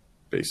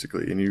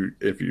 basically. And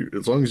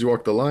as long as you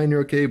walk the line,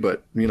 you're okay.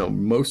 But,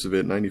 most of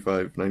it,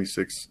 95,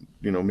 96,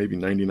 maybe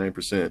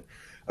 99%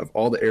 of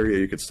all the area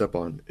you could step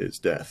on is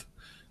death.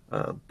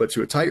 But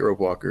to a tightrope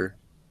walker,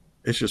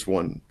 it's just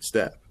one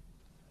step.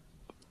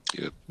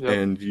 Yep.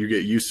 And you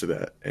get used to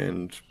that.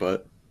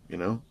 But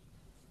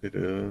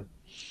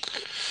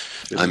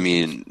I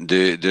mean,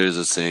 there's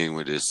a saying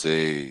where they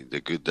say the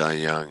good die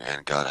young,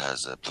 and God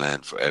has a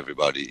plan for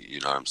everybody.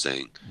 You know what I'm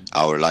saying?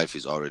 Our life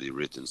is already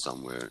written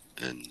somewhere,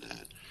 and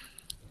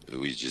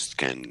we just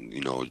can,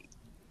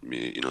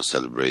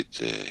 celebrate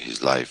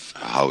his life,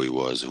 how he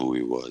was, who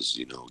he was.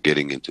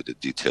 Getting into the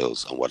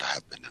details on what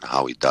happened and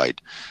how he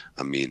died.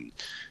 I mean,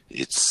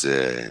 it's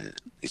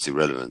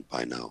irrelevant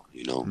by now.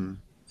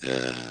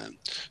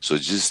 So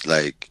just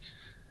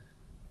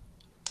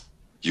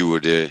you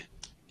were there.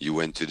 You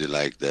went to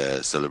the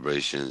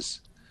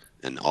celebrations,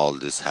 and all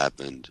this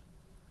happened.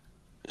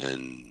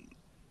 And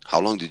how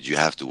long did you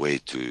have to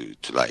wait to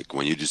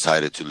when you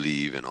decided to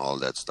leave and all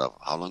that stuff?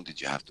 How long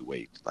did you have to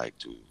wait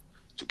to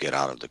get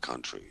out of the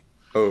country?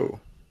 So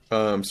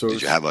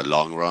did you have a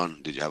long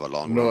run? Did you have a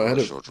long run? No, I had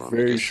a short run?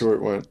 very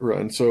short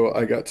run. So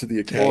I got to the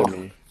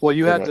academy. Well,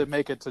 you had to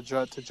make it to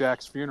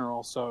Jack's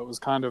funeral, so it was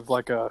kind of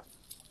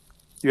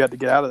you had to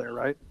get out of there,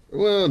 right?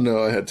 Well,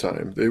 no, I had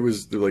time. It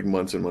was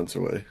months and months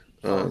away.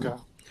 Okay.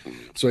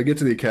 So I get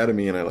to the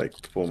academy and I like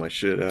pull my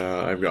shit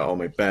out. I've got all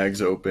my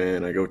bags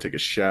open. I go take a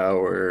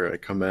shower. I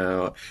come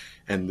out,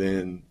 and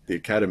then the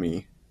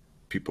academy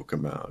people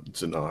come out.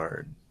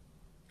 Zanar,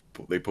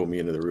 they pull me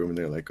into the room and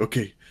they're like,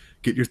 "Okay,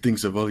 get your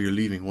things of all you're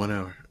leaving. 1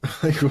 hour." I'm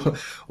like,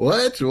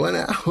 what? 1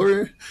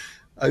 hour?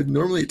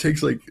 Normally it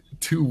takes like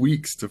 2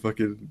 weeks to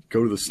fucking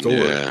go to the store.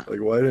 Yeah. Like,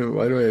 why do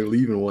I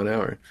leave in 1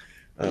 hour?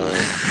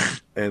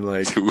 And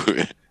like,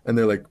 and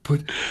they're like,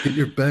 get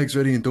your bags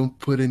ready and don't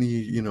put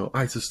any,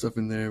 ISIS stuff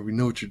in there. We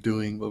know what you're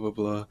doing, blah, blah,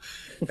 blah.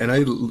 And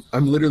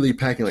I'm literally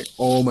packing like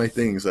all my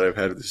things that I've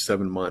had for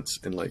 7 months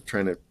and like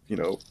trying to,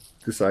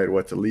 decide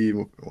what to leave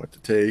and what to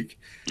take.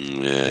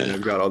 Yeah. And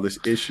I've got all these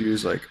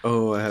issues like,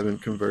 oh, I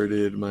haven't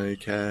converted my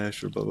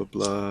cash or blah, blah,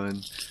 blah.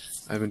 And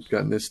I haven't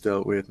gotten this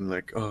dealt with. And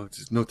like, oh,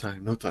 just no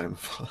time.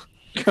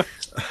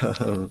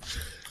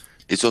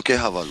 It's okay,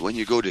 Heval. When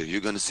you go there,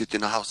 you're gonna sit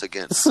in a house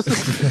again.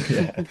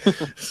 Yeah.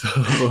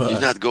 So, you're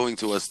not going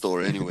to a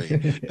store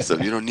anyway, so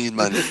you don't need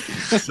money.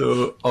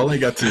 So all I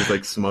got to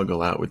like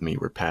smuggle out with me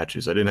were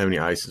patches. I didn't have any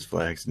ISIS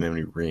flags, didn't have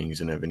any rings,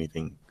 didn't have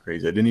anything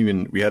crazy.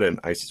 We had an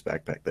ISIS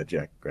backpack that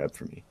Jack grabbed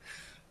for me,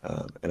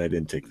 and I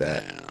didn't take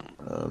that.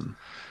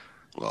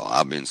 Well,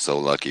 I've been so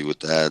lucky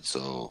with that.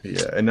 So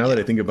yeah, and now that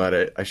I think about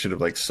it, I should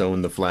have like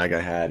sewn the flag I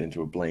had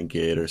into a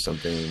blanket or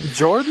something.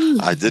 Jordan,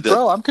 I did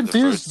bro. it I'm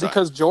confused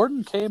because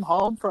Jordan came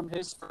home from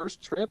his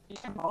first trip. He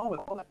came home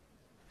with all that.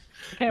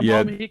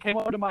 He came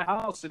over to my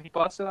house and he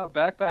busted out a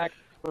backpack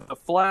with a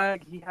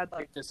flag. He had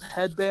like this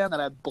headband that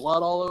had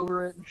blood all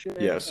over it and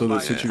shit. Yeah, so the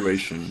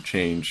situation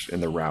changed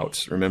in the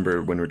routes.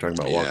 Remember when we were talking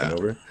about walking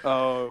over?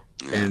 Oh.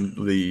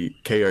 And the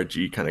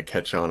KRG kind of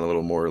catch on a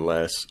little more or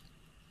less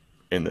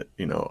in the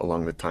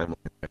along the timeline.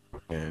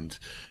 And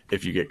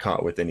if you get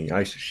caught with any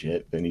ISIS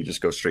shit, then you just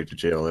go straight to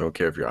jail. They don't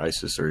care if you're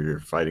ISIS or you're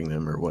fighting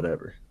them or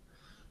whatever.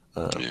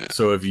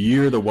 So if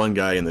you're the one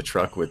guy in the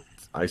truck with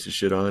ISIS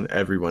shit on,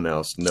 everyone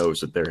else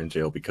knows that they're in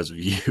jail because of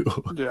you.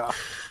 Yeah.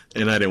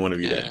 And I didn't want to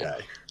be that guy.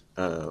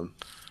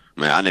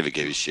 Man, I never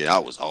gave a shit. I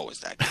was always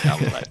that guy.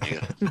 I was like,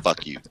 nigga,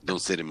 fuck you.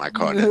 Don't sit in my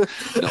car. No.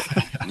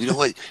 You know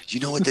what? You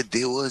know what the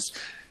deal was?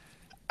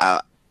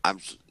 I'm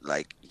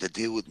like, the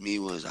deal with me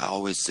was I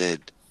always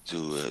said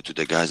to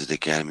the guys at the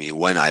academy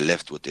when I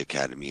left with the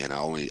academy, and I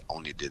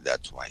only did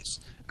that twice.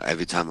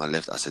 Every time I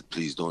left, I said,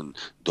 please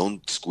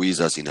don't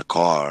squeeze us in a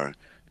car.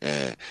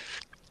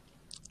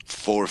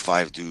 4 or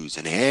 5 dudes,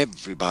 and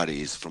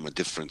everybody is from a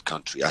different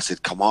country. I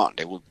said, come on.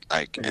 They would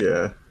like,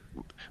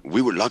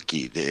 we were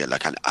lucky. They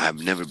like, I've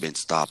never been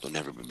stopped or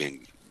never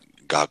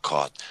got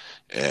caught,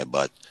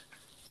 but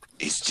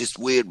it's just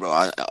weird,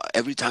 bro.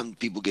 Every time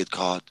people get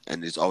caught,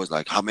 and it's always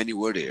like, how many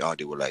were there? Oh,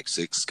 they were like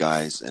 6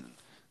 guys, and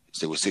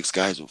there were 6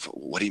 guys.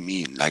 What do you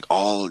mean? Like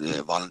all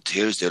the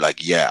volunteers? They're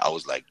like, yeah. I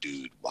was like,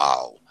 dude,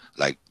 wow.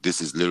 Like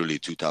this is literally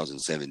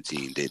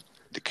 2017.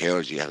 The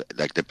KRG,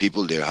 like the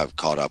people there have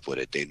caught up with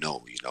it. They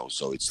know,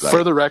 so it's like.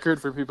 For the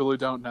record, for people who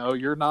don't know,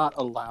 you're not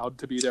allowed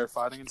to be there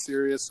fighting in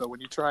Syria. So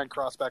when you try and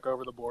cross back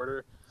over the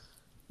border,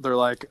 they're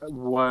like,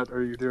 what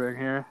are you doing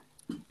here?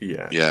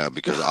 Yeah,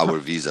 because our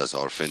visas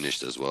are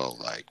finished as well.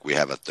 Like we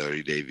have a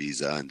 30-day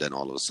visa, and then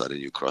all of a sudden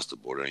you cross the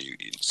border and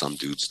some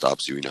dude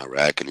stops you in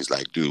Iraq, and he's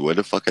like, "Dude, where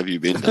the fuck have you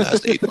been the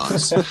last 8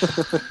 months?"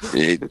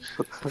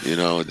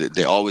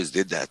 They always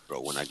did that,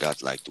 bro. When I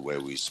got like to where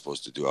we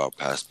supposed to do our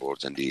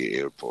passports and the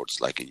airports,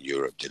 like in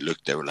Europe,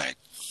 they were like,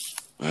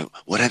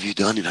 what have you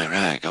done in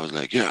Iraq? I was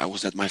like, yeah, I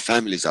was at my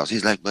family's house.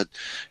 He's like, but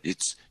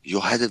you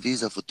had a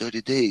visa for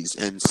 30 days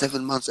and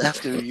 7 months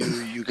after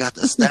you got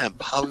a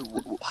stamp.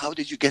 How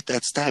did you get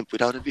that stamp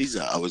without a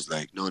visa? I was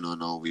like, no,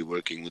 we're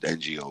working with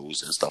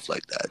NGOs and stuff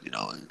like that,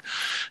 and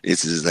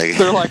it's just like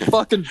they're like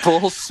fucking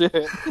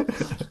bullshit.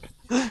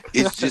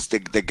 It's just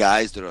the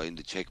guys that are in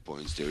the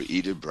checkpoints, they're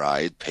either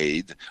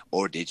paid,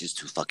 or they're just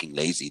too fucking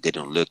lazy. They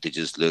don't look. They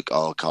just look,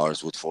 all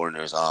cars with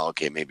foreigners. Oh,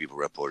 okay, maybe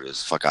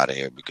reporters. Fuck out of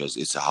here, because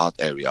it's a hot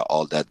area.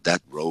 All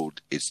that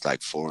road, it's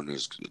like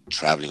foreigners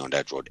traveling on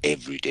that road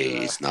every day.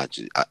 Yeah.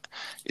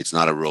 It's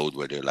not a road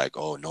where they're like,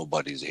 oh,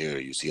 nobody's here.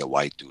 You see a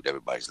white dude,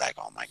 everybody's like,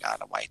 oh my God,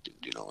 a white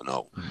dude. No.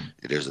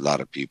 Mm-hmm. There's a lot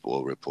of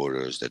people,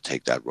 reporters, that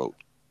take that road.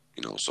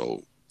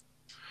 So.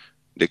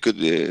 They could.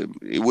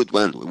 It went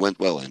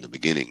well in the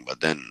beginning, but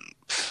then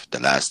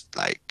the last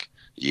like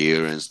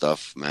year and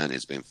stuff, man,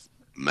 it's been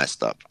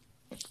messed up.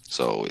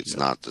 So it's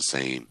not the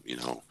same,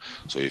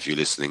 So if you're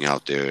listening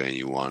out there and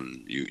you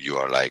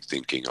are like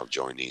thinking of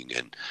joining,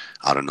 and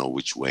I don't know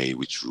which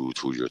route,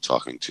 who you're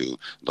talking to,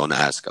 don't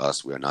ask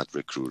us. We're not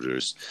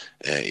recruiters.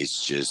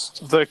 It's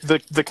just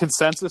the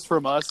consensus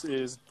from us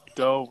is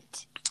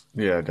don't.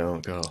 Yeah,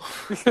 don't go.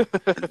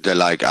 They're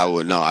like,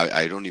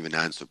 I don't even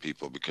answer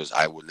people, because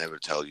I will never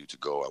tell you to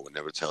go. I will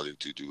never tell you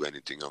to do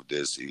anything of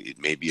this. It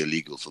may be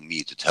illegal for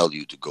me to tell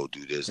you to go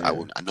do this. Yeah. I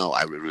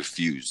will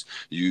refuse.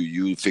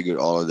 You figure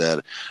all of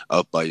that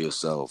out by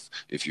yourself.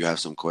 If you have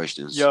some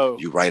questions,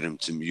 you write them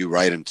to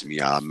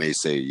me. I may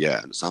say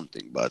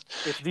something, but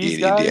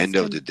in the end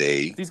of the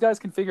day, if these guys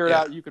can figure it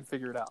out, you can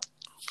figure it out.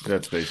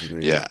 That's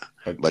basically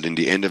But in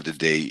the end of the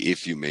day,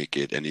 if you make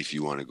it, and if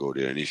you want to go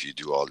there, and if you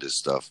do all this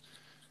stuff,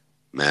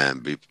 man,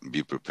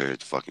 be prepared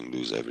to fucking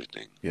lose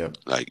everything. Yep.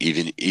 Like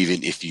even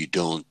if you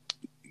don't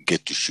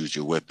get to shoot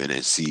your weapon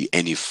and see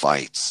any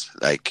fights,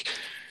 like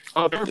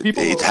there are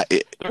people.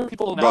 There are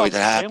people now. Bro, it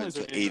happened Families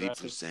are to being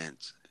arrested.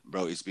 80%.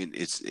 Bro, it's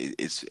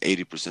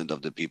 80%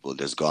 of the people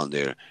that's gone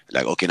there.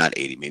 Like, okay, not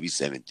 80, maybe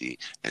 70,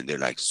 and they're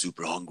like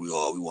super hungry.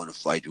 Oh, we want to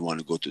fight. We want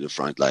to go to the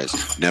front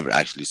lines. Never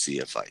actually see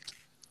a fight.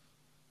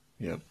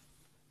 Yep.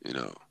 You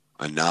know.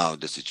 And now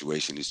the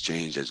situation is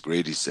changed, as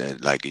Grady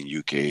said. Like in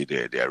UK,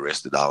 they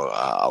arrested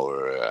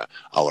our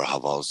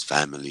Heval's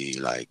family.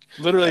 Like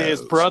literally,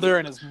 his brother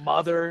and his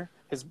mother.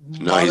 His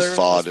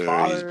father,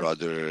 his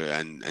brother,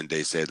 and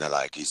they said that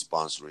like he's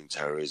sponsoring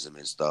terrorism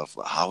and stuff.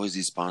 How is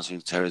he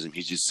sponsoring terrorism?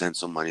 He just sent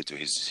some money to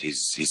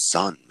his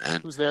son,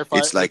 man. Who's there?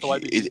 It's like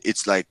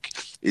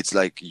it's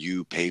like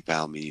you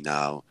PayPal me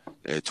now.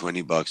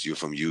 $20, you're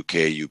from UK,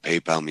 you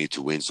PayPal me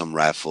to win some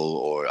raffle,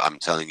 or I'm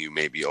telling you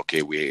maybe,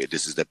 okay,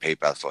 this is the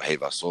PayPal for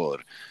Heval,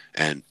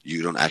 and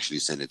you don't actually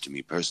send it to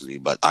me personally,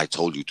 but I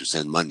told you to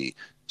send money,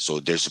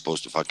 so they're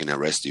supposed to fucking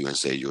arrest you and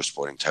say you're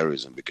supporting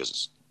terrorism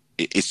because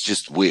it's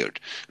just weird.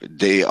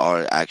 They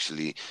are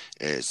actually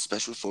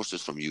special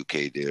forces from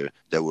UK there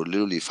that were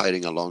literally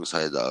fighting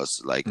alongside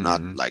us, like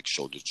not like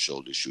shoulder to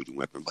shoulder shooting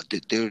weapon, but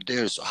they're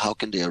there. So how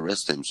can they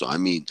arrest them? So I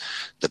mean,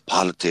 the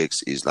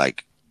politics is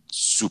like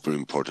super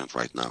important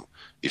right now.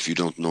 If you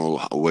don't know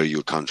where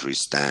your country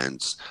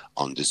stands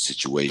on this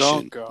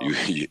situation,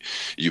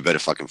 you better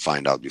fucking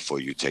find out before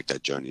you take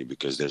that journey,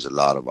 because there's a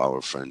lot of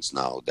our friends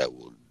now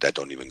that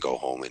don't even go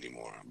home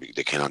anymore.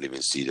 They cannot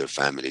even see their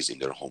families in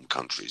their home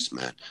countries,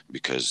 man,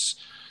 because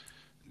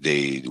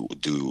they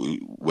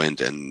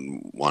went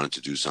and wanted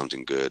to do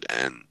something good,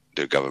 and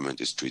their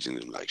government is treating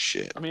them like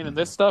shit. I mean, and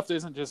this stuff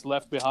isn't just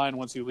left behind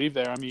once you leave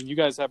there. I mean, you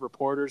guys have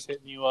reporters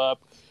hitting you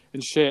up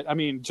and shit. I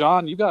mean,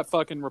 John, you got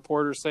fucking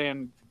reporters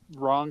saying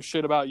wrong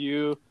shit about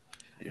you.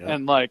 Yeah.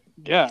 And like,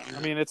 I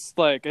mean, it's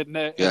like, it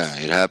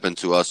happened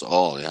to us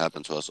all. It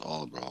happened to us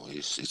all, bro.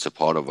 It's a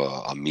part of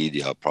a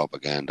media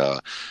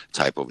propaganda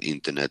type of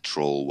internet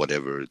troll,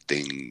 whatever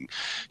thing,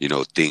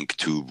 think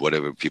tube,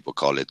 whatever people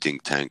call it,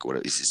 think tank,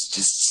 whatever. It's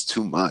just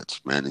too much,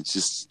 man. It's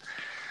just,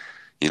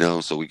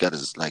 so we gotta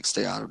just like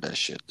stay out of that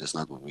shit. That's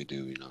not what we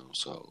do,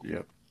 So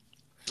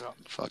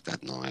fuck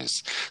that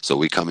noise. So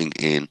we coming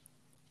in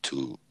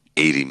to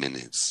 80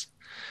 minutes,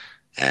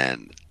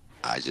 and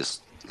I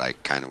just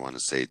like kind of want to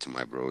say to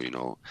my bro,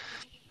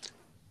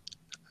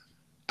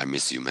 I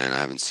miss you, man. I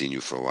haven't seen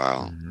you for a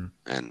while,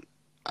 and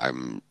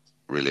I'm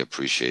really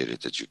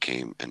appreciated that you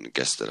came and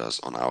guested us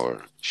on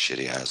our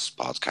shitty ass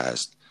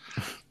podcast.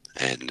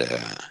 And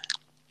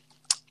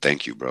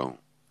thank you, bro.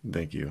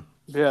 Thank you.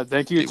 Yeah,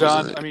 thank you,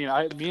 John. I mean,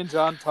 me and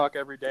John talk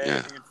every day. Me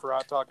and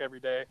Farhat talk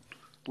every day.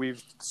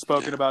 We've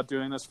spoken about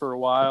doing this for a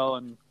while,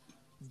 and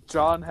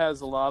John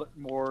has a lot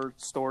more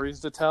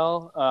stories to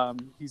tell.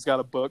 He's got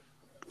a book.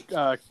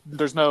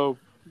 There's no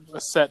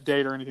set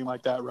date or anything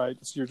like that, right?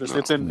 It's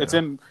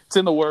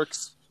in the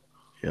works.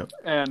 Yep.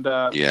 And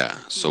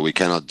so we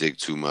cannot dig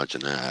too much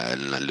and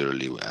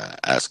literally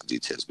ask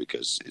details,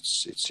 because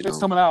it's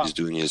coming out. He's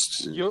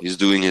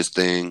doing his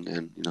thing,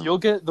 and you'll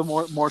get the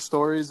more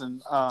stories,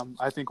 and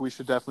I think we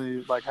should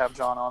definitely like have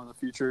John on in the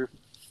future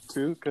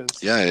too,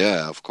 because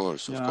of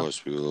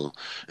course we will,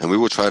 and we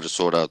will try to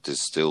sort out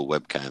this still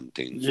webcam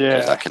thing,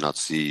 because I cannot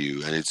see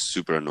you and it's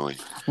super annoying.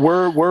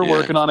 We're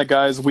working on it,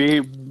 guys.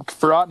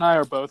 Farhat and I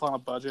are both on a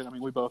budget. I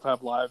mean, we both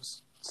have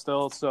lives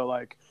still, so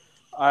like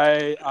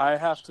I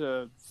have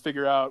to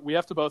we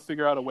have to both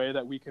figure out a way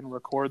that we can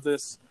record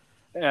this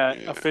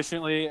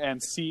efficiently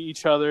and see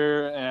each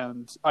other,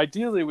 and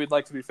ideally we'd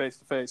like to be face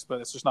to face, but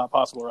it's just not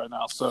possible right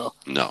now. So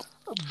no.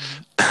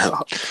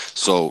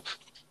 So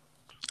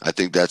I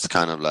think that's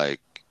kind of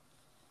like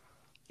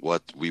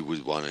what we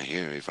would want to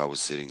hear if I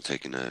was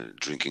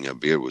drinking a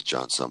beer with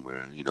John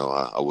somewhere.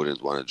 I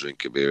wouldn't want to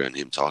drink a beer and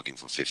him talking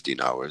for 15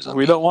 hours.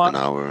 Don't want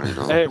an hour.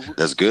 Hey,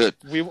 that's good.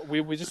 We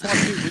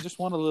just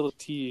want a little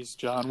tease,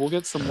 John. We'll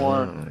get some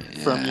more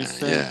from you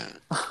soon.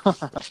 Yeah.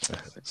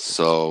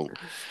 So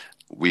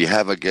we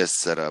have a guest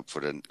set up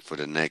for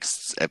the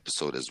next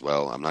episode as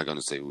well. I'm not going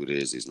to say who it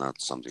is. It's not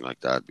something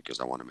like that, because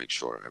I want to make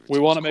sure everything. We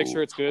want to make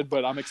sure it's good,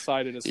 but I'm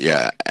excited as well.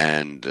 Yeah,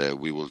 and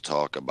we will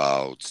talk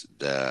about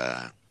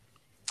the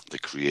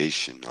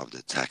creation of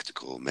the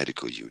tactical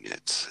medical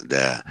unit,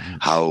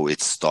 how it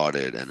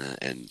started,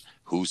 and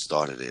who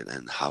started it,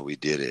 and how we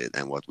did it,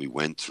 and what we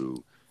went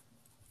through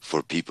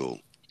for people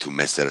to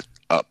mess it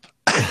up.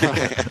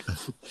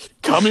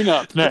 Coming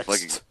up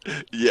next.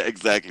 Yeah,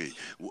 exactly.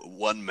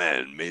 One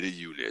man made a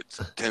unit,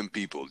 10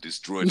 people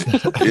destroyed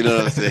it. You know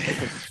what I'm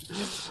saying?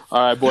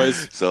 All right,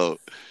 boys. So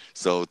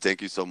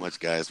thank you so much,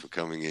 guys, for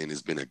coming in.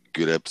 It's been a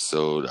good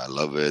episode. I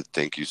love it.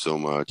 Thank you so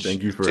much.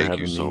 Thank you for having me.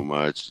 Thank you so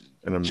much,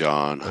 and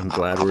John. I'm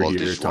glad we're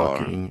here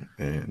talking,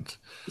 and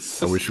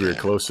I wish we were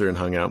closer and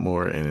hung out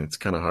more, and it's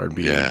kind of hard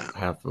being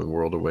half the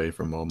world away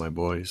from all my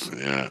boys.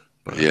 Yeah.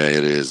 But, it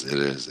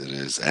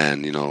is.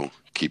 And,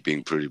 keep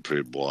being pretty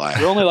boy.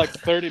 You're only like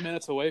 30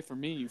 minutes away from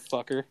me, you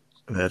fucker.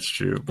 That's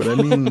true. But I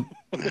mean,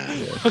 yeah,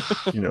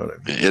 you know what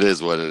I mean. It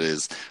is what it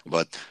is.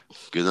 But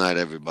good night,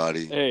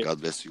 everybody. Hey.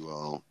 God bless you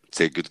all.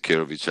 Take good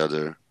care of each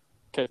other.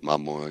 Okay.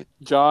 Mamoy.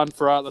 John,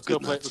 Farad, let's Good go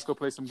play. night. Let's go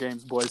play some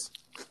games, boys.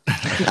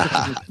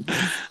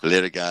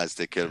 Later, guys.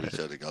 Take care of each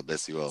other. God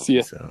bless you all. See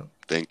ya. Peace out.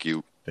 Thank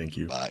you. Thank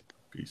you. Bye.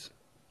 Peace.